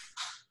different.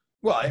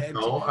 Well,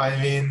 I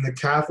mean, the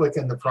Catholic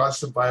and the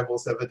Protestant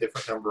Bibles have a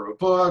different number of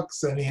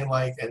books. I mean,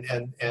 like,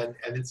 and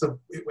it's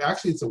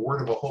a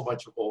word of a whole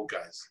bunch of old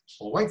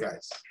white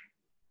guys.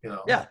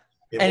 Yeah.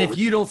 And if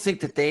you don't think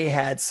that they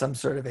had some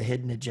sort of a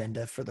hidden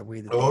agenda for the way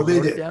that they wrote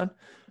did. It down,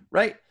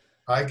 right?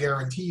 I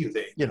guarantee you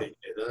they did.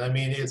 And I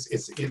mean,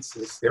 it's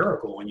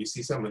hysterical when you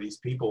see some of these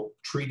people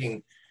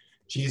treating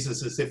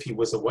Jesus as if he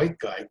was a white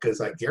guy,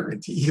 because I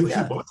guarantee you he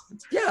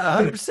wasn't. Yeah,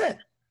 100%.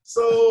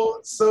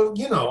 So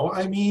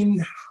I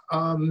mean,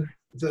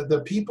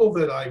 the people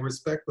that I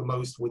respect the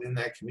most within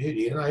that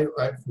community, and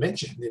I've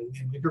mentioned in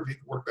interview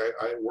work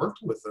I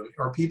worked with them,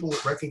 are people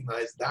that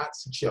recognize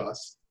that's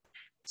just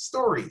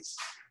stories.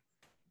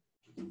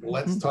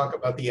 Let's talk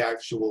about the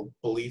actual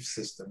belief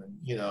system,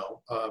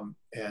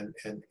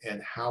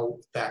 and how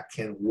that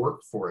can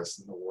work for us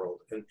in the world.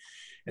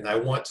 And I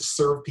want to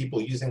serve people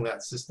using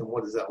that system.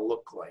 What does that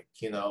look like?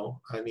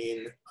 I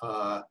mean,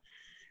 are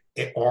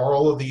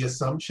all of the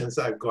assumptions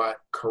I've got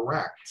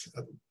correct?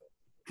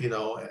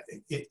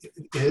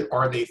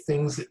 Are they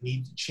things that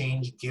need to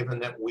change, given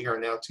that we are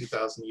now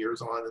 2,000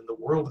 years on and the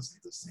world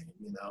isn't the same,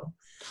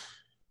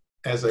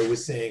 as I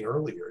was saying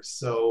earlier.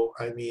 So,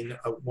 I mean,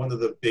 one of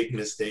the big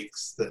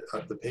mistakes that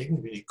the pagan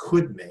community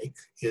could make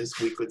is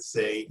we could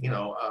say,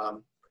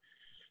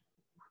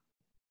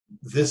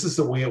 this is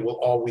the way it will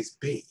always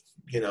be,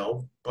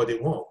 but it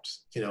won't,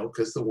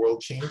 because the world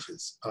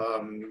changes.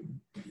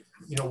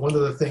 One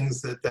of the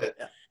things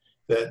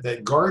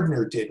that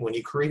Gardner did when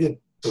he created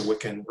the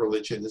Wiccan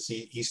religion is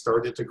he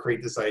started to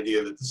create this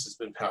idea that this has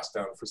been passed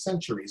down for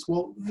centuries.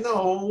 Well,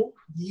 no,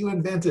 you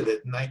invented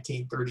it in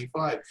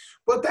 1935,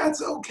 but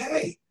that's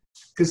okay,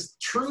 because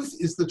truth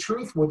is the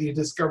truth, whether you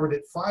discovered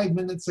it 5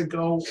 minutes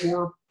ago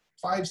or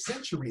 5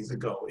 centuries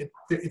ago.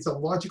 It's a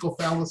logical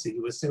fallacy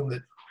to assume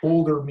that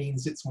older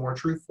means it's more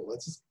truthful.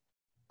 That's just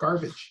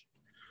garbage.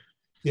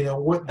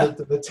 What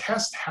the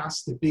test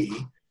has to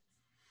be,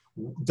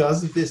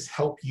 does this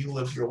help you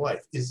live your life?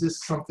 Is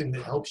this something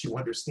that helps you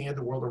understand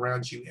the world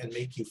around you and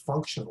make you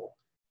functional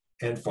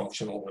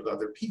with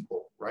other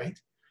people, right?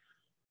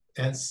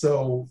 And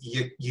so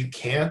you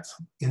can't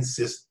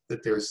insist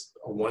that there's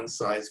a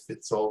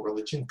one-size-fits-all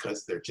religion,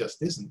 because there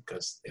just isn't,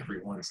 because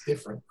everyone's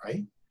different,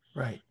 right?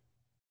 Right.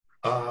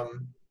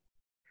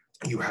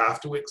 You have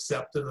to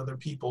accept that other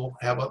people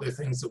have other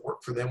things that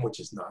work for them, which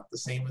is not the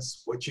same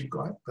as what you've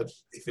got. But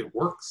if it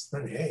works,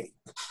 then hey,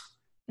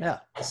 Yeah.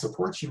 I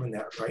support you in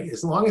that, right?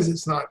 As long as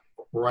it's not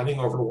running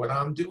over what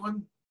I'm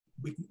doing,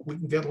 we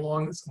can get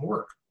along and some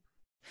work.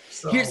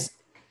 So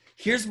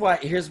Here's why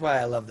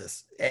I love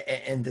this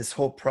and this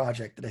whole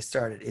project that I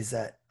started is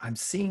that I'm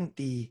seeing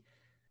the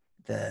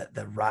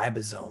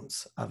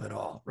ribosomes of it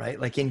all, right?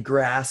 Like in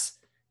grass,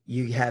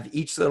 you have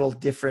each little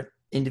different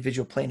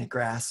individual plane of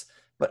grass,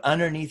 but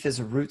underneath is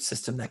a root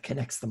system that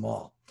connects them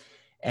all.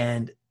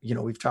 And, you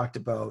know, we've talked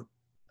about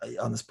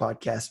on this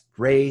podcast,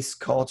 race,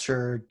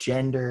 culture,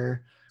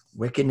 gender,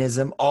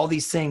 Wiccanism, all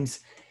these things.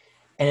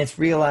 And it's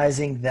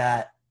realizing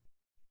that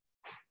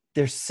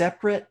they're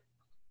separate.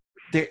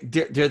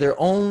 They're their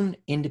own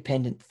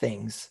independent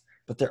things,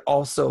 but they're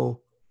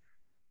also,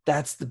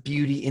 that's the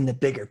beauty in the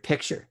bigger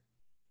picture,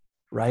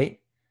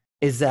 right?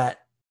 Is that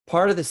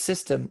part of the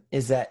system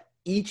is that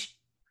each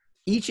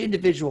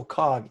individual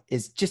cog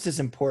is just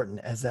as important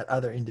as that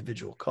other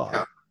individual cog.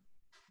 Yeah.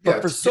 But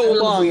Yeah, for so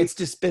long, it's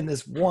just been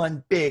this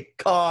one big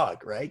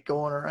cog, right,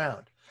 going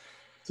around.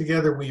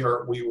 Together,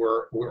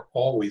 we're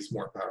always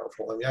more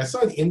powerful. I mean, I saw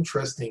an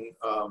interesting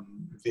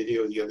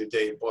video the other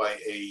day by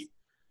a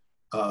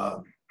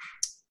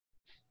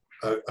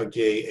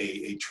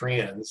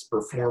trans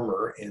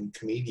performer and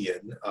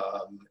comedian,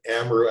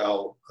 Amru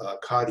Al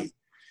Qadi,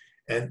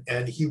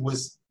 and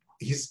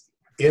he's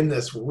in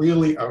this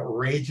really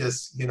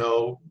outrageous, you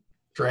know,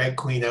 drag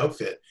queen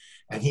outfit,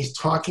 and he's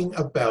talking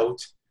about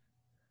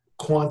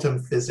quantum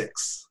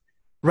physics.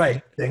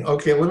 Right. Saying,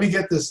 okay, let me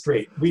get this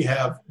straight.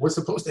 We're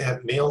supposed to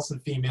have males and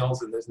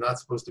females, and there's not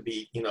supposed to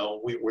be, you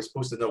know, we're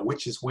supposed to know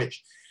which is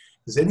which.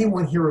 Does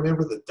anyone here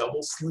remember the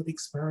double slit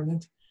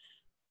experiment?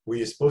 Where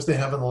you're supposed to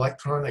have an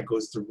electron that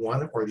goes through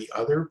one or the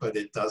other, but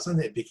it doesn't.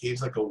 It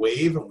behaves like a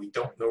wave, and we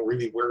don't know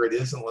really where it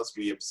is unless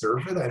we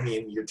observe it. I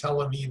mean, you're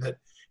telling me that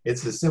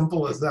it's as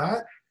simple as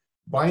that?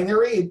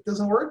 Binary, it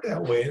doesn't work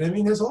that way. And I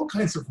mean, there's all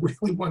kinds of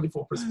really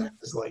wonderful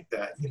perspectives like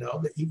that, you know,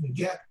 that you can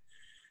get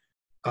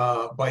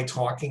by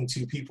talking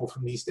to people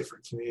from these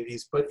different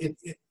communities. But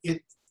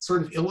it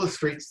sort of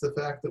illustrates the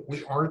fact that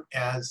we aren't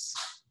as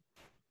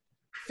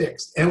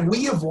fixed. And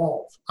we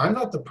evolve. I'm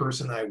not the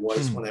person I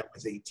was when I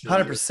was 18.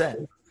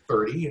 100%.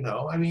 30, you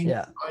know. I mean,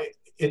 yeah.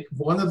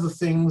 One of the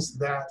things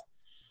that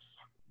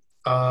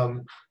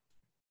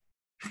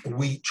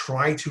we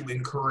try to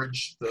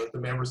encourage the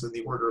members of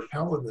the Order of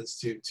Paladins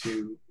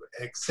to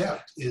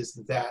accept is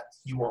that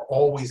you are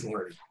always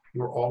learning.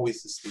 You are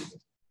always a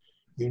student.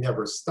 You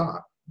never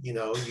stop. You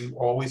know, you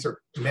always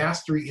are.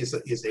 Mastery is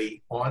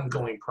a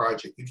ongoing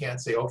project. You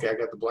can't say, okay, I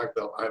got the black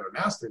belt, I'm a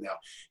master now.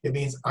 It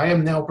means I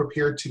am now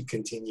prepared to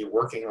continue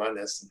working on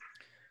this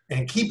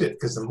and keep it,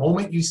 because the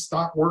moment you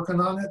stop working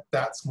on it,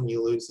 that's when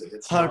you lose it.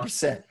 It's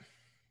 100%.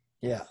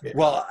 Yeah.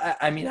 Well,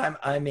 I mean,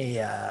 I'm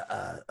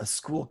a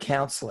school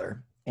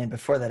counselor, and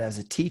before that, I was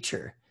a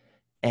teacher.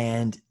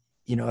 And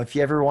you know, if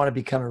you ever want to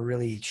become a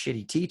really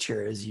shitty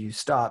teacher, is you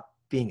stop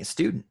being a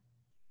student,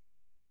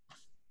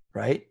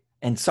 right?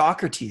 And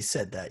Socrates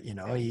said that, you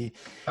know, he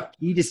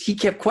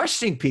kept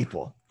questioning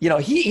people. You know,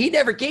 he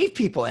never gave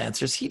people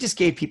answers. He just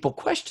gave people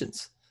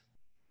questions,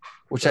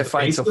 which I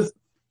find so.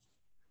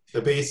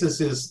 The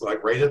basis is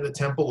like right at the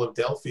Temple of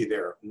Delphi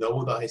there,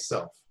 know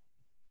thyself.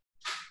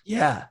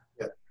 Yeah.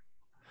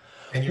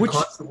 And you're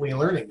constantly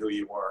learning who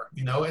you are.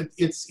 You know,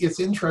 it's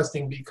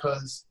interesting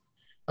because,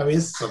 I mean,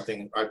 this is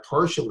something I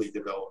partially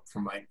developed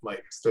from my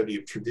study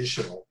of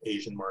traditional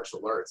Asian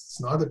martial arts. It's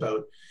not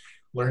about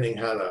learning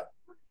how to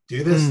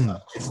do this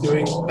stuff. It's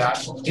doing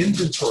that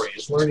inventory.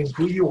 It's learning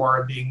who you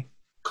are and being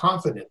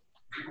confident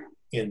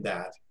in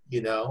that.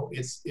 You know,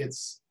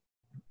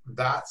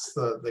 that's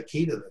the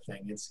key to the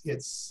thing.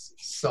 It's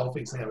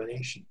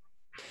self-examination.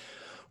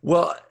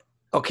 Well,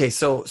 okay,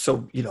 so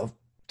you know,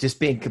 just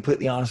being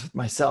completely honest with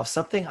myself,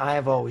 something I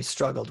have always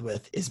struggled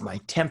with is my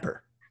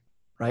temper,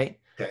 right?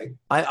 Okay.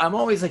 I'm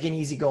always like an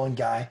easygoing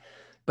guy,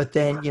 but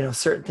then, you know,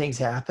 certain things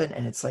happen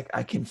and it's like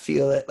I can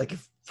feel it. Like,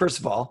 first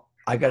of all,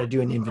 I got to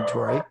do an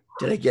inventory.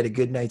 Did I get a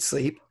good night's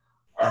sleep?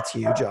 That's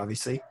huge,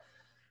 obviously.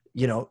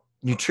 You know,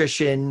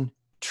 nutrition,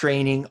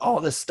 training, all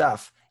this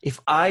stuff. If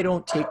I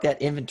don't take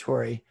that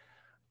inventory,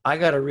 I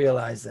got to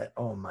realize that,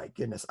 oh my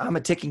goodness, I'm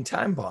a ticking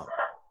time bomb.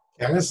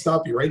 I'm going to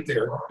stop you right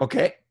there.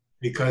 Okay.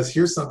 Because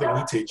here's something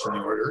we teach in the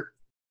order.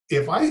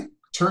 If I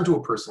turn to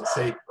a person and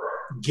say,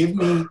 give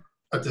me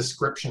a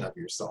description of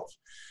yourself,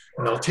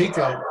 and I'll take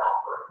out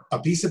a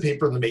piece of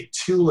paper and make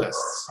 2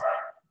 lists.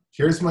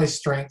 Here's my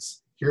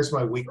strengths, here's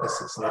my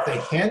weaknesses. And if they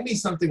hand me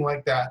something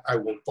like that, I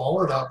will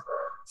ball it up,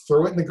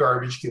 throw it in the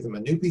garbage, give them a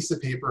new piece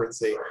of paper and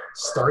say,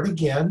 start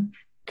again.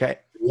 Okay.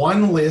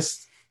 1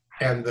 list,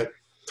 and the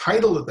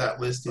title of that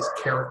list is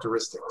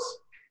characteristics.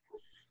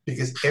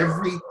 Because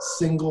every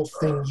single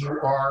thing you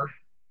are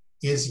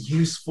is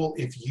useful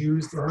if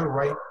used in the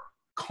right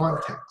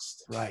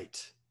context.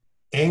 Right.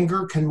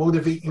 Anger can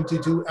motivate you to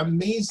do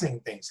amazing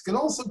things. It can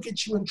also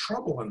get you in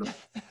trouble. And,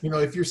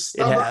 if you're It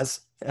stubborn,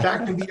 has.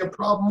 that can be a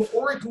problem,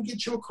 or it can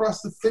get you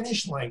across the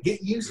finish line.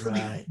 Get used to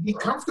it. Be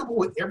comfortable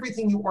with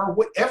everything you are,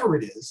 whatever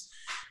it is,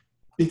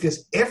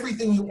 because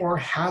everything you are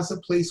has a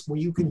place where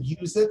you can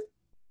use it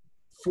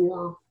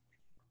for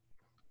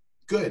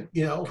good,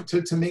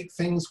 to make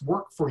things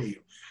work for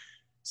you.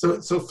 So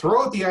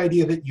throw out the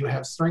idea that you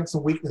have strengths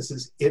and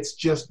weaknesses. It's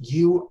just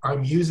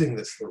I'm using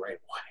this the right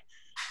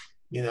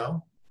way,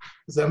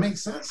 Does that make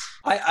sense?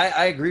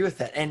 I agree with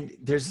that. And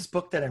there's this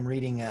book that I'm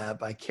reading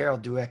by Carol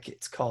Dweck.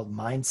 It's called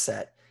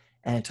Mindset.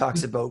 And it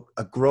talks about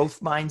a growth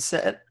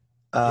mindset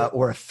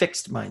or a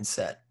fixed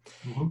mindset.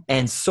 Mm-hmm.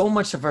 And so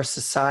much of our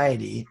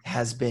society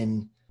has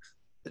been,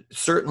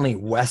 certainly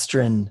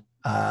Western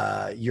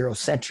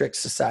Eurocentric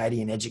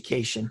society and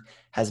education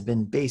has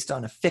been based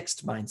on a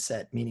fixed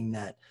mindset, meaning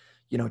that,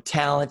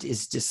 talent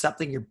is just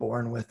something you're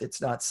born with.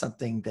 It's not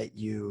something that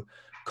you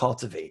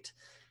cultivate.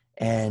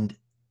 And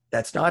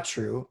that's not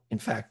true. In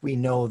fact, we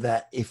know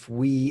that if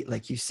we,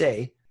 like you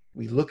say,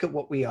 we look at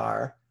what we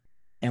are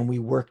and we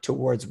work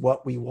towards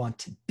what we want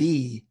to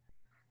be,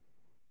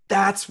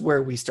 that's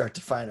where we start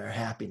to find our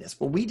happiness.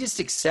 But we just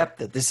accept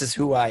that this is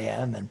who I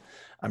am and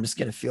I'm just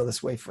going to feel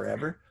this way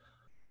forever.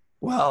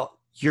 Well,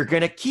 you're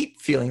going to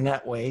keep feeling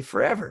that way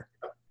forever.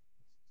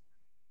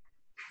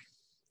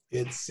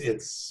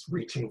 It's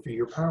reaching for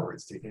your power.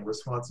 It's taking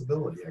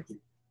responsibility.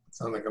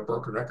 Sound like a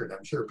broken record,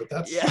 I'm sure, but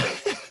that's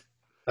it.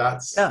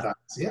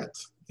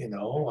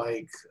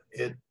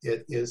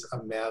 It is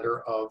a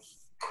matter of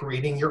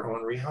creating your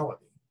own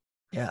reality.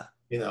 Yeah.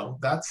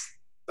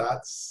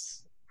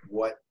 That's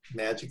what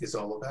magic is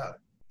all about,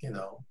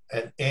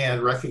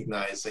 and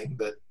recognizing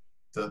that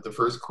the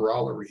first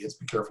corollary is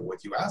be careful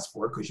what you ask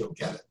for, because you'll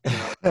get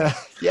it.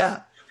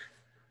 Yeah.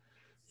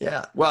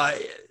 Well,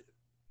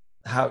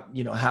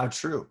 how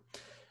true.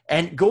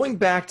 And going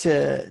back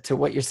to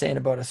what you're saying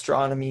about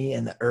astronomy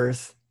and the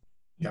Earth.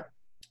 Yeah.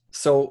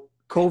 So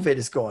COVID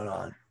is going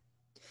on.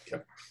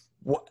 Yep.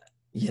 What,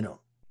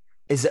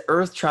 is the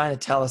Earth trying to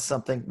tell us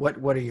something?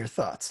 What are your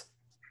thoughts?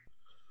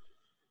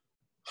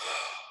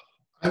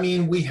 I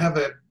mean, we have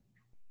a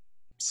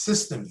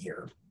system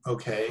here,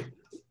 okay,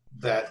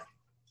 that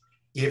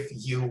if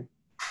you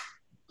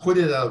put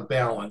it out of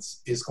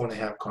balance is going to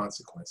have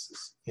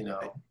consequences,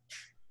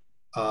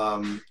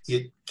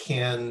 It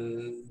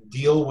can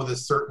deal with a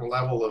certain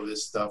level of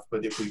this stuff,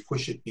 but if we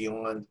push it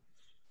beyond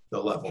the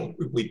level,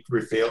 we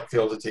fail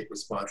to take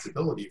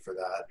responsibility for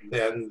that,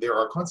 then there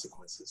are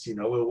consequences. It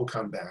will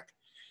come back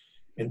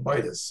and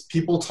bite us.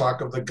 People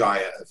talk of the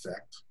Gaia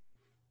effect.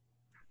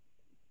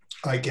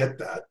 I get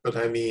that, but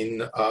I mean,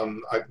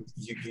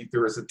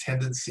 there is a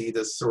tendency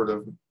to sort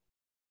of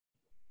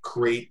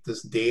create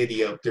this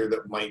deity out there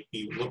that might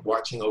be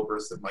watching over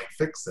us, that might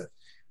fix it,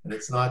 and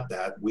it's not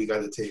that. We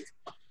got to take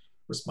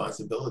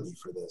responsibility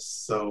for this.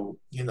 So,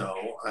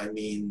 I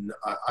mean,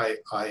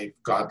 I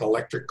got an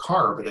electric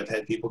car, but I've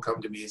had people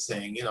come to me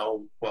saying,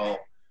 well,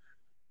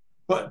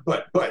 but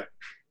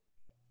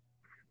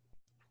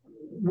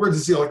where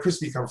does the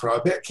electricity come from?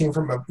 I bet it came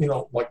from a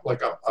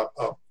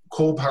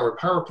coal-powered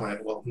power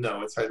plant. Well,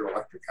 no, it's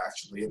hydroelectric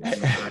actually.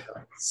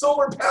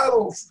 Solar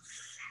panels.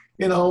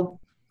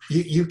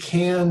 You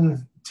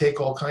can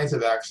take all kinds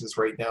of actions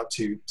right now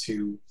to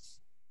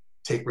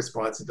take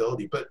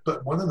responsibility.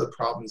 But one of the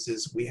problems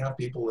is we have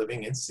people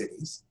living in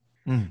cities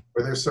where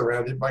they're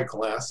surrounded by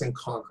glass and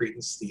concrete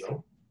and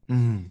steel,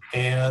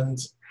 and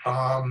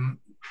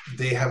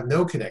they have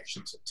no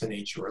connection to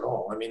nature at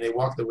all. I mean, they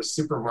walk to a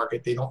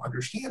supermarket, they don't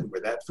understand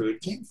where that food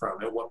came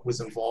from and what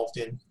was involved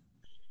in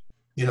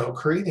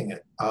creating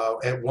it.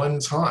 At one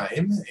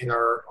time in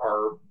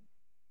our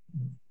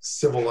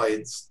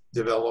civilized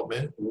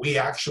development, we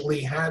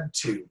actually had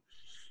to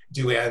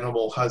do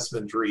animal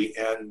husbandry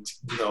and,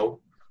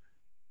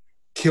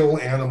 kill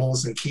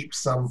animals and keep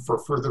some for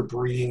further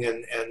breeding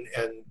and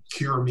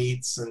cure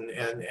meats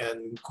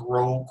and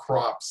grow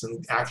crops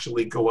and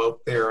actually go out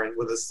there and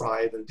with a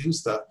scythe and do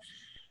stuff.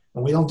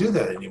 And we don't do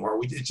that anymore.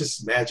 It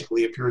just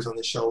magically appears on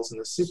the shelves in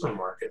the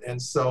supermarket.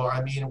 And so,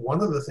 I mean, one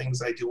of the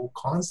things I do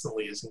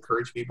constantly is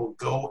encourage people,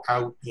 go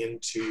out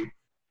into,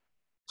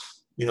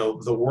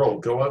 the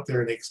world, go out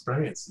there and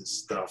experience this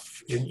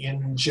stuff.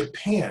 In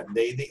Japan,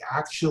 they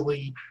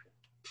actually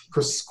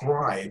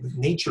prescribe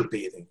nature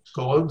bathing.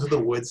 Go out into the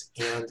woods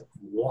and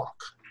walk,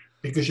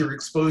 because you're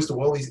exposed to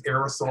all these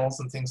aerosols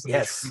and things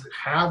that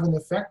have an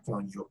effect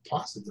on you, a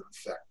positive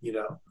effect,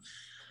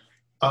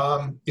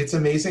 It's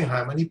amazing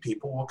how many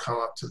people will come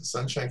up to the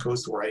Sunshine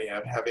Coast where I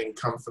am, having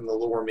come from the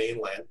lower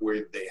mainland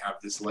where they have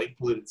this light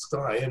polluted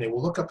sky, and they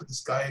will look up at the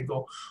sky and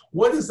go,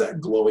 what is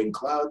that glowing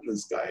cloud in the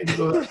sky? And you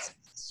go, that's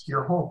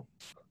your home.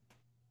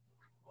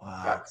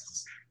 Wow.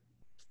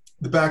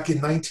 Back in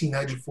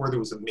 1994, there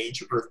was a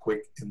major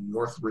earthquake in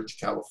Northridge,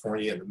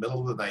 California in the middle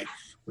of the night,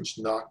 which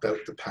knocked out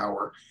the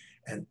power.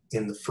 And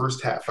in the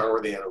first half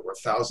hour, they had over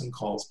 1,000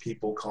 calls,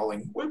 people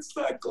calling, what's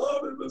that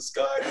globe in the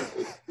sky?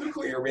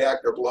 Nuclear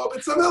reactor blow up.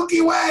 It's the Milky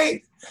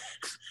Way.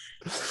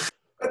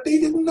 But they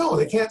didn't know.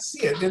 They can't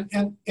see it.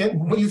 And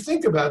when you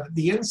think about it,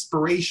 the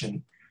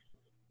inspiration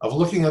of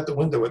looking out the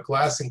window at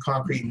glass and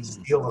concrete and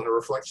steel and the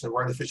reflection of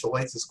artificial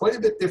lights is quite a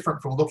bit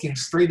different from looking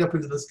straight up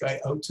into the sky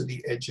out to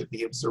the edge of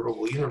the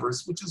observable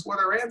universe, which is what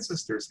our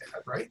ancestors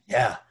had, right?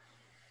 Yeah.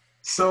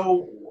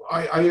 So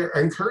I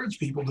encourage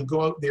people to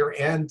go out there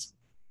and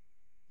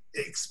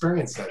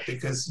experience that,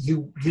 because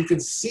you can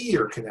see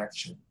your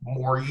connection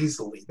more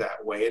easily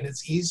that way, and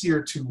it's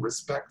easier to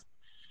respect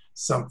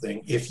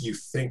something if you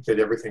think that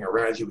everything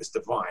around you is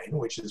divine,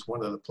 which is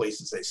one of the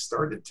places I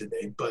started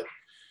today,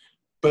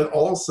 but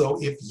also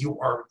if you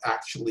are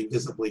actually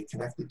visibly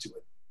connected to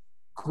it.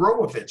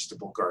 Grow a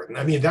vegetable garden.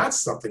 I mean,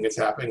 that's something that's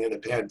happening in the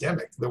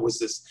pandemic. There was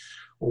this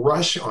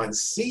rush on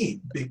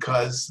seed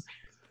because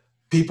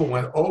people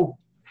went, oh,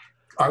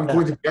 I'm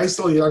going to be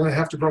isolated. I'm going to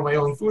have to grow my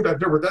own food.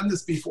 I've never done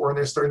this before. And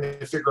they're starting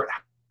to figure out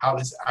how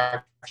this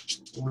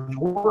actually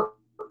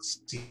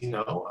works, you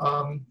know.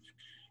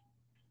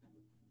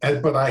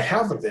 But I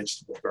have a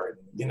vegetable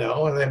garden, you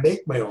know, and I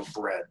make my own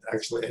bread.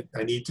 Actually,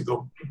 I need to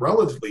go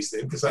relatively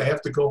soon because I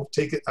have to go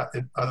take it out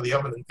of the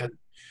oven and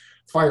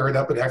fire it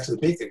up and actually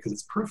bake it because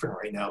it's proofing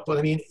right now. But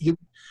I mean,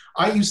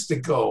 I used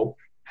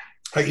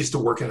to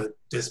work in a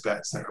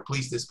dispatch center, a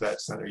police dispatch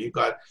center. You've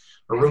got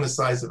a room the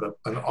size of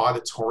an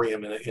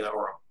auditorium or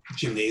a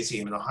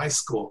gymnasium in a high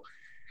school,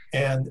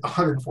 and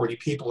 140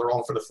 people are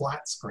all for the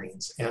flat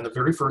screens. And the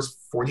very first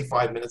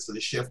 45 minutes of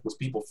the shift was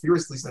people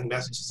furiously sending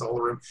messages all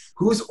the room.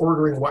 Who's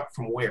ordering what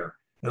from where?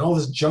 And all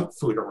this junk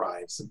food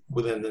arrives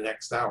within the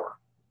next hour.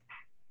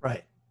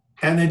 Right.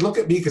 And they'd look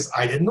at me because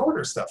I didn't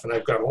order stuff and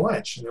I've got a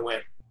lunch. And they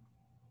went,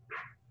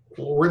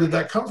 well, where did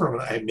that come from?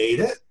 And I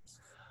made it.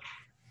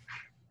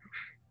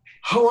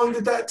 How long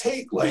did that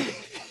take? Like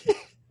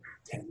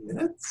 10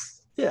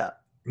 minutes? Yeah.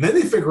 And then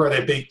they figure out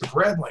I baked the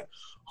bread. Like,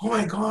 oh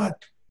my God,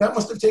 that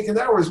must have taken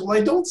hours. Well,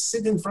 I don't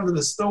sit in front of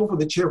the stove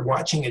with a chair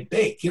watching it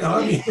bake. You know,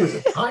 I mean, there's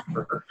a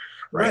timer,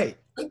 right?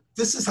 But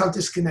this is how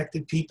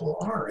disconnected people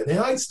are. And then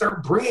I'd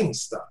start bringing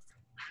stuff.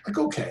 Like,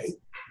 okay,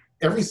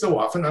 every so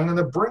often I'm going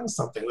to bring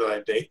something that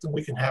I baked and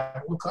we can have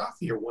it with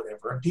coffee or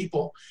whatever. And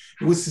people,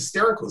 it was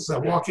hysterical. So I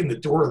walk in the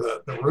door of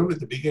the room at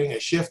the beginning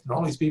of shift and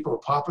all these people are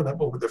popping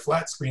up over their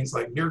flat screens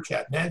like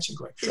Meerkat Mansion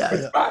going,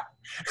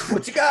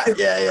 what you got?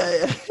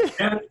 Yeah.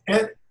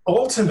 And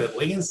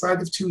ultimately,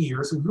 inside of 2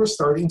 years, we were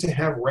starting to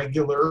have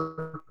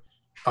regular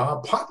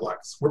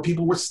potlucks where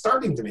people were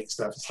starting to make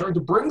stuff, starting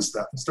to bring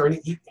stuff, and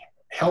starting to eat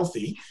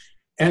healthy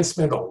and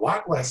spend a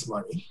lot less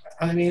money.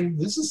 I mean,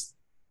 this is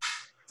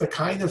the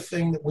kind of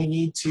thing that we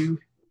need to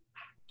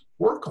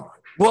work on.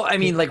 Well, I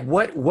mean, like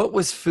what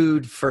was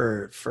food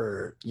for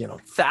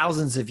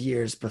thousands of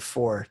years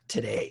before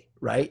today,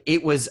 right?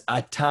 It was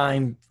a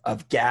time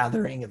of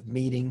gathering, of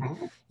meeting.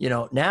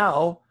 Mm-hmm.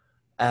 Now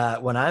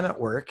when I'm at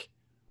work,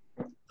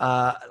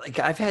 like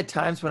I've had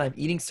times when I'm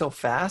eating so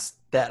fast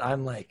that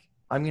I'm like,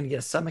 I'm going to get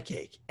a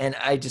stomachache. And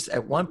I just,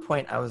 at one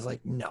point I was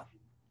like, no,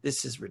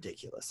 this is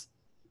ridiculous.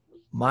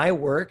 My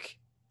work,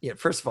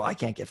 first of all, I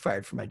can't get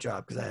fired from my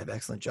job because I have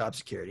excellent job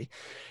security.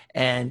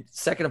 And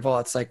second of all,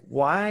 it's like,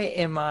 why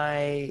am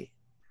I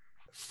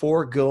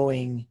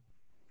foregoing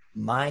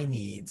my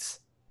needs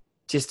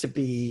just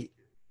to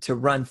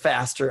run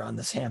faster on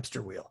this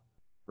hamster wheel?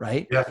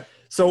 Right. Yeah.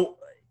 So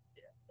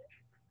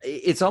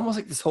it's almost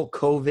like this whole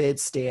COVID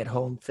stay at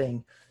home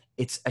thing.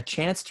 It's a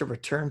chance to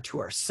return to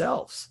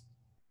ourselves.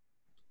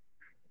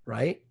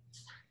 Right.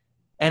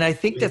 And I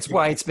think that's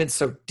why it's been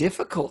so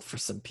difficult for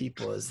some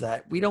people, is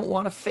that we don't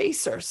want to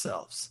face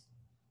ourselves.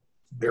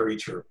 Very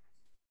true.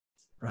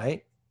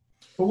 Right.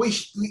 But we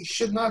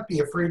should not be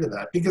afraid of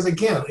that, because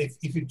again,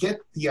 if you get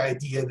the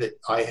idea that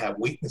I have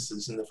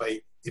weaknesses and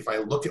if I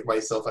look at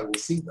myself, I will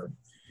see them.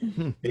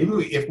 Mm-hmm.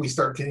 Maybe if we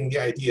start getting the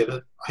idea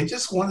that I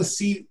just want to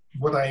see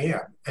what I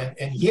am.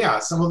 And yeah,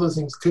 some of those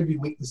things could be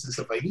weaknesses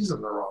if I use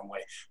them the wrong way.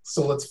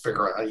 So let's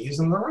figure out how to use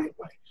them the right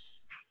way.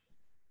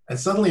 And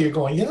suddenly you're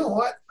going, you know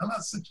what? I'm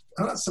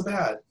not so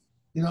bad.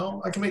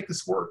 I can make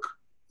this work.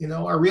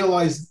 I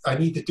realize I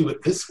need to do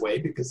it this way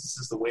because this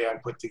is the way I'm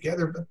put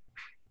together, but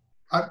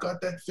I've got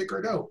that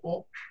figured out.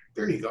 Well,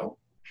 there you go.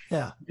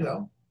 Yeah.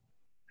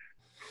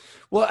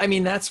 Well, I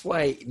mean, that's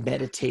why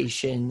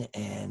meditation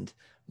and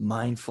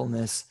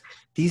mindfulness,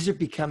 these are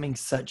becoming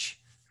such,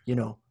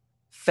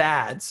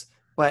 fads,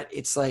 but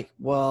it's like,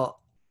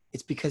 well,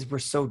 it's because we're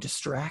so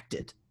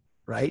distracted,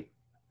 right?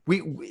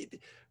 We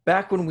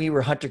back when we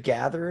were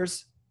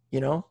hunter-gatherers,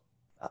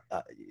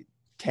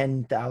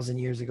 10,000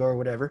 years ago or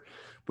whatever,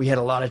 we had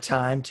a lot of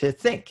time to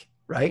think,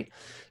 right?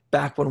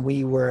 Back when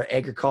we were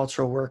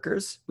agricultural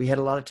workers, we had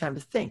a lot of time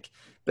to think.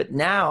 But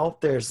now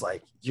there's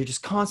like, you're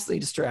just constantly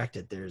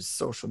distracted. There's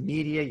social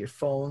media, your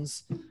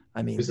phones.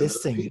 I mean,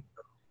 this thing,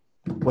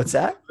 what's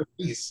that?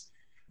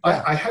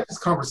 I had this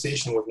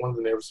conversation with one of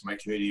the neighbors of my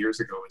community years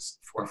ago. Is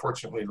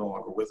unfortunately no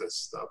longer with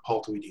us,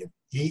 Paul Tweedian.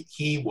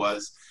 He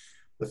was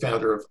the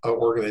founder of an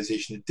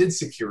organization that did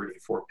security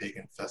for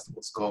pagan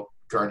festivals called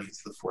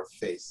Guardians of the Fourth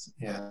Face.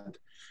 And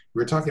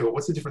we were talking about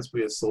what's the difference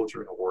between a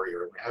soldier and a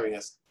warrior. And we're having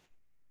this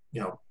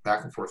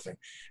back and forth thing.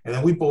 And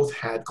then we both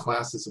had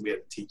classes that we had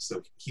to teach.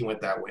 So he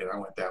went that way and I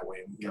went that way.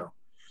 And,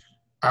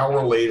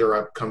 hour later,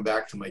 I've come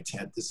back to my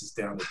tent. This is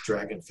down at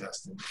Dragon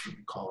Fest in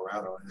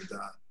Colorado. And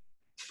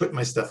put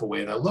my stuff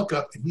away. And I look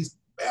up and he's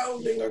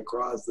bounding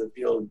across the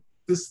field.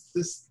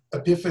 This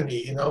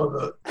epiphany,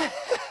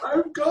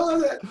 I've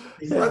got it.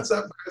 He runs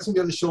up, grabs me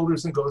by the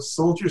shoulders and goes,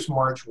 "Soldiers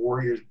march,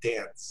 warriors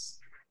dance."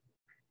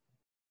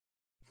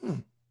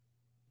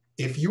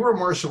 If you're a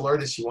martial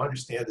artist, you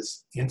understand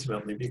this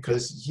intimately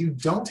because you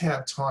don't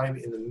have time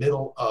in the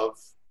middle of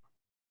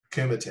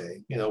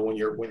kumite, when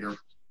you're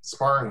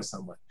sparring with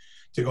someone,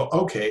 to go,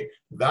 okay,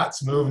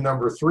 that's move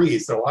number 3,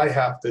 so I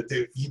have to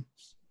do. You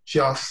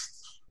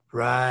just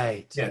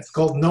right. Yeah, it's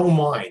called no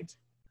mind.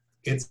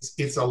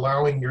 It's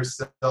allowing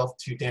yourself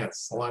to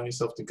dance, allowing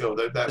yourself to go.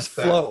 This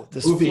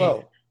movie,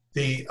 flow.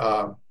 The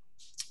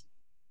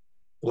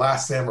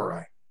Last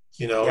Samurai.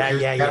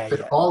 Captain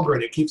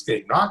Hallgren, it keeps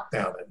getting knocked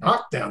down and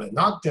knocked down and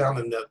knocked down,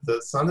 and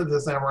the son of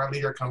the samurai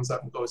leader comes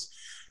up and goes,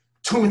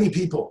 "Too many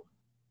people,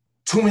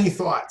 too many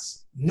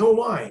thoughts, no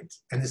mind."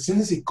 And as soon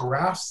as he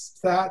grasps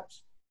that,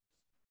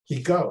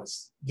 he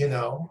goes,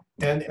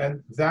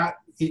 and that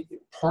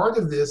part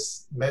of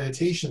this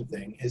meditation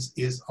thing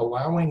is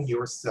allowing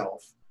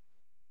yourself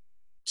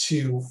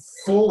to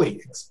fully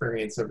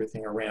experience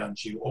everything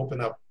around you, open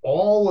up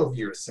all of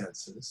your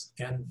senses,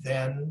 and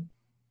then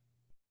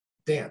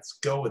dance,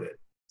 go with it,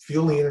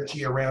 feel the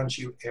energy around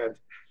you and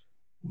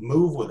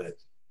move with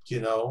it.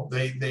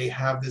 They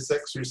have this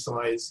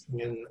exercise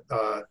in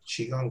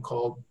Qigong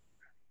called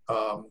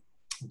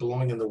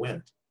blowing in the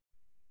wind.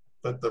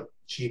 Let the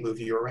Qi move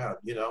you around,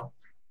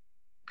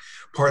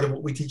 Part of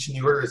what we teach in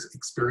the order is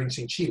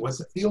experiencing Qi. What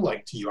does it feel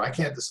like to you? I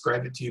can't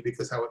describe it to you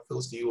because how it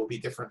feels to you will be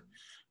different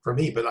for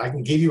me, but I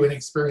can give you an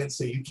experience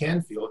so you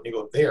can feel it and you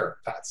go, there,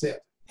 that's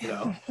it,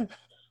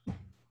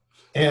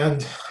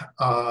 And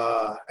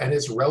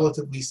it's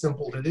relatively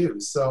simple to do.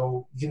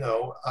 So,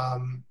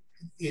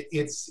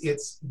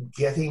 it's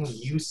getting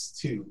used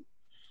to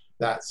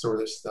that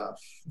sort of stuff.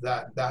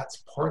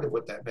 That's part of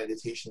what that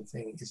meditation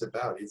thing is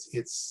about.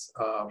 It's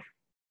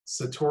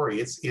satori.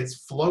 It's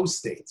flow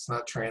states,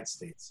 not trance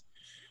states.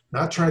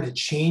 Not trying to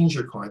change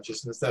your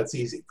consciousness. That's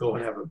easy. Go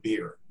and have a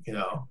beer.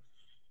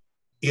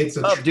 It's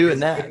a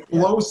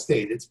flow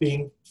state. It's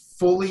being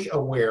fully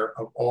aware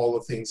of all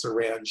the things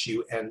around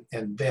you and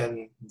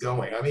then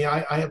going. I mean,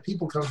 I have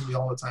people come to me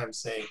all the time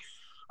saying,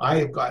 I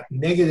have got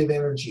negative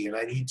energy and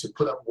I need to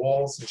put up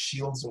walls and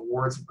shields and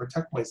wards and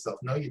protect myself.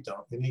 No, you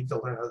don't. You need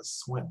to learn how to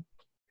swim.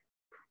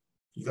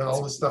 You got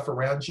all this stuff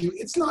around you.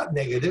 It's not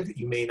negative.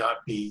 It may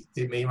not be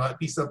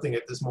something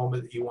at this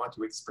moment that you want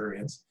to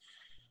experience.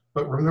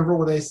 But remember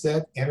what I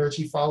said,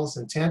 energy follows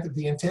intent. If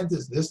the intent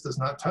is this does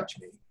not touch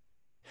me,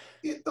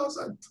 it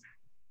doesn't.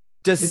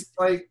 It's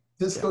like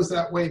this goes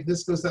that way,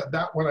 this goes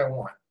that what I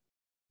want.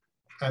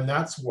 And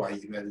that's why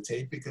you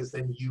meditate, because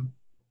then you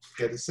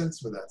get a sense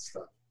for that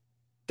stuff.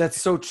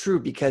 That's so true,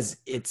 because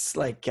it's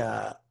like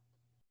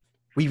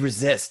we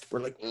resist. We're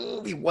like,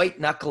 we white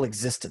knuckle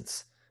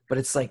existence. But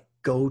it's like,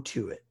 go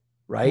to it,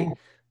 right? Mm.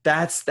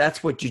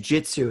 That's what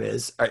jiu-jitsu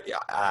is.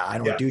 I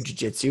don't do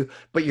jiu-jitsu,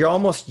 but you're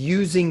almost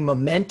using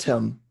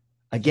momentum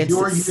against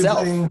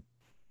itself. Using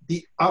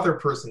the other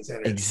person's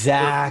energy.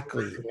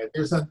 Exactly.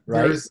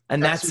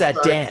 And that's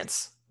that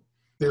dance.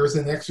 There's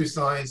an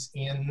exercise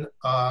in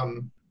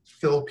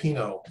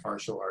Filipino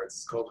martial arts.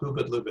 It's called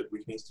hubad lubad,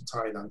 which means to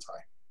tie and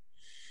untie.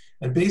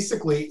 And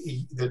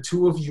basically, the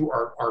two of you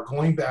are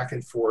going back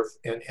and forth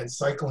and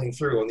cycling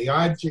through. And the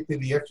object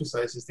of the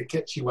exercise is to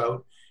catch you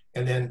out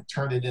and then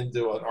turn it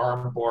into an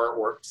arm bar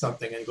or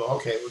something and go,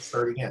 okay, let's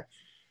start again.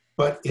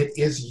 But it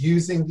is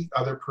using the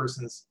other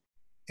person's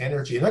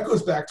energy. And that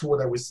goes back to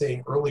what I was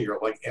saying earlier,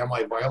 like, am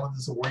I violent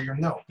as a warrior?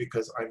 No,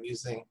 because I'm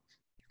using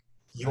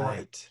your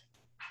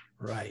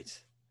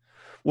Right.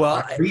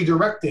 Well, I'm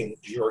redirecting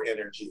your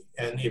energy.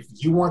 And if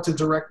you want to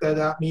direct that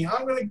at me,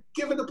 I'm going to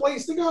give it a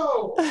place to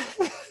go.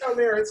 Down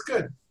there, it's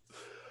good.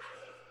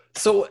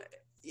 So,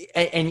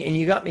 and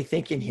you got me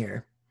thinking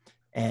here.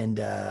 And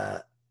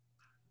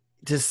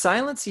does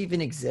silence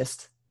even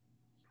exist?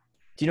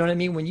 Do you know what I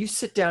mean? When you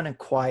sit down and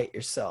quiet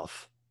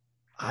yourself,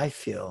 I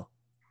feel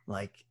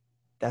like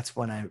that's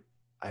when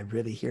I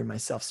really hear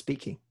myself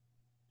speaking.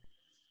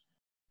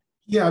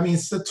 Yeah, I mean,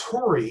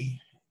 satori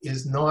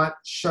is not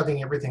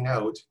shutting everything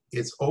out.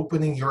 It's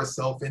opening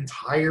yourself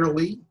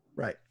entirely.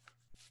 Right.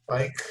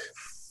 Like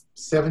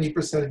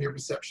 70% of your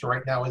perception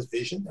right now is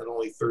vision, and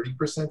only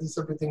 30% is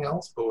everything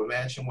else. But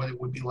imagine what it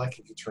would be like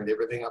if you turned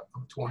everything up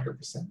to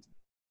 100%.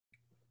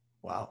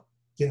 Wow.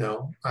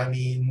 I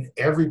mean,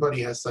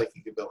 everybody has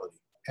psychic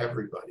ability.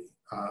 Everybody.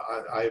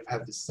 I've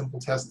had this simple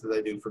test that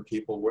I do for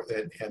people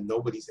and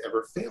nobody's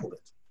ever failed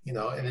it.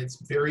 And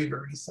it's very,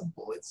 very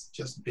simple. It's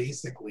just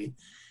basically,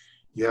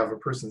 you have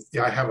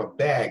I have a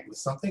bag with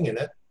something in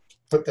it,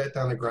 put that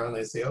down the ground, and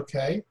I say,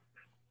 okay,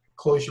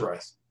 close your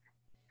eyes.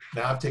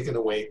 Now I've taken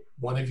away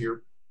one of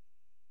your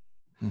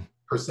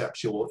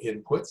perceptual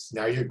inputs.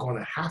 Now you're going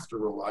to have to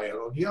rely on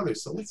all the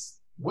others. So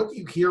what do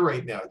you hear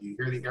right now? Do you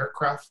hear the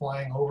aircraft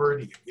flying over?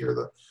 Do you hear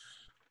the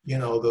you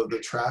know, the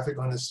traffic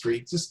on the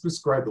street. Just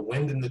describe the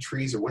wind in the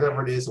trees or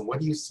whatever it is, and what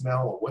do you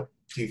smell, or what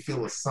do you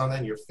feel the sun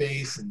on your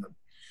face and the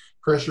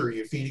pressure of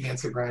your feet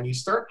against the ground. You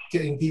start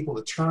getting people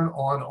to turn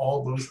on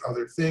all those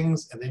other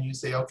things, and then you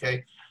say,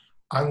 okay,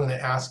 I'm going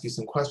to ask you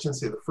some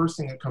questions. Say the first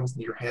thing that comes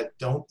into your head.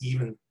 Don't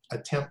even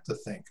attempt to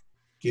think.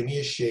 Give me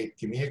a shape,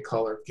 give me a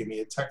color, give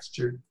me a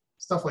texture,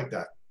 stuff like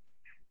that.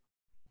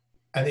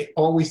 And they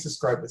always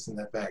describe what's in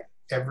that bag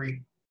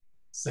every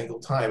single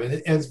time. And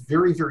it's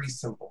very, very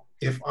simple.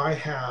 If I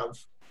have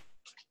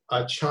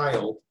a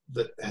child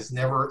that has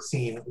never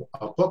seen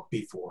a book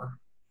before,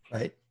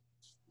 right,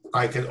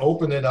 I can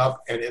open it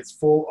up and it's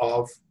full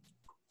of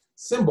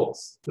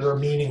symbols that are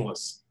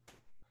meaningless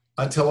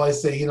until I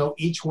say, you know,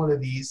 each one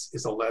of these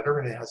is a letter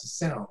and it has a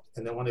sound.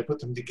 And then when I put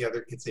them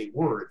together, it's a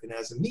word and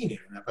has a meaning.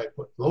 And if I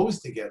put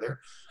those together,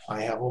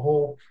 I have a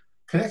whole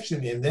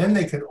connection. And then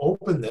they can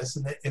open this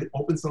and it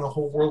opens on a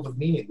whole world of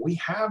meaning. We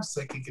have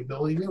psychic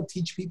ability. We don't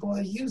teach people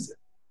how to use it.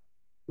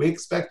 We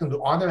expect them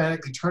to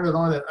automatically turn it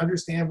on and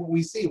understand what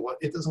we see. Well,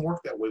 it doesn't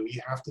work that way.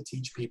 We have to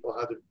teach people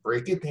how to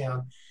break it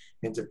down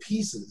into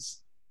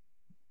pieces.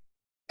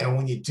 And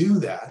when you do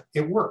that,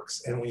 it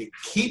works. And when you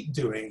keep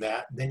doing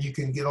that, then you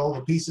can get all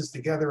the pieces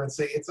together and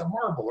say, it's a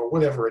marble or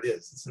whatever it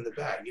is. It's in the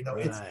bag. You know,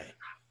 right. it's,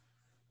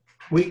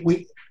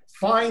 we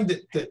find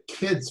that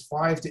kids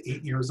 5 to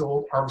 8 years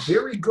old are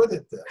very good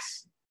at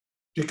this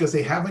because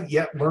they haven't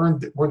yet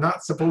learned that we're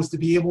not supposed to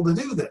be able to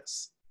do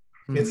this.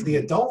 Mm-hmm. It's the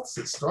adults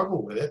that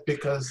struggle with it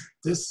because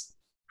this,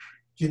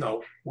 you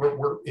know,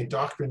 we're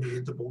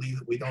indoctrinated to believe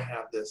that we don't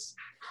have this.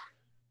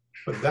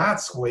 But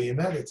that's where you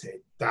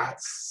meditate.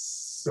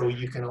 That's so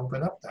you can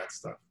open up that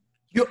stuff.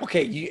 You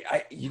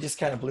just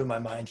kind of blew my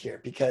mind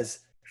here because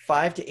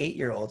 5 to 8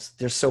 year olds,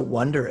 they're so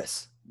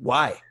wondrous.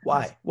 Why?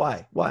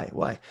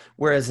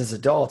 Whereas as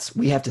adults,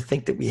 we have to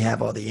think that we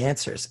have all the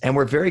answers, and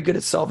we're very good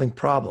at solving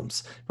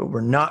problems, but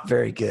we're not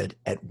very good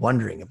at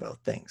wondering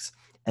about things.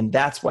 And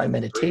that's why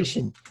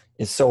meditation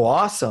is so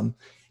awesome,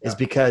 is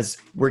because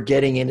we're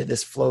getting into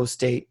this flow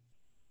state,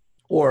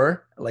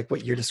 or like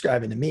what you're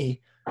describing to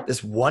me,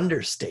 this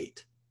wonder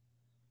state.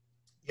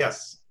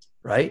 Yes.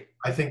 Right?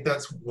 I think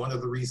that's one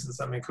of the reasons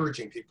I'm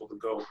encouraging people to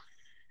go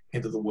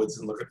into the woods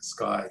and look at the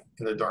sky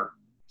in a dark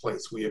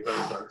place. We have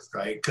got a dark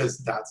sky because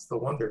that's the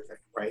wonder thing,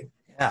 right?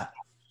 Yeah.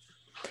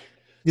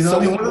 You know,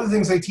 one of the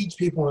things I teach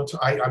people,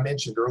 I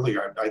mentioned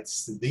earlier,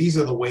 these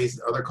are the ways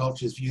that other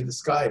cultures view the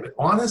sky. But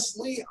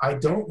honestly, I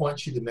don't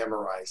want you to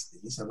memorize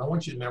these. I don't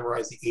want you to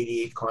memorize the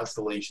 88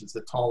 constellations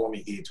that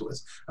Ptolemy gave to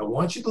us. I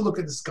want you to look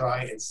at the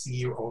sky and see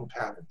your own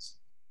patterns.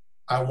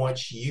 I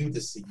want you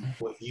to see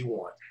what you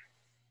want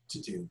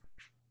to do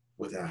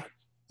with that.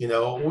 You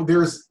know,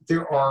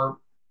 there are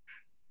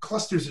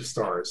clusters of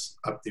stars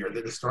up there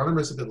that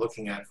astronomers have been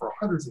looking at for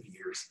hundreds of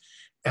years,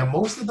 and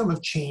most of them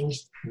have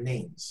changed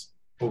names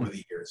over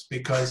the years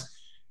because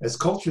as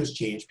cultures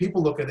change,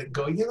 people look at it and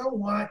go, you know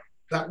what,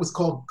 that was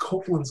called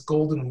Copeland's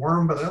golden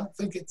worm, but I don't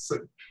think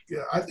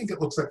I think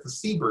it looks like the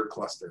seabird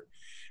cluster.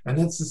 And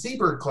it's the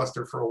seabird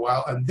cluster for a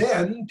while, and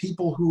then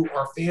people who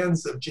are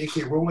fans of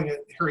J.K. Rowling and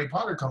Harry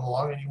Potter come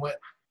along and you went,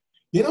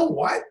 you know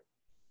what,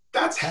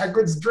 that's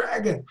Hagrid's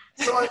dragon.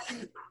 So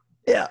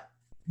yeah,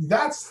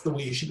 that's the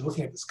way you should be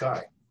looking at the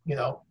sky, you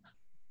know,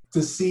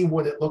 to see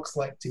what it looks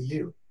like to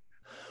you.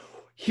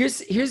 Here's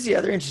the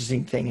other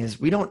interesting thing is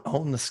we don't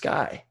own the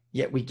sky,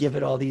 yet we give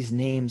it all these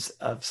names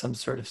of some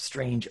sort of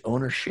strange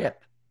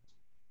ownership.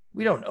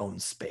 We don't own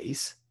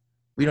space.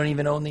 We don't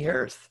even own the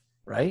earth,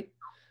 right?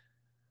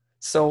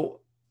 So,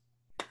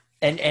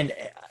 and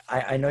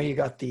I know you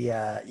got you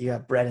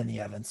got bread in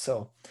the oven.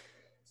 So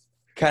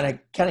kind of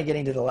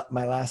getting to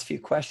my last few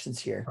questions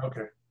here.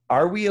 Okay.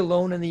 Are we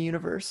alone in the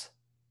universe?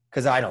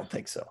 Because I don't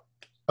think so.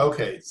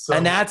 Okay. So,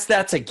 and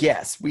that's a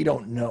guess. We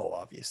don't know,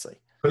 obviously.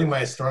 Putting my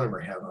astronomer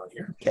hat on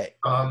here. Okay.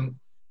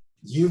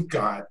 You've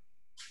got,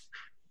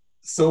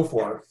 so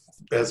far,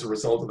 as a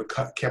result of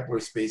the Kepler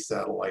space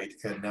satellite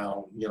and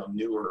now, you know,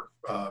 newer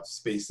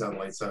space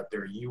satellites out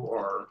there, you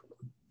are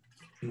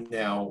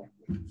now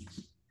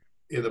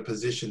in a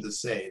position to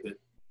say that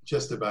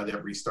just about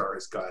every star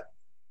has got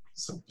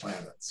some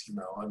planets. You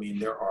know, I mean,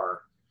 there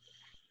are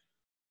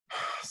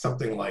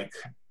something like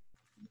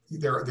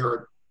there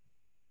are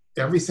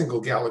every single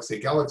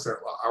galaxy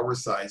our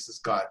size has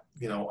got,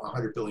 you know,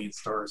 100 billion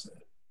stars in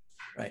it.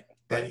 Right.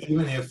 And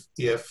even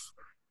if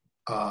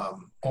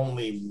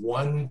only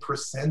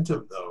 1%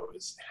 of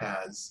those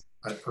has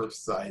an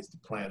Earth-sized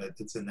planet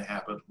that's in the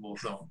habitable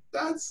zone,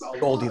 that's a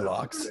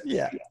Goldilocks.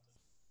 Yeah.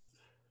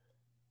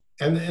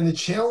 And the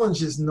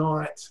challenge is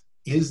not,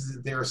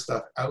 is there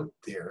stuff out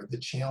there? The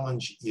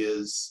challenge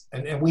is,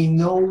 and we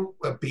know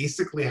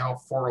basically how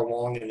far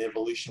along in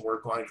evolution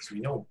we're going, because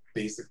we know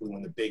basically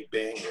when the Big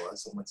Bang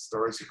was and when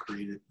stars are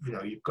created, you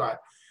know, you've got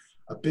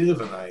a bit of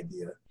an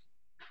idea.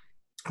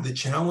 The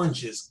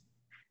challenge is,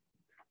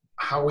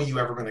 how are you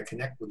ever going to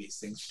connect with these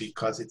things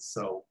because it's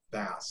so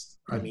vast?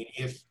 I mean,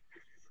 if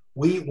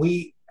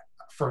we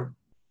for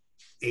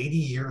 80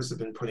 years have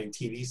been putting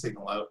TV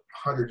signal out,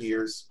 100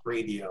 years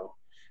radio,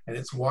 and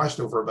it's washed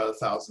over about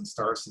 1,000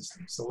 star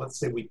systems. So let's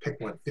say we pick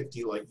one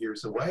 50 light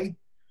years away.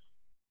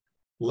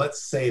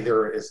 Let's say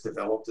they're as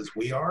developed as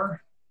we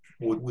are.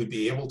 Would we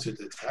be able to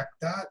detect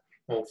that?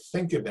 Well,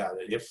 think about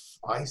it. If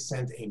I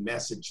sent a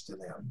message to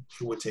them,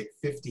 it would take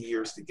 50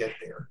 years to get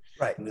there.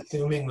 Right. And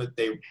assuming that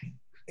they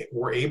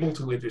were able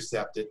to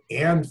intercept it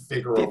and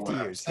figure out what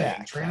I'm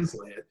saying,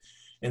 translate it,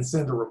 and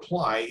send a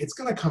reply, it's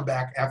going to come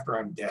back after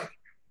I'm dead.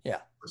 Yeah.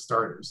 For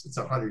starters, it's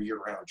a 100-year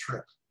round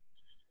trip.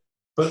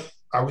 But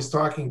I was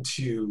talking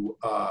to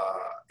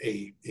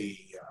a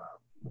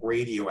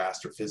radio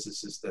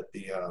astrophysicist at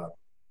the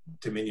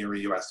Dominion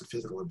Radio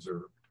Astrophysical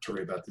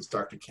Observatory about this,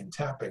 Dr. Ken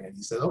Tapping, and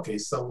he said, okay,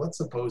 so let's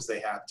suppose they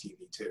have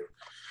TV2.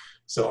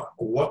 So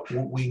what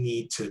would we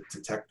need to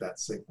detect that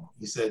signal?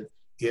 He said,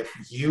 if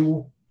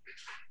you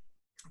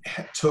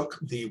took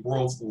the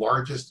world's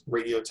largest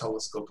radio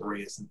telescope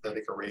array, a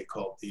synthetic array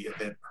called the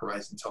Event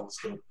Horizon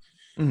Telescope,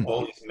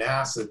 all these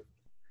massive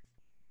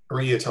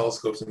radio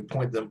telescopes, and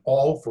pointed them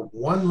all for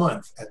 1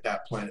 month at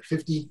that planet,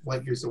 50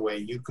 light years away,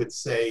 you could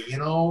say, you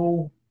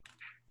know,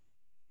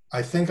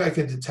 I think I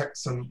could detect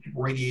some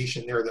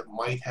radiation there that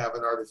might have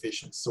an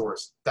artificial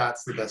source.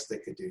 That's the best they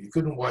could do. You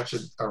couldn't watch an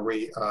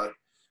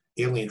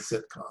alien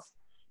sitcom.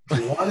 If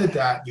you wanted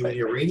that, you need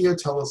a radio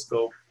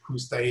telescope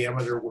whose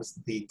diameter was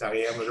the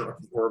diameter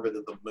of the orbit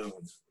of the moon.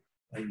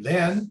 And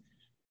then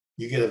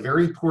you get a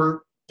very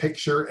poor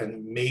picture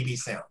and maybe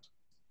sound.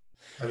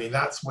 I mean,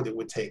 that's what it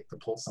would take to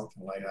pull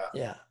something like that.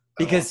 Yeah,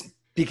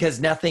 because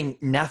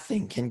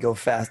nothing can go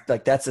fast.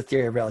 Like, that's the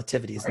theory of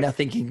relativity. Is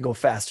nothing can go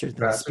faster than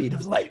the speed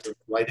of light.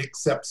 Light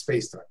except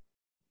space-time.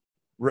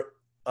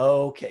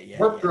 Okay, yeah.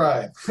 Warp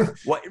drive.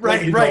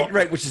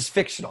 Right, which is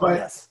fictional. But,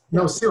 yes.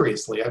 No,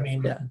 seriously. I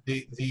mean,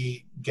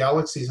 the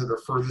galaxies that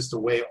are furthest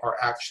away are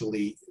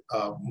actually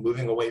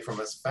moving away from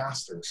us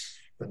faster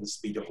than the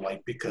speed of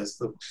light,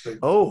 because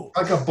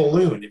like a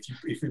balloon. If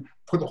you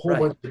put a whole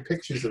bunch of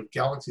pictures of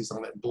galaxies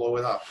on it and blow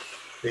it up,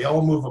 they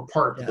all move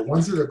apart. But the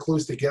ones that are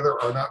close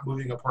together are not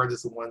moving apart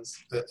as the ones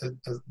that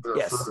are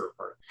further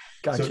apart.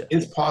 Gotcha. So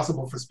it's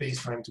possible for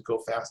space-time to go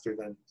faster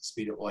than the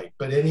speed of light.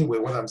 But anyway,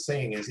 what I'm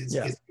saying is it's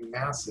a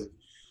massive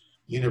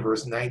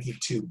universe,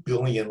 92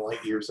 billion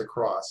light years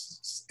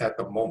across at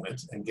the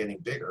moment, and getting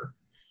bigger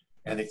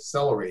and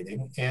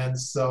accelerating. And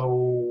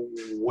so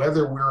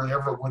whether we're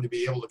ever going to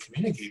be able to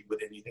communicate with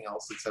anything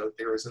else that's out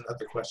there is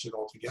another question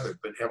altogether.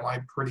 But am I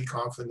pretty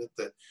confident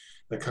that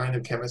the kind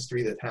of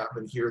chemistry that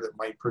happened here that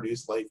might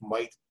produce life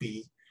might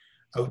be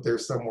out there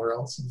somewhere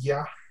else?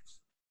 Yeah,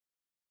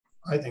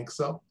 I think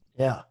so.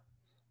 Yeah.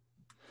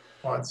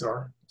 Odds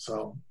are.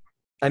 So,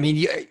 I mean,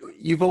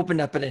 you've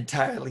opened up an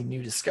entirely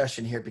new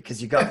discussion here,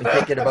 because you got me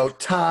thinking about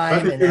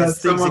time and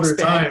as things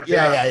expand.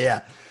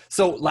 Yeah.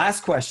 So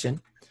last question.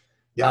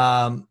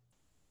 Yeah.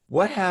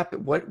 What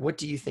happened? What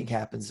do you think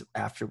happens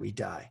after we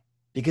die?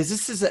 Because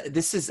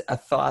this is a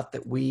thought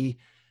that we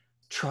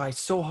try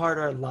so hard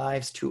our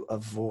lives to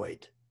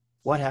avoid.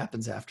 What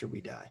happens after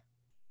we die?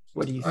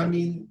 What do you think? I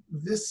mean,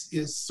 this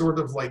is sort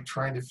of like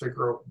trying to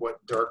figure out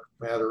what dark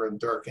matter and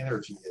dark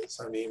energy is.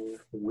 I mean,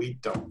 we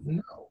don't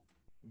know.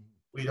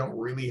 We don't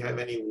really have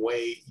any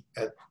way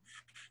at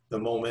the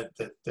moment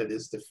that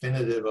is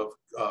definitive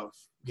of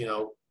you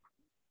know,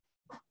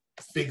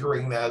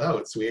 figuring that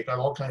out. So we got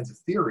all kinds of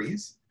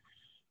theories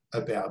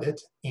about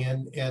it,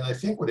 and I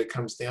think what it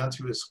comes down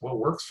to is what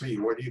works for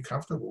you. What are you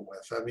comfortable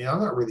with? I mean, I'm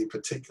not really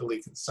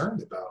particularly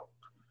concerned about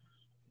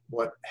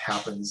what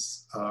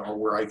happens or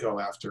where I go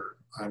after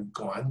I'm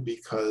gone,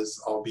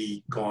 because I'll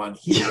be gone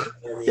here.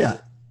 I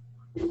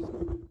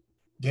mean,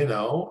 you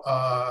know,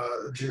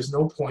 there's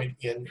no point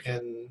in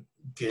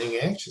getting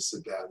anxious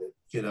about it.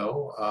 You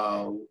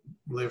know,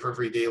 live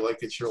every day like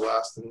it's your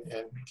last and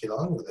get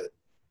on with it.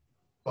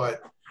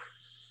 But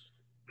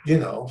you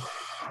know,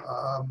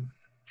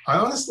 I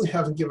honestly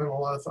haven't given a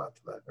lot of thought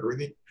to that.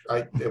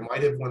 It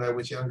might have when I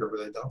was younger, but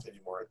I don't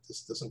anymore. It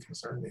just doesn't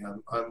concern me.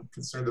 I'm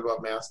concerned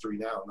about mastery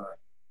now,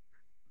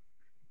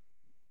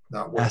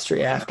 not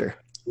mastery after.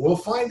 We'll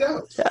find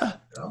out. Yeah.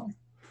 You know?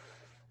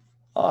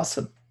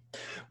 Awesome.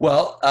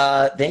 Well,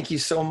 thank you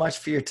so much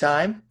for your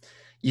time.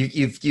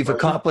 You've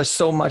accomplished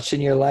so much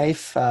in your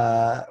life.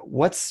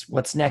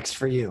 What's next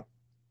for you?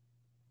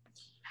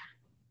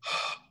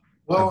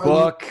 Well, a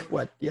book?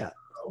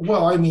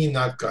 Well, I mean,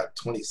 I've got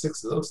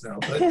 26 of those now,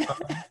 but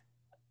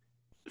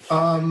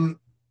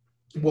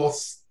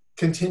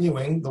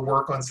continuing the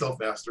work on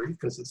self-mastery,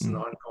 because it's an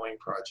ongoing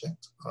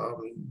project.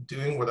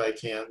 Doing what I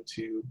can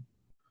to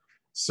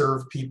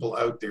serve people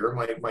out there.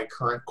 My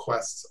current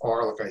quests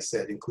are, like I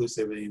said,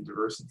 inclusivity and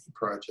diversity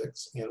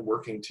projects, and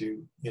working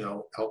to, you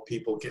know, help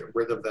people get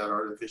rid of that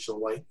artificial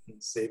light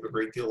and save a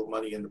great deal of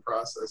money in the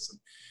process, and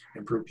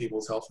improve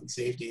people's health and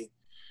safety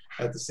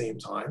at the same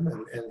time,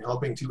 and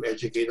helping to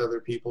educate other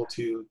people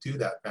to do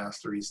that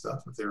mastery stuff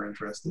if they're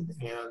interested.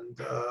 And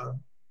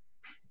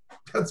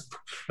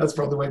that's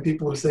probably why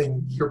people are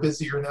saying you're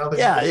busier now than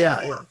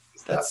before.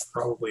 That's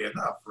probably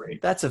enough,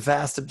 right? That's a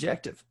vast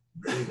objective.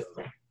 There you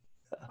go.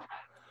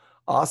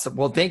 Awesome.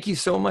 Well, thank you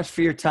so much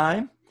for your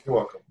time. You're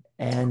welcome.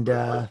 And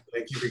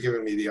thank you for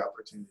giving me the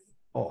opportunity.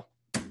 Oh,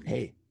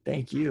 Hey,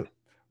 thank you.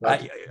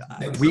 That's-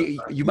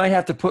 You might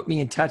have to put me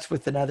in touch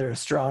with another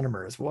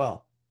astronomer as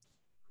well.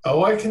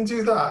 Oh, I can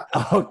do that.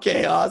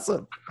 Okay,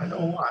 awesome. I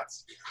know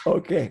lots.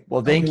 Okay,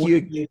 well, Tell me thank when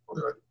you. to be able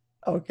to do it.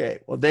 Okay,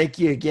 well, thank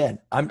you again.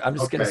 I'm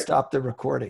just going to Okay. stop the recording.